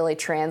doesn't really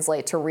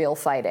translate to real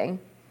fighting.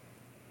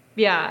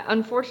 Yeah,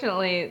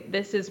 unfortunately,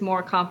 this is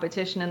more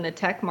competition in the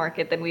tech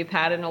market than we've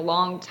had in a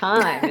long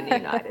time in the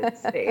United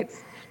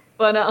States.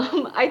 But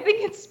I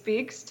think it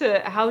speaks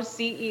to how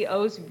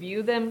CEOs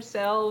view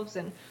themselves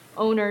and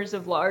owners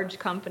of large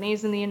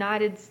companies in the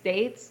United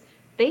States.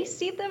 They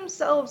see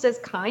themselves as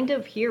kind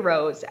of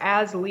heroes,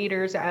 as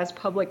leaders, as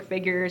public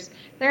figures.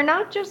 They're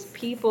not just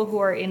people who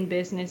are in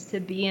business to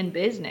be in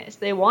business.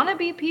 They want to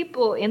be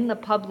people in the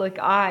public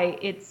eye,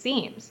 it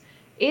seems.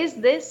 Is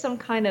this some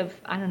kind of,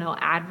 I don't know,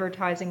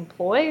 advertising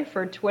ploy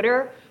for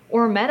Twitter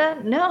or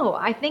Meta? No,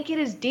 I think it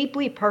is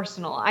deeply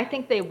personal. I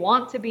think they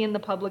want to be in the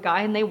public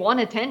eye and they want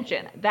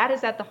attention. That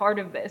is at the heart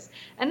of this.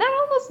 And that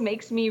almost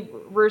makes me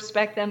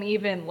respect them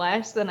even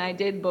less than I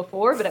did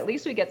before, but at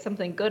least we get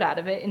something good out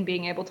of it in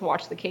being able to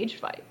watch the cage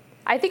fight.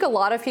 I think a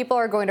lot of people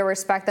are going to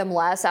respect them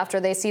less after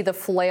they see the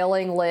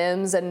flailing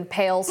limbs and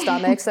pale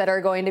stomachs that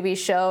are going to be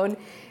shown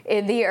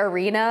in the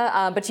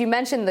arena. But you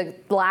mentioned the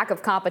lack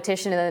of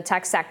competition in the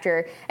tech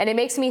sector, and it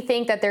makes me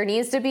think that there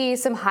needs to be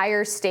some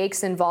higher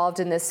stakes involved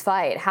in this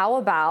fight. How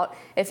about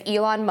if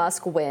Elon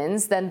Musk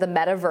wins, then the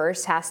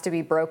metaverse has to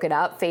be broken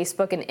up,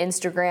 Facebook and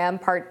Instagram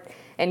part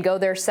and go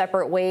their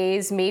separate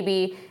ways.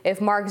 Maybe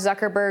if Mark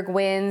Zuckerberg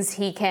wins,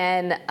 he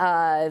can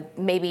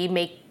maybe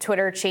make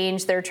Twitter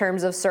change their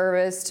terms of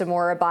service to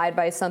more abide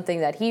by something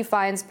that he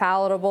finds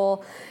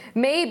palatable.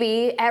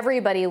 Maybe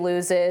everybody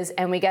loses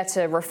and we get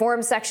to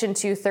reform Section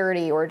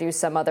 230 or do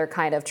some other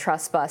kind of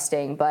trust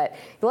busting. But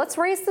let's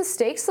raise the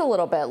stakes a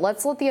little bit.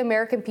 Let's let the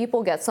American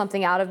people get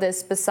something out of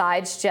this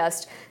besides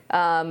just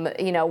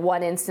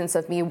one instance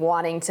of me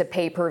wanting to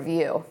pay per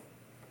view.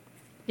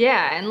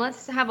 Yeah, and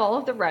let's have all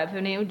of the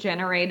revenue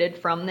generated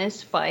from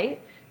this fight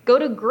go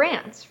to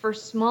grants for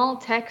small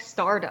tech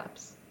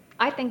startups.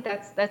 I think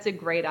that's a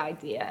great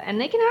idea.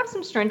 And they can have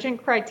some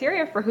stringent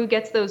criteria for who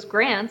gets those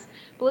grants,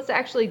 but let's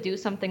actually do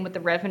something with the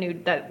revenue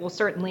that will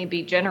certainly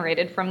be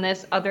generated from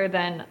this other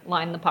than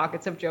line the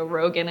pockets of Joe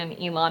Rogan and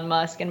Elon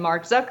Musk and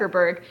Mark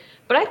Zuckerberg.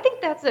 But I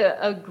think that's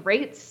a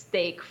great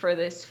stake for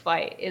this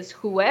fight, is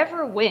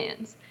whoever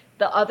wins,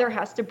 the other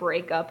has to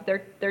break up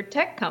their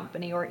tech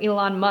company, or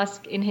Elon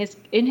Musk. In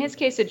his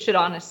case, it should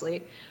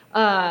honestly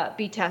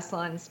be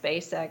Tesla and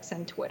SpaceX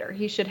and Twitter.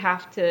 He should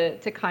have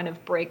to kind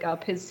of break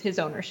up his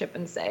ownership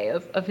and say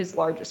of his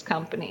largest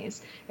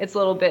companies. It's a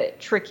little bit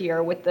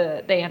trickier with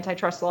the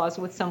antitrust laws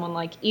with someone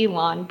like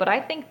Elon, but I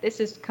think this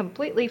is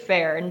completely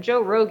fair. And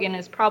Joe Rogan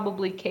is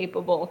probably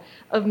capable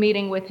of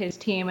meeting with his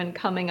team and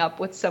coming up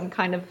with some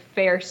kind of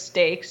fair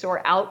stakes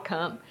or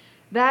outcome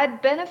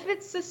that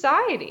benefits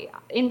society,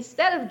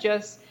 instead of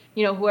just,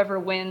 whoever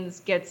wins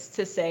gets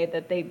to say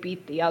that they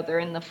beat the other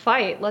in the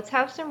fight. Let's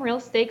have some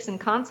real stakes and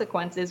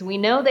consequences. We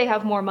know they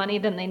have more money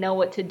than they know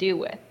what to do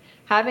with.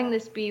 Having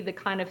this be the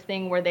kind of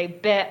thing where they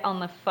bet on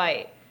the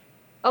fight.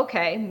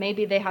 Okay,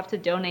 maybe they have to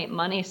donate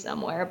money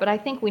somewhere, but I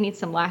think we need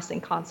some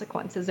lasting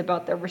consequences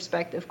about their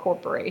respective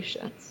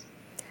corporations.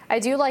 I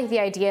do like the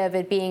idea of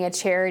it being a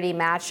charity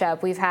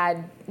matchup. We've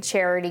had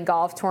charity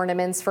golf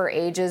tournaments for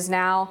ages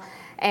now,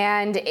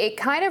 and it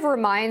kind of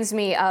reminds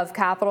me of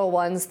Capital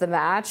One's The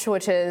Match,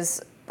 which is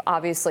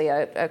obviously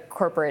a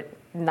corporate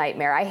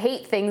nightmare. I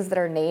hate things that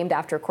are named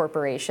after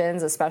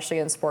corporations, especially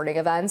in sporting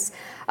events.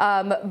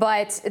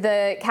 But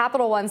the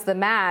Capital One's The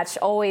Match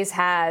always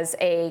has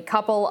a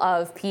couple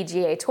of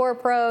PGA Tour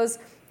pros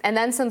and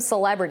then some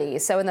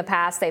celebrities. So in the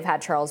past, they've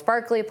had Charles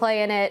Barkley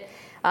play in it.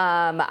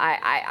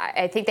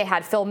 I think they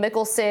had Phil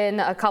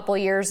Mickelson a couple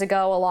years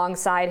ago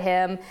alongside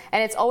him,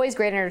 and it's always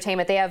great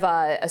entertainment. They have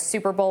a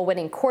Super Bowl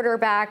winning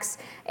quarterbacks,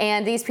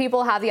 and these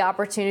people have the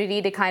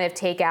opportunity to kind of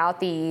take out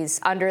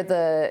these under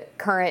the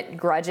current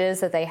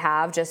grudges that they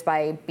have just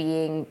by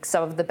being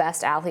some of the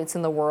best athletes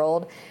in the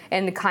world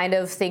and kind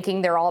of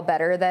thinking they're all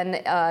better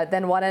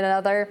than one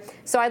another.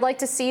 So I'd like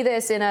to see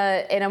this in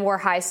a more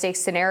high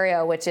stakes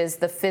scenario, which is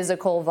the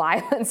physical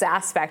violence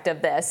aspect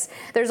of this.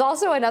 There's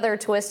also another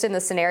twist in the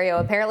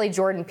scenario. Apparently,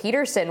 Jordan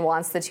Peterson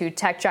wants the two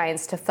tech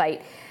giants to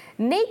fight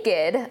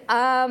naked.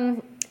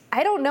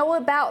 I don't know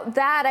about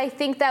that. I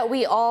think that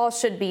we all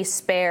should be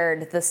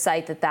spared the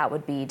sight that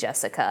would be,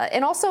 Jessica.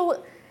 And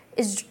also,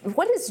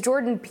 what is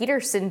Jordan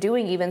Peterson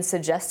doing even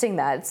suggesting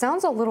that? It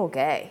sounds a little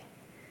gay.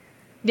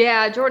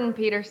 Yeah, Jordan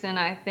Peterson,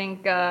 I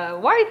think,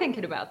 why are you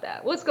thinking about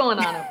that? What's going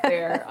on up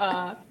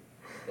there?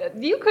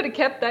 You could have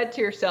kept that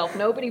to yourself.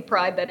 Nobody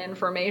pried that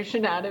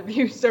information out of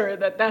you, sir,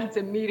 that's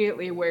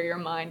immediately where your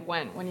mind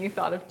went when you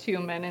thought of two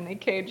men in a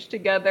cage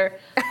together.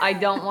 I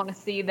don't want to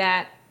see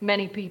that.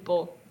 Many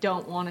people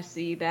don't want to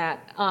see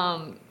that.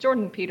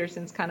 Jordan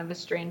Peterson's kind of a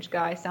strange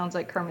guy. Sounds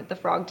like Kermit the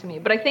Frog to me.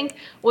 But I think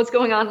what's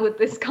going on with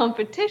this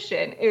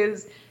competition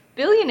is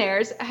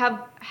billionaires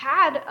have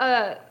had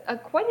a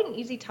quite an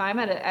easy time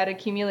at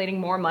accumulating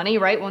more money,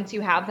 right? Once you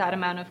have that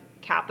amount of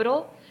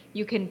capital,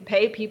 you can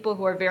pay people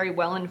who are very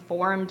well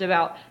informed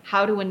about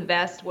how to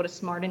invest, what a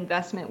smart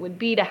investment would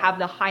be to have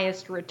the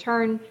highest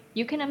return.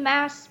 You can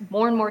amass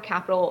more and more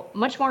capital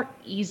much more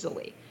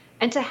easily.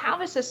 And to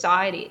have a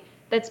society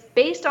that's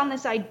based on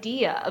this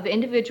idea of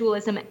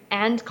individualism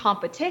and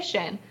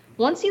competition,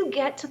 once you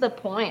get to the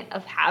point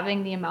of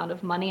having the amount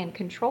of money and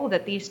control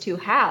that these two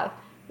have,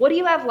 what do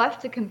you have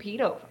left to compete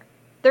over?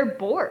 They're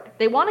bored.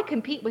 They want to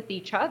compete with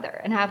each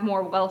other and have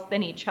more wealth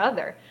than each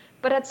other.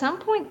 But at some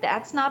point,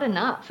 that's not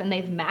enough, and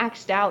they've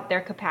maxed out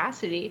their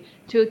capacity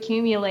to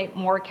accumulate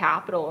more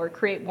capital or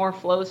create more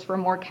flows for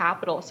more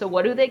capital. So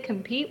what do they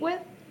compete with?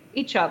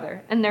 Each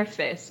other and their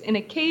fists in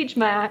a cage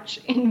match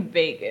in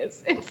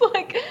Vegas. It's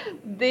like,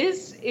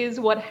 this is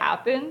what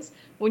happens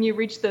when you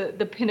reach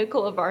the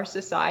pinnacle of our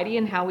society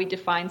and how we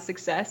define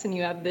success, and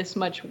you have this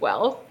much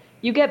wealth.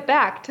 You get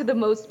back to the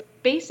most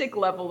basic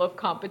level of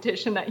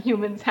competition that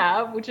humans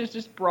have, which is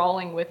just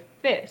brawling with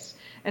fists.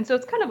 And so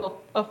it's kind of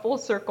a full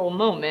circle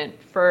moment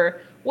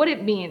for what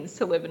it means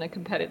to live in a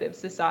competitive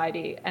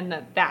society, and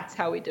that's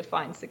how we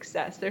define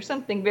success. There's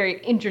something very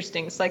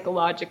interesting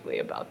psychologically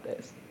about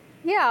this.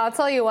 Yeah, I'll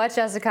tell you what,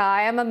 Jessica,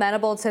 I am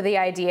amenable to the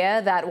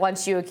idea that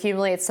once you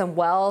accumulate some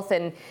wealth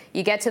and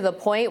you get to the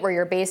point where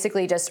you're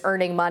basically just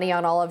earning money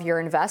on all of your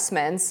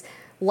investments,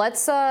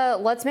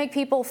 let's make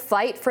people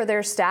fight for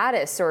their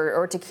status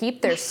or to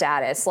keep their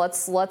status.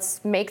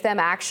 Let's make them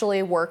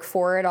actually work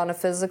for it on a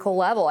physical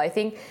level. I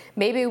think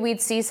maybe we'd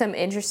see some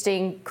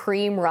interesting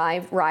cream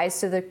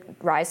rise to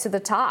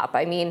the top.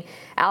 I mean,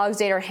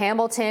 Alexander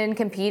Hamilton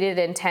competed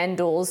in 10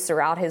 duels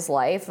throughout his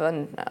life,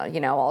 and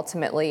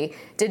ultimately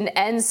didn't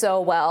end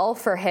so well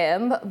for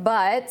him.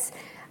 But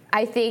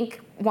I think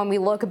when we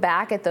look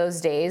back at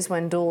those days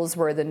when duels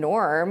were the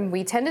norm,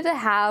 we tended to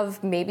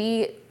have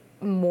maybe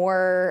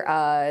more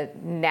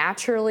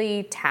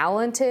naturally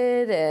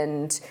talented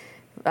and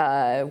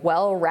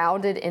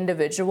well-rounded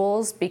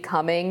individuals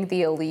becoming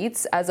the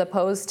elites, as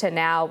opposed to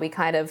now we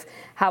kind of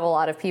have a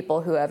lot of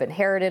people who have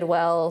inherited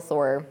wealth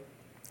or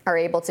are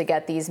able to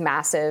get these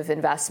massive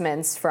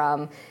investments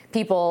from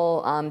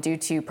people due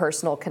to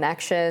personal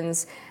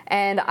connections.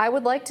 And I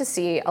would like to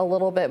see a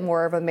little bit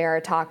more of a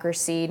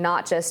meritocracy,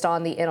 not just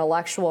on the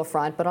intellectual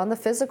front, but on the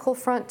physical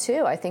front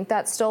too. I think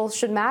that still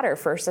should matter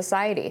for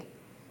society.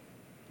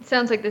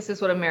 Sounds like this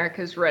is what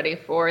America's ready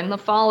for. In the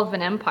fall of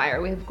an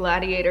empire, we have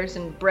gladiators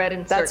and bread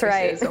and circuses.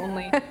 That's right.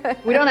 Only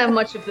we don't have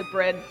much of the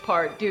bread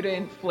part due to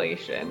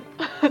inflation.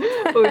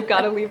 But we've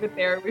got to leave it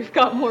there. We've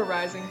got more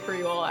rising for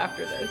you all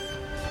after this.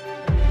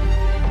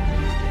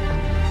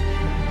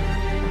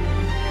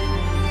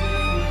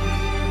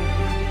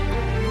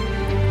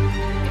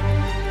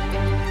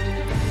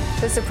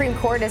 The Supreme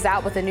Court is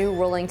out with a new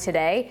ruling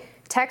today.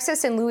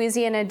 Texas and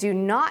Louisiana do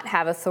not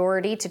have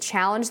authority to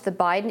challenge the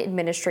Biden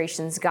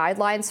administration's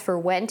guidelines for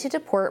when to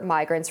deport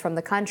migrants from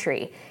the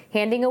country,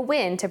 handing a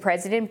win to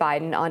President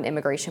Biden on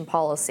immigration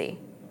policy.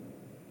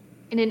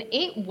 In an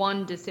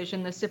 8-1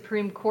 decision, the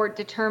Supreme Court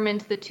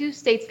determined the two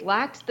states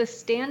lacked the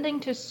standing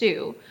to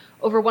sue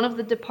over one of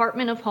the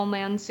Department of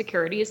Homeland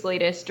Security's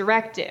latest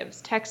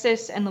directives.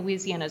 Texas and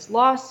Louisiana's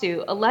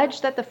lawsuit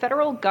alleged that the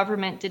federal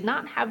government did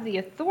not have the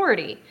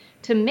authority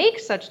to make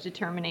such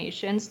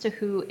determinations to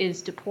who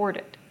is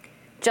deported.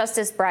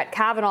 Justice Brett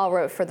Kavanaugh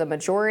wrote for the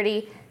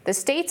majority, the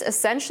states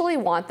essentially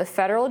want the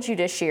federal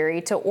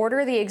judiciary to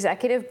order the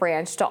executive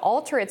branch to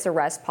alter its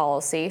arrest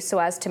policy so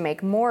as to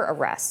make more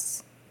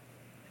arrests.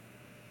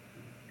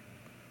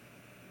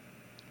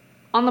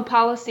 On the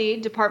policy,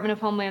 Department of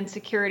Homeland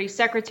Security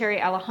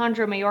Secretary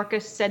Alejandro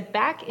Mayorkas said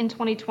back in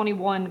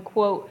 2021,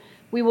 quote,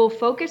 "We will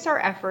focus our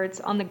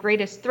efforts on the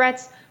greatest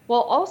threats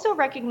while also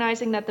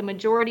recognizing that the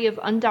majority of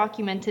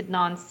undocumented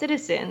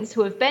non-citizens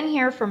who have been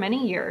here for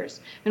many years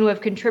and who have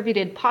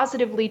contributed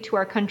positively to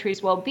our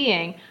country's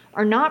well-being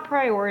are not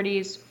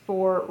priorities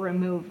for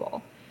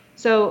removal."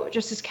 So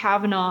Justice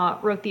Kavanaugh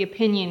wrote the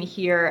opinion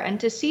here, and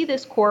to see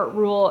this court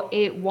rule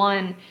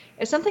 8-1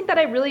 is something that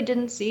I really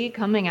didn't see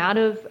coming out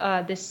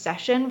of this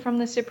session from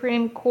the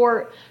Supreme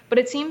Court. But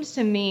it seems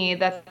to me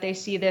that they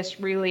see this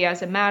really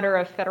as a matter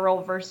of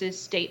federal versus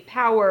state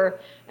power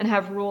and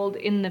have ruled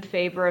in the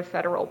favor of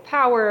federal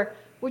power,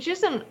 which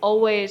isn't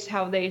always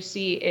how they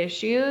see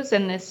issues.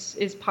 And this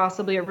is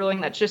possibly a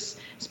ruling that's just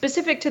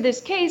specific to this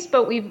case,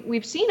 but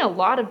we've seen a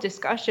lot of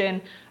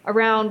discussion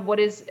around what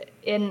is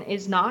and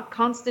is not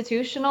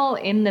constitutional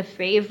in the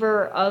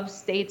favor of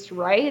states'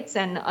 rights,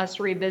 and us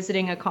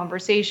revisiting a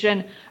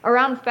conversation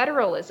around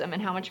federalism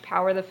and how much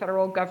power the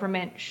federal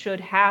government should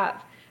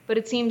have. But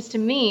it seems to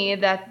me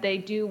that they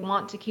do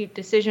want to keep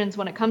decisions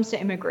when it comes to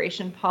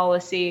immigration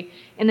policy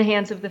in the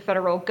hands of the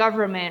federal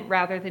government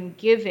rather than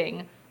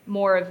giving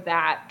more of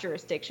that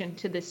jurisdiction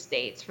to the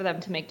states for them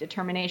to make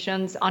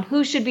determinations on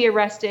who should be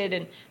arrested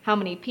and how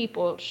many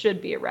people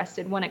should be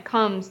arrested when it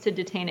comes to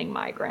detaining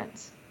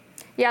migrants.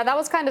 Yeah, that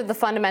was kind of the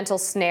fundamental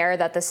snare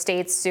that the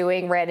states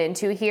suing ran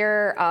into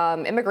here.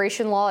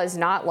 Immigration law is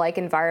not like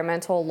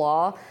environmental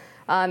law.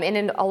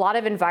 In a lot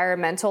of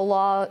environmental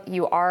law,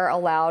 you are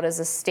allowed as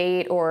a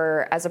state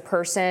or as a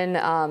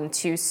person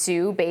to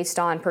sue based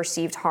on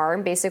perceived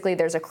harm. Basically,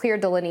 there's a clear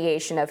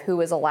delineation of who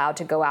is allowed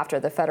to go after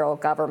the federal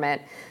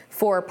government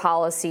for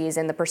policies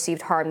and the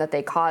perceived harm that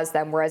they cause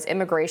them, whereas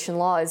immigration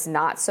law is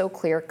not so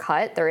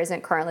clear-cut. There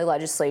isn't currently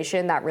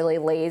legislation that really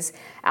lays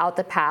out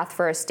the path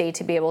for a state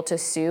to be able to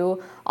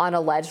sue on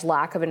alleged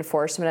lack of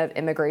enforcement of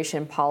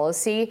immigration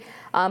policy.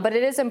 But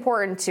it is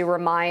important to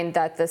remind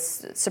that the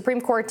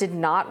Supreme Court did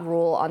not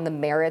rule on the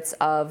merits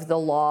of the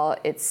law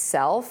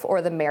itself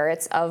or the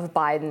merits of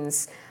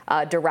Biden's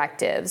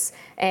directives.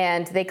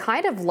 And they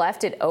kind of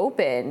left it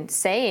open,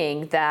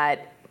 saying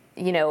that,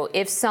 you know,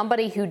 if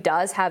somebody who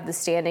does have the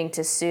standing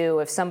to sue,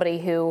 if somebody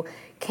who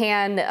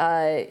can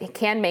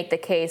make the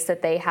case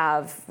that they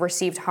have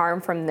received harm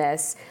from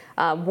this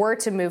were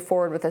to move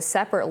forward with a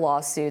separate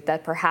lawsuit,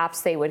 that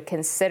perhaps they would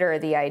consider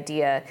the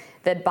idea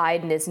that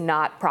Biden is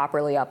not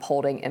properly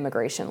upholding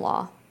immigration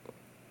law.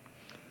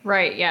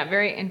 Right. Yeah.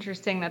 Very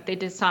interesting that they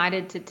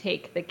decided to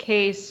take the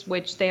case,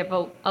 which they have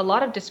a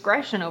lot of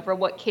discretion over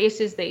what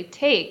cases they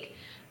take.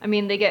 I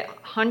mean, they get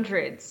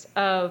hundreds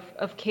of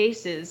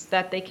cases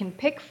that they can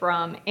pick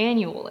from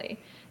annually.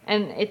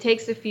 And it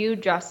takes a few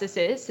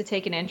justices to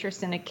take an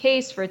interest in a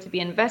case, for it to be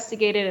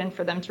investigated and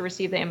for them to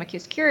receive the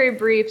amicus curiae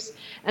briefs.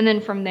 And then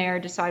from there,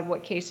 decide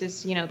what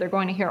cases, you know, they're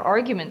going to hear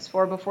arguments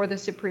for before the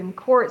Supreme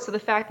Court. So the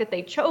fact that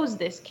they chose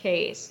this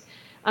case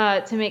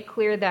to make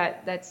clear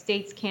that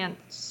states can't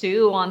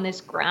sue on this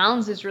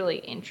grounds is really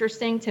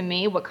interesting to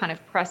me, what kind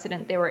of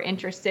precedent they were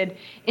interested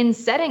in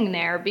setting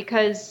there,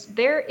 because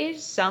there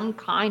is some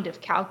kind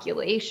of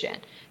calculation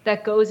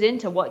that goes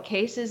into what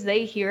cases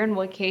they hear and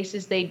what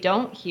cases they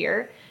don't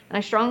hear. And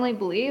I strongly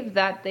believe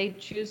that they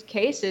choose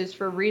cases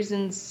for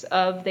reasons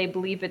of they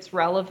believe it's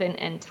relevant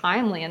and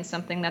timely, and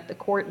something that the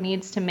court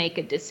needs to make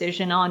a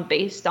decision on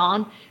based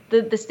on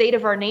the state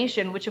of our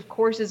nation, which of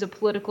course is a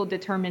political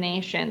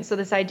determination. So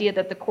this idea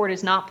that the court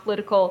is not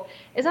political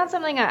is not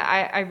something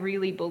I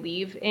really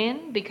believe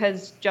in,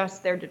 because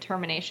just their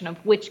determination of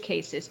which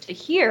cases to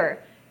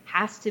hear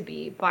has to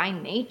be by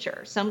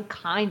nature some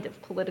kind of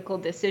political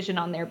decision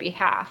on their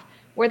behalf.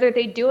 Whether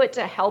they do it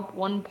to help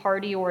one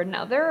party or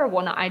another, or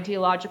one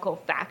ideological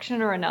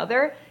faction or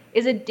another,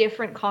 is a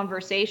different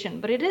conversation.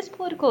 But it is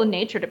political in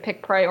nature to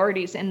pick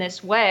priorities in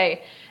this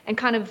way and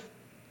kind of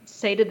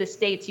say to the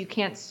states, you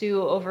can't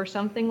sue over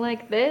something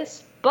like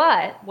this.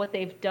 But what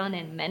they've done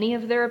in many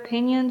of their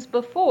opinions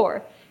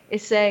before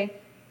is say,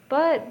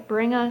 but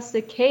bring us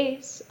the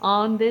case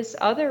on this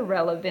other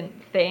relevant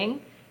thing.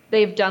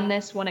 They've done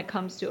this when it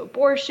comes to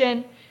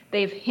abortion.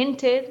 They've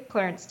hinted,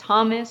 Clarence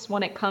Thomas,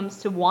 when it comes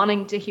to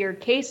wanting to hear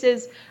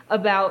cases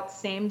about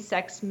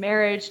same-sex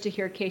marriage, to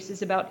hear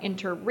cases about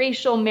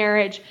interracial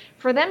marriage,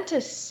 for them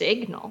to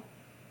signal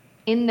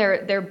in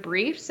their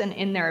briefs and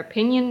in their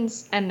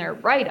opinions and their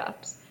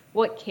write-ups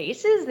what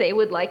cases they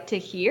would like to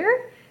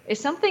hear is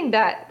something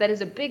that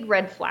is a big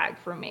red flag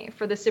for me,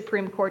 for the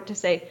Supreme Court to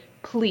say,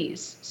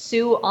 please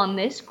sue on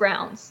this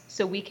grounds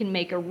so we can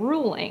make a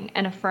ruling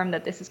and affirm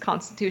that this is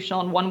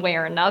constitutional in one way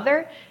or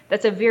another.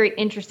 That's a very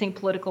interesting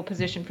political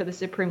position for the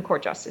Supreme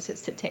Court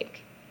justices to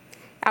take.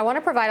 I want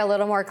to provide a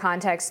little more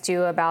context,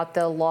 too, about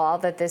the law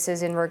that this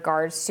is in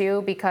regards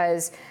to,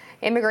 because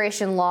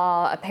immigration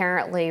law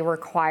apparently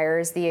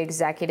requires the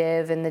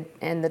executive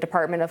and the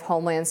Department of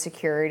Homeland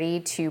Security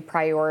to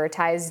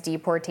prioritize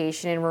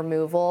deportation and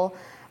removal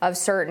of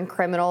certain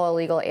criminal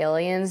illegal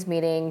aliens,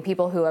 meaning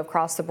people who have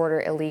crossed the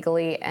border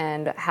illegally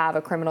and have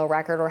a criminal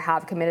record or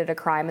have committed a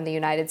crime in the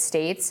United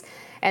States.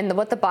 And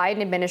what the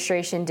Biden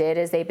administration did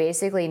is they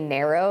basically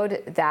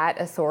narrowed that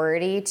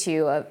authority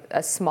to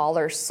a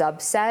smaller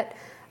subset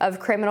of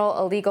criminal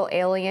illegal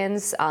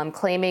aliens,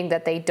 claiming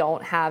that they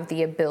don't have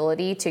the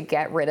ability to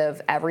get rid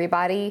of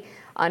everybody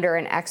under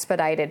an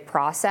expedited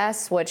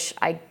process, which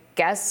I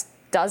guess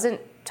doesn't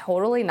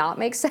totally not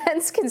make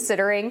sense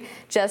considering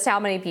just how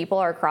many people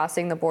are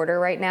crossing the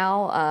border right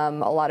now.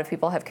 A lot of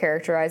people have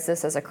characterized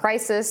this as a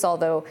crisis,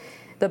 although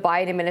the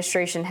Biden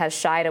administration has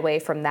shied away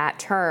from that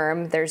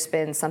term. There's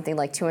been something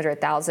like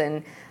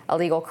 200,000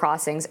 illegal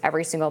crossings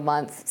every single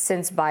month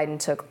since Biden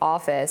took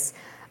office.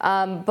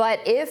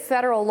 But if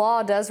federal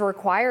law does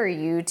require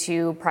you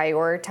to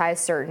prioritize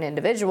certain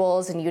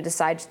individuals and you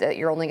decide that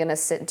you're only going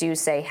to do,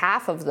 say,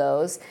 half of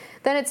those,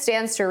 then it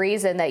stands to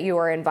reason that you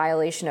are in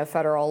violation of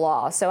federal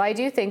law. So I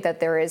do think that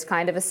there is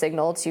kind of a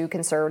signal to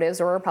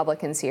conservatives or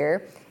Republicans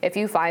here. If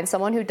you find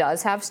someone who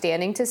does have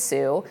standing to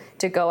sue,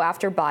 to go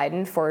after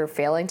Biden for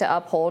failing to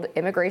uphold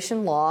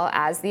immigration law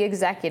as the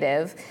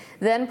executive,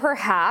 then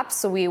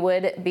perhaps we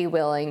would be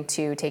willing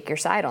to take your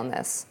side on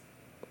this.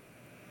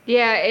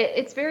 Yeah,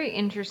 it's very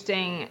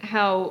interesting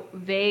how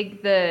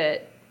vague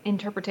the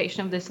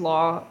interpretation of this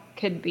law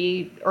could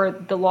be, or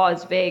the law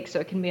is vague, so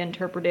it can be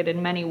interpreted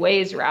in many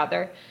ways,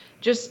 rather.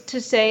 Just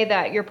to say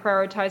that you're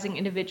prioritizing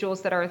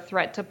individuals that are a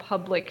threat to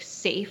public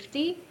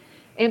safety,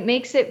 it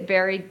makes it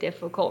very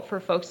difficult for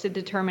folks to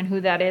determine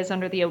who that is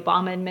under the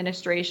Obama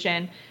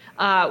administration.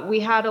 We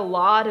had a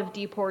lot of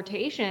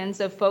deportations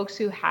of folks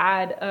who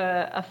had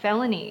a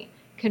felony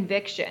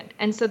conviction.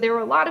 And so there were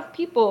a lot of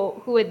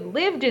people who had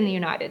lived in the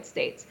United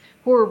States,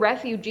 who were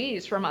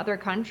refugees from other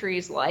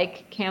countries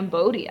like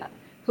Cambodia,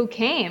 who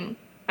came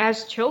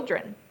as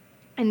children.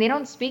 And they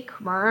don't speak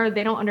Khmer,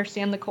 they don't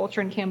understand the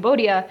culture in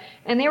Cambodia,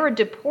 and they were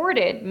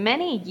deported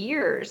many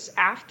years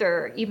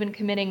after even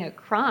committing a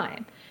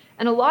crime.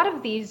 And a lot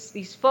of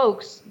these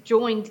folks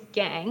joined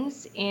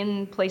gangs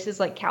in places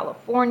like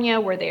California,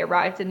 where they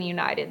arrived in the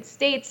United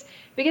States,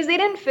 because they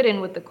didn't fit in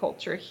with the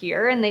culture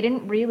here, and they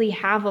didn't really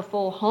have a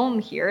full home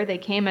here. They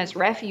came as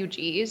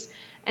refugees.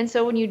 And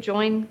so when you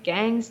join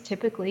gangs,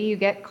 typically you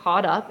get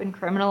caught up in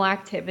criminal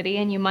activity,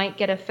 and you might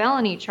get a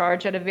felony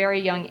charge at a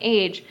very young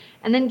age,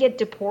 and then get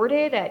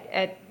deported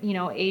at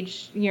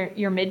age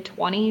your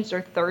mid-20s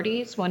or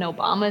 30s when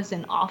Obama's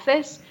in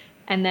office.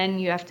 And then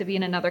you have to be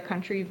in another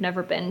country you've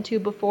never been to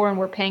before, and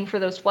we're paying for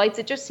those flights.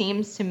 It just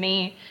seems to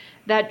me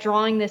that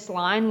drawing this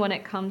line when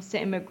it comes to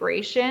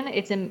immigration,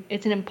 it's an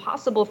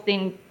impossible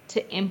thing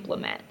to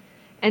implement.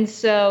 And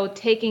so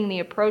taking the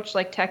approach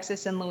like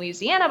Texas and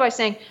Louisiana by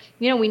saying,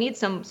 we need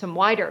some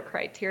wider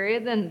criteria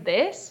than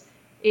this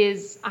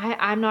is,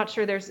 I'm not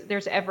sure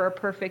there's ever a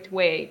perfect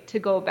way to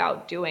go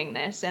about doing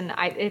this. And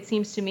it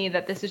seems to me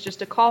that this is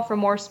just a call for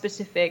more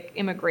specific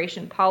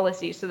immigration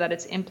policy so that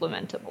it's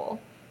implementable.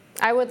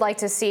 I would like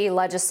to see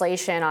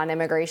legislation on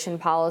immigration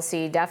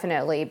policy,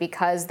 definitely,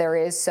 because there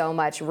is so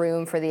much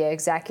room for the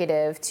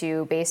executive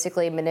to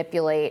basically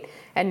manipulate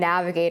and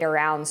navigate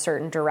around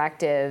certain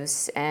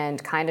directives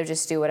and kind of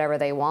just do whatever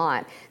they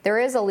want. There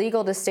is a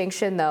legal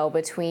distinction, though,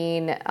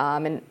 between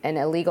an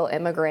illegal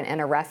immigrant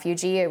and a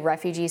refugee. A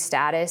refugee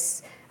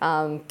status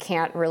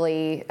can't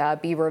really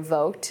be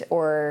revoked,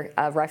 or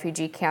a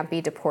refugee can't be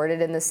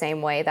deported in the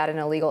same way that an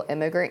illegal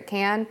immigrant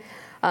can.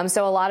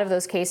 So a lot of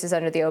those cases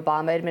under the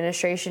Obama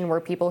administration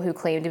were people who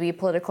claimed to be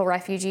political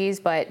refugees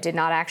but did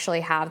not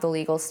actually have the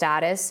legal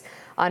status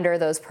under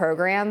those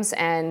programs.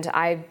 And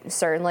I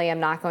certainly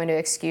am not going to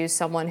excuse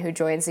someone who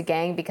joins a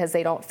gang because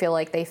they don't feel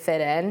like they fit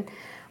in.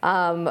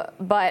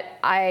 But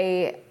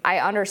I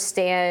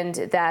understand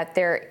that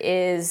there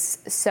is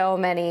so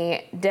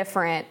many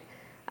different,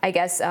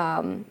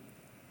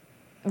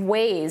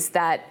 ways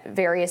that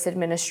various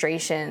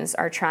administrations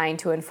are trying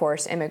to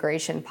enforce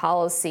immigration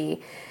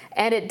policy.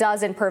 And it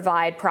doesn't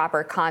provide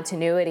proper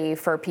continuity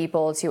for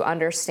people to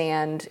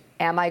understand,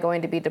 am I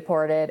going to be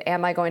deported?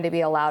 Am I going to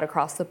be allowed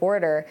across the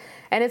border?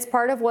 And it's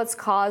part of what's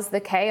caused the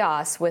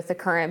chaos with the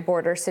current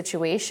border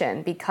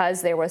situation,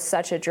 because there was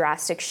such a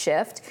drastic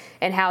shift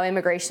in how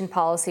immigration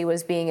policy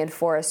was being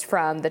enforced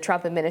from the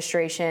Trump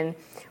administration,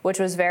 which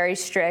was very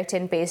strict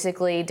and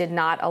basically did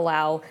not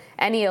allow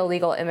any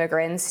illegal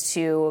immigrants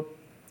to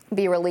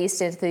be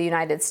released into the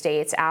United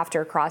States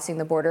after crossing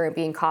the border and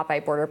being caught by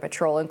Border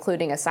Patrol,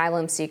 including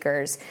asylum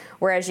seekers.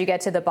 Whereas you get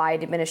to the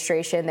Biden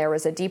administration, there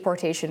was a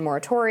deportation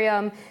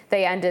moratorium.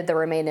 They ended the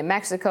Remain in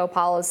Mexico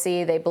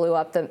policy. They blew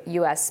up the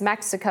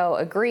U.S.-Mexico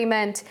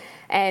agreement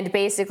and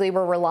basically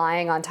were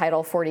relying on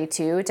Title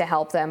 42 to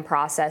help them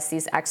process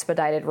these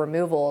expedited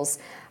removals.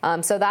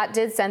 So that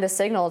did send a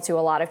signal to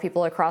a lot of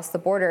people across the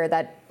border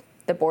that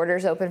the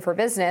border's open for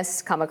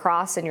business, come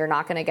across and you're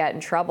not going to get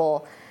in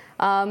trouble.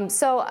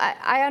 So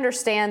I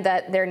understand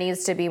that there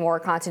needs to be more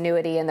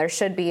continuity and there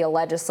should be a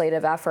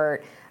legislative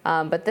effort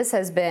But this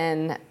has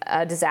been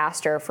a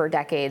disaster for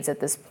decades at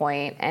this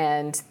point,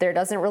 and there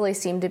doesn't really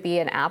seem to be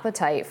an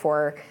appetite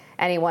for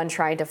anyone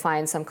trying to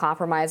find some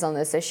compromise on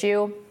this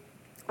issue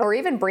or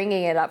even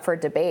bringing it up for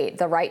debate.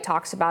 The right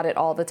talks about it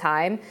all the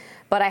time,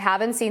 but I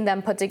haven't seen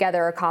them put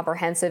together a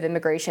comprehensive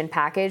immigration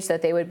package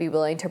that they would be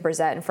willing to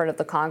present in front of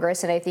the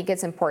Congress, and I think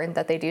it's important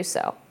that they do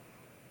so.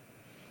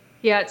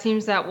 Yeah, it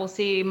seems that we'll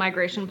see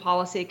migration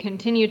policy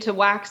continue to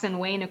wax and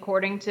wane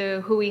according to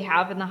who we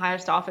have in the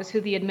highest office,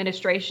 who the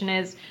administration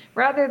is,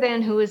 rather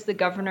than who is the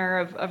governor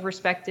of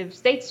respective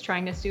states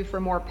trying to sue for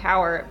more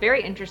power.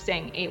 Very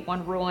interesting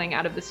 8-1 ruling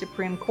out of the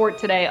Supreme Court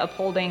today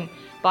upholding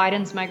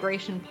Biden's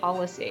migration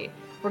policy.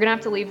 We're going to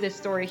have to leave this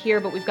story here,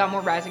 but we've got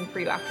more Rising for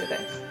you after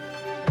this.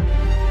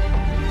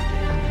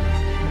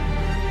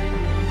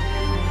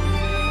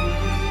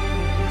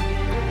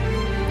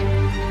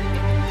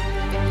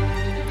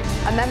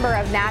 A member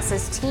of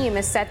NASA's team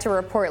is set to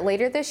report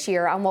later this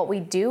year on what we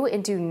do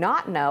and do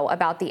not know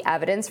about the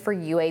evidence for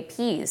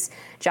UAPs.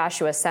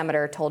 Joshua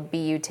Semeter told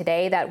BU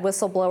Today that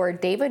whistleblower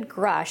David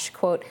Grush,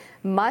 quote,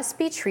 must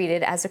be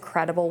treated as a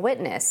credible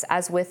witness,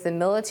 as with the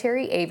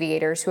military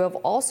aviators who have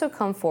also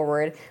come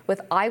forward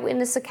with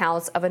eyewitness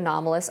accounts of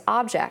anomalous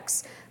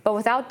objects. But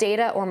without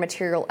data or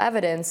material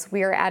evidence,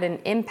 we are at an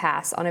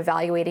impasse on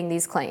evaluating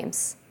these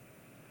claims.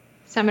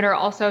 Semeter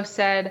also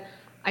said,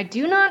 I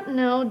do not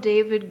know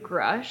David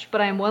Grush,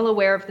 but I am well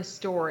aware of the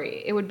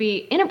story. It would be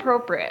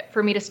inappropriate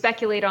for me to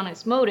speculate on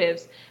his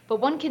motives, but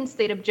one can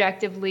state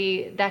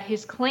objectively that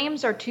his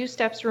claims are 2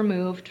 steps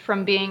removed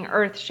from being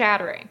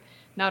earth-shattering.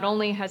 Not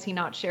only has he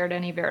not shared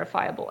any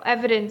verifiable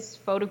evidence,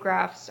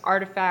 photographs,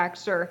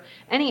 artifacts, or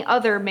any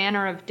other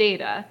manner of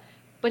data,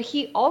 but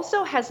he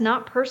also has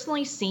not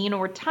personally seen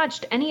or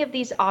touched any of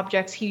these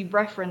objects he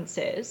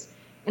references.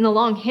 In the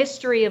long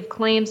history of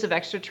claims of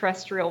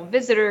extraterrestrial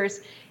visitors,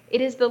 it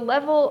is the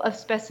level of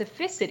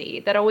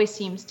specificity that always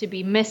seems to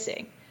be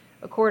missing,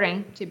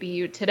 according to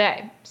BU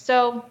Today.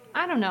 So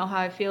I don't know how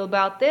I feel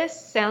about this.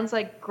 Sounds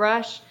like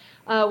Grush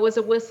was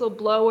a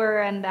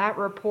whistleblower, and that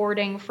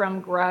reporting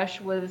from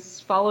Grush was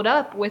followed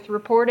up with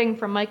reporting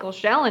from Michael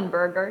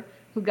Schellenberger,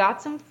 who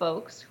got some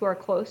folks who are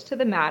close to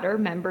the matter,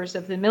 members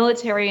of the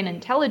military and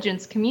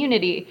intelligence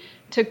community,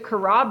 to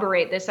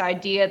corroborate this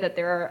idea that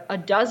there are a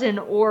dozen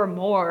or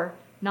more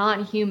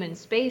non-human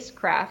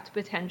spacecraft,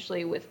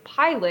 potentially with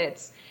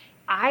pilots.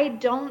 I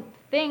don't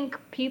think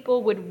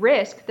people would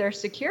risk their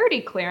security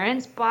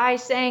clearance by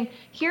saying,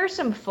 here's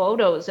some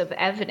photos of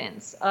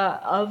evidence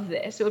of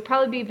this. It would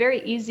probably be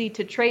very easy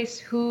to trace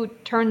who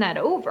turned that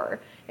over.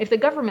 If the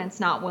government's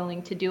not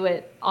willing to do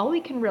it, all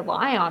we can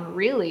rely on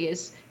really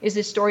is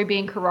this story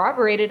being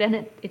corroborated, and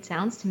it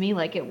sounds to me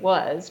like it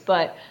was,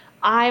 but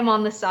I'm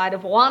on the side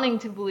of wanting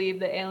to believe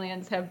that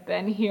aliens have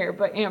been here.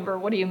 But Amber,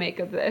 what do you make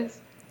of this?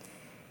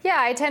 Yeah,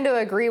 I tend to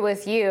agree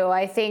with you.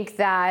 I think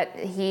that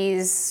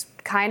he's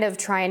kind of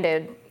trying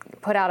to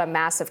put out a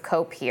massive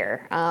cope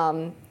here.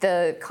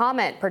 The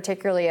comment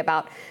particularly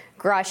about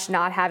Grush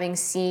not having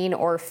seen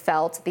or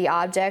felt the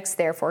objects,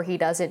 therefore he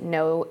doesn't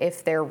know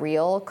if they're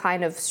real,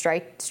 kind of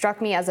struck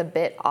me as a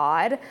bit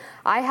odd.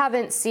 I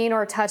haven't seen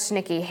or touched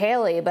Nikki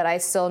Haley, but I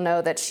still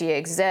know that she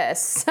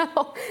exists.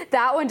 So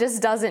that one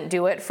just doesn't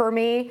do it for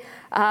me.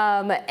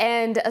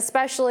 And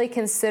especially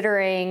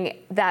considering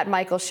that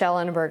Michael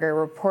Schellenberger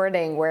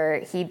reporting where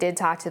he did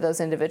talk to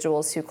those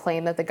individuals who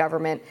claim that the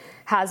government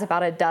has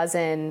about a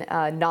dozen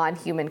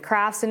non-human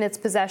crafts in its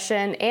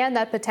possession, and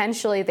that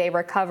potentially they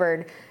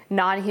recovered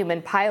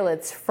non-human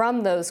pilots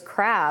from those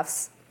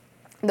crafts.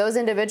 Those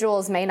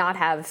individuals may not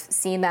have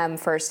seen them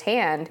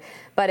firsthand,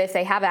 but if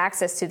they have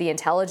access to the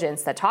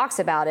intelligence that talks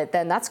about it,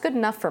 then that's good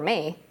enough for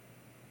me.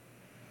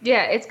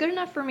 Yeah, it's good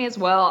enough for me as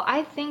well.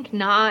 I think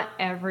not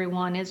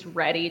everyone is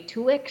ready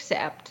to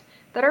accept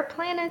that our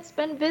planet's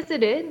been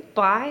visited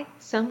by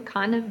some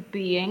kind of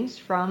beings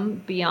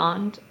from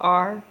beyond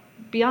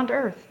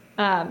Earth.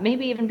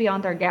 Maybe even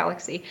beyond our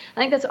galaxy. I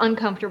think that's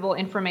uncomfortable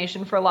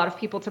information for a lot of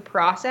people to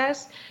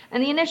process.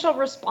 And the initial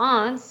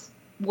response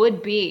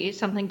would be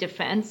something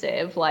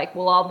defensive, like,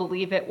 well, I'll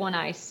believe it when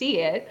I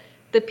see it.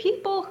 The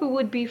people who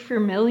would be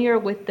familiar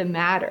with the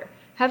matter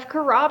have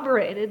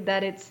corroborated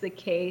that it's the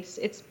case.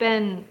 It's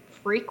been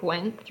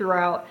frequent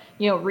throughout,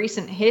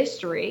 recent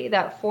history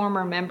that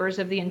former members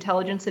of the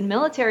intelligence and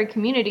military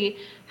community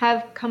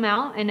have come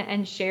out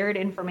and shared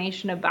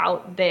information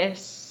about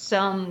this,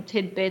 some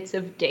tidbits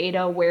of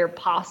data where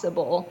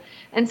possible.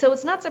 And so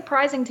it's not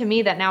surprising to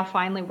me that now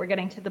finally we're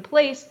getting to the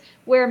place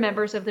where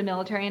members of the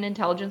military and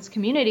intelligence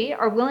community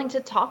are willing to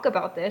talk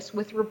about this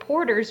with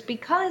reporters,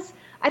 because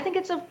I think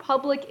it's of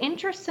public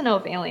interest to know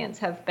if aliens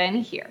have been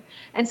here.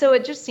 And so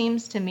it just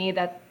seems to me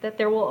that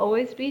there will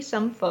always be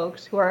some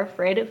folks who are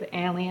afraid of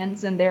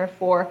aliens and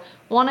therefore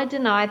want to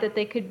deny that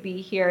they could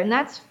be here. And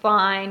that's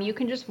fine. You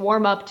can just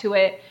warm up to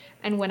it,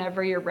 and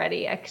whenever you're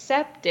ready,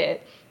 accept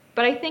it.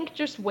 But I think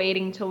just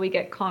waiting till we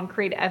get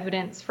concrete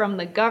evidence from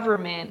the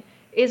government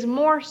is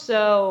more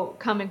so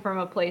coming from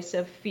a place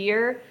of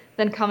fear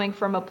than coming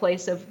from a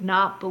place of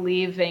not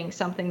believing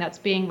something that's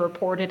being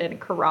reported and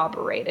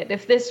corroborated.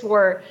 If this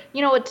were,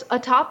 it's a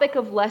topic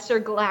of lesser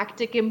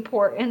galactic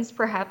importance,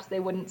 perhaps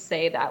they wouldn't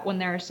say that when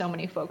there are so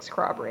many folks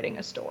corroborating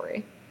a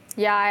story.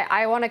 Yeah,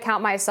 I want to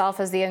count myself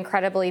as the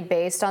incredibly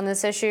based on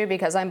this issue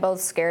because I'm both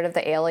scared of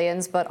the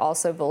aliens but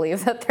also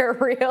believe that they're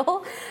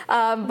real.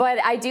 But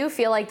I do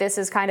feel like this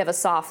is kind of a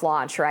soft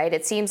launch, right?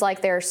 It seems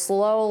like they're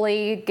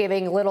slowly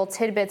giving little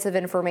tidbits of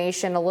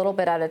information a little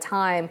bit at a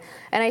time.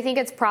 And I think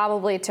it's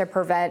probably to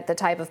prevent the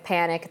type of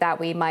panic that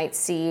we might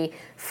see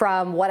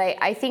from what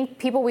I think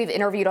people we've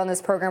interviewed on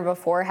this program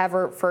before have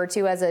referred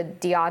to as a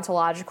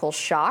deontological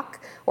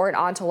shock or an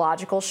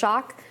ontological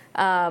shock.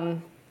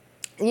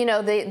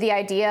 The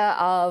idea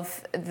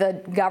of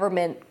the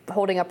government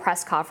holding a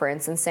press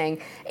conference and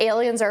saying,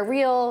 aliens are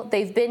real,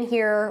 they've been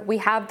here, we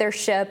have their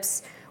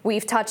ships,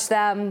 we've touched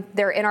them,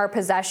 they're in our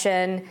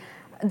possession,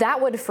 that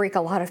would freak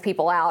a lot of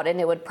people out, and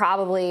it would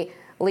probably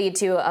lead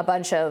to a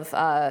bunch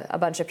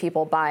of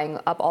people buying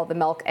up all the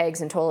milk,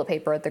 eggs, and toilet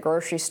paper at the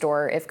grocery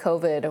store if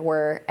COVID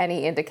were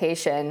any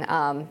indication.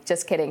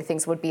 Just kidding,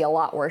 things would be a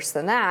lot worse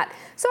than that.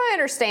 So I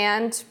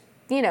understand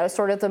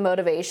sort of the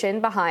motivation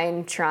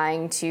behind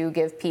trying to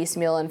give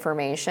piecemeal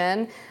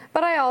information.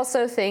 But I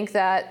also think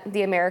that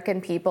the American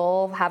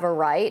people have a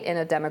right in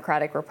a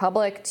democratic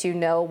republic to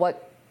know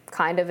what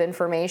kind of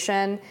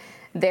information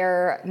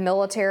their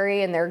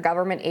military and their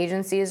government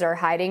agencies are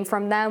hiding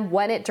from them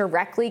when it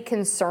directly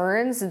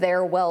concerns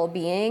their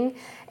well-being.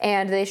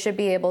 And they should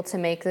be able to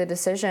make the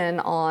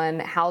decision on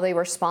how they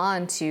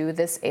respond to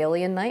this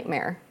alien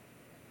nightmare.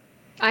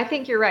 I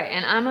think you're right,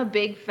 and I'm a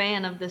big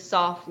fan of the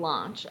soft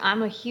launch.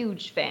 I'm a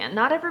huge fan.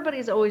 Not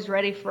everybody's always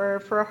ready for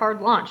a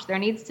hard launch. There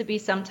needs to be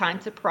some time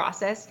to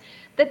process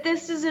that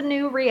this is a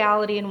new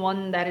reality and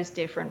one that is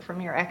different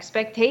from your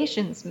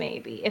expectations,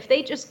 maybe. If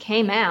they just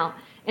came out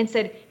and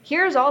said,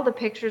 here's all the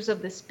pictures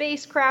of the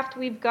spacecraft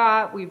we've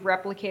got, we've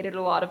replicated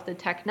a lot of the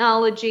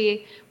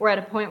technology, we're at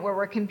a point where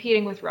we're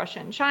competing with Russia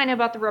and China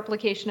about the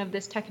replication of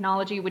this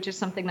technology, which is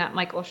something that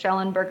Michael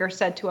Schellenberger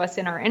said to us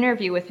in our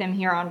interview with him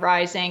here on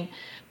Rising.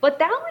 But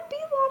that would be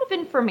a lot of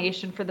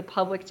information for the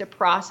public to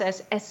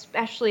process,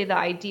 especially the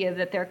idea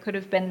that there could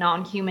have been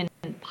non-human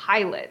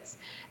pilots.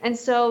 And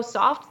so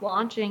soft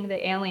launching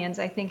the aliens,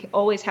 I think,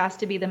 always has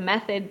to be the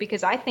method,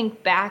 because I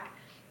think back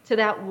to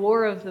that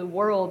War of the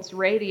Worlds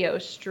radio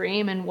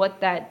stream and what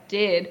that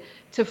did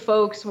to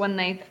folks when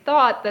they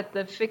thought that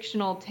the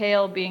fictional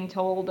tale being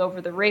told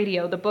over the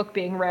radio, the book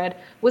being read,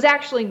 was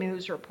actually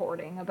news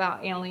reporting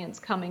about aliens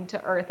coming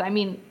to Earth. I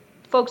mean,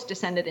 folks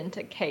descended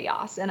into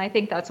chaos, and I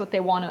think that's what they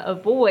want to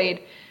avoid,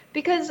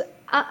 because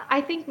I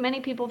think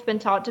many people have been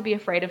taught to be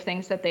afraid of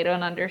things that they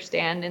don't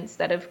understand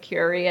instead of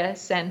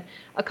curious, and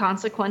a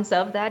consequence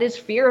of that is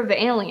fear of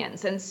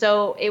aliens. And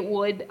so it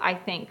would, I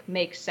think,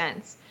 make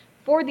sense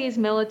for these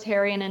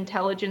military and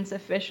intelligence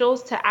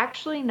officials to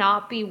actually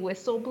not be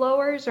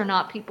whistleblowers or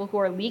not people who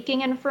are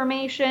leaking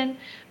information,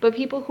 but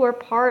people who are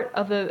part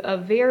of a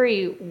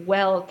very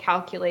well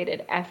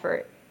calculated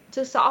effort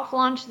to soft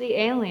launch the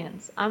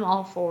aliens. I'm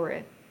all for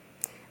it.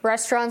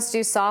 Restaurants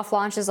do soft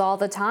launches all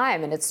the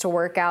time, and it's to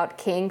work out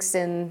kinks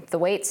in the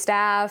wait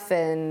staff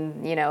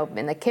and,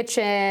 in the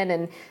kitchen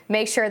and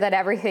make sure that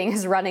everything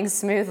is running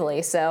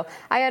smoothly. So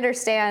I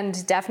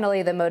understand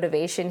definitely the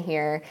motivation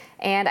here.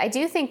 And I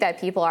do think that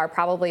people are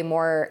probably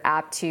more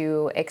apt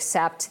to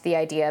accept the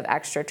idea of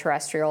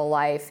extraterrestrial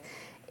life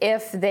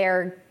if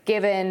they're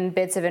given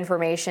bits of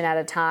information at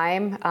a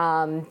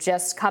time.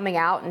 Just coming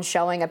out and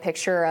showing a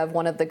picture of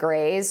one of the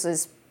grays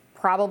is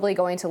probably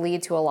going to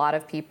lead to a lot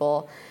of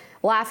people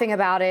laughing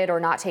about it or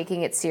not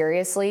taking it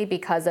seriously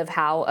because of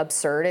how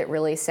absurd it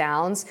really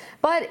sounds.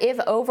 But if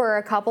over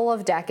a couple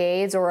of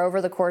decades or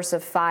over the course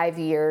of 5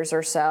 years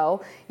or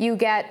so, you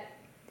get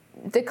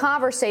the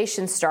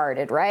conversation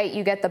started, right?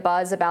 You get the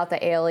buzz about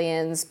the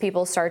aliens.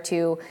 People start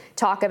to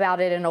talk about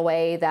it in a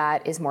way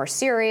that is more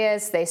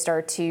serious. They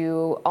start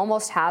to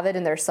almost have it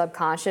in their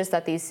subconscious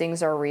that these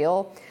things are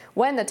real.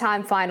 When the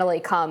time finally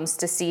comes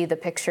to see the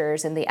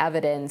pictures and the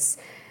evidence,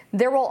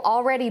 there will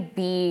already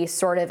be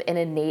sort of an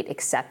innate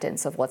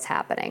acceptance of what's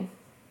happening.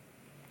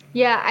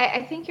 Yeah,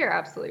 I think you're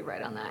absolutely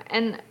right on that.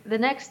 And the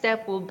next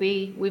step will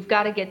be, we've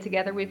got to get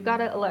together. We've got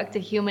to elect a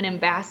human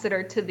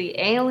ambassador to the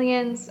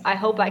aliens. I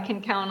hope I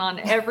can count on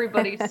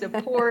everybody's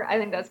support. I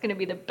think that's going to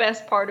be the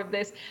best part of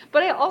this.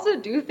 But I also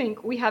do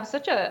think we have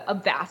such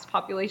a vast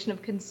population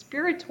of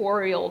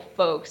conspiratorial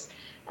folks.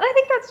 And I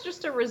think that's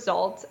just a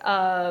result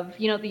of,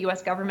 the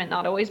U.S. government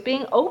not always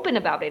being open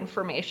about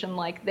information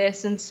like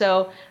this. And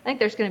so I think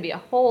there's going to be a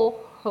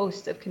whole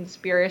host of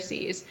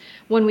conspiracies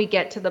when we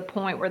get to the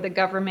point where the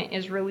government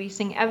is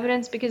releasing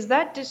evidence, because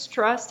that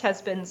distrust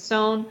has been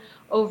sown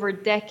over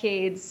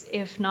decades,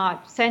 if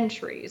not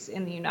centuries,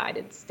 in the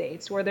United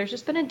States, where there's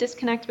just been a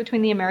disconnect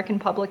between the American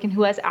public and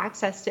who has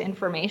access to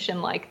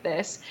information like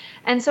this.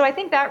 And so I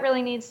think that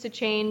really needs to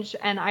change.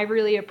 And I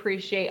really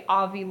appreciate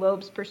Avi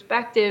Loeb's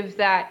perspective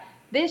that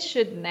This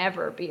should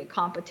never be a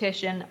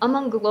competition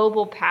among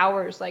global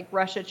powers like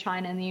Russia,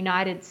 China, and the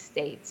United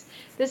States.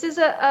 This is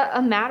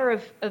a matter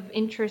of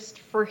interest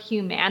for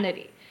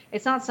humanity.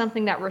 It's not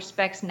something that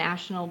respects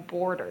national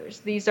borders.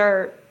 These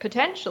are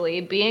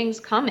potentially beings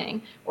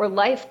coming or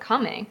life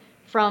coming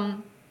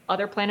from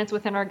other planets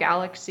within our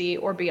galaxy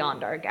or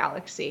beyond our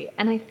galaxy.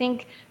 And I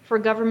think for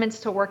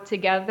governments to work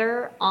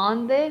together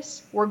on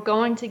this, we're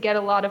going to get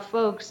a lot of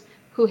folks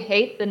who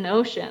hate the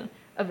notion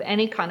of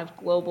any kind of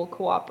global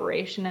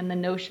cooperation and the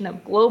notion of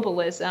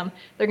globalism.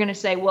 They're going to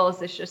say, well, is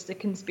this just a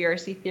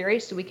conspiracy theory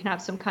so we can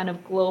have some kind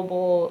of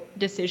global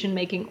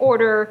decision-making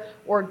order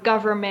or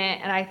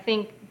government? And I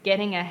think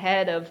getting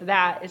ahead of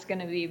that is going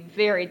to be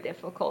very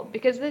difficult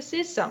because this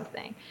is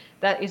something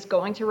that is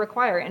going to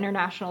require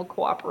international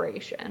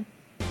cooperation.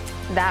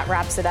 That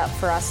wraps it up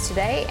for us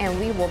today, and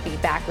we will be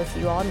back with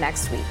you all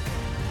next week.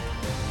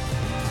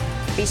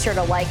 Be sure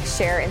to like,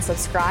 share, and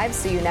subscribe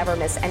so you never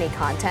miss any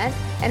content.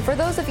 And for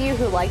those of you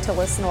who like to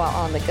listen while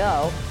on the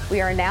go,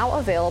 we are now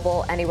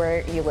available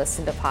anywhere you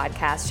listen to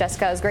podcasts.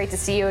 Jessica, it was great to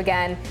see you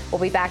again.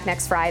 We'll be back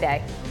next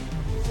Friday.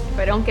 If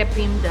I don't get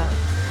beamed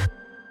up.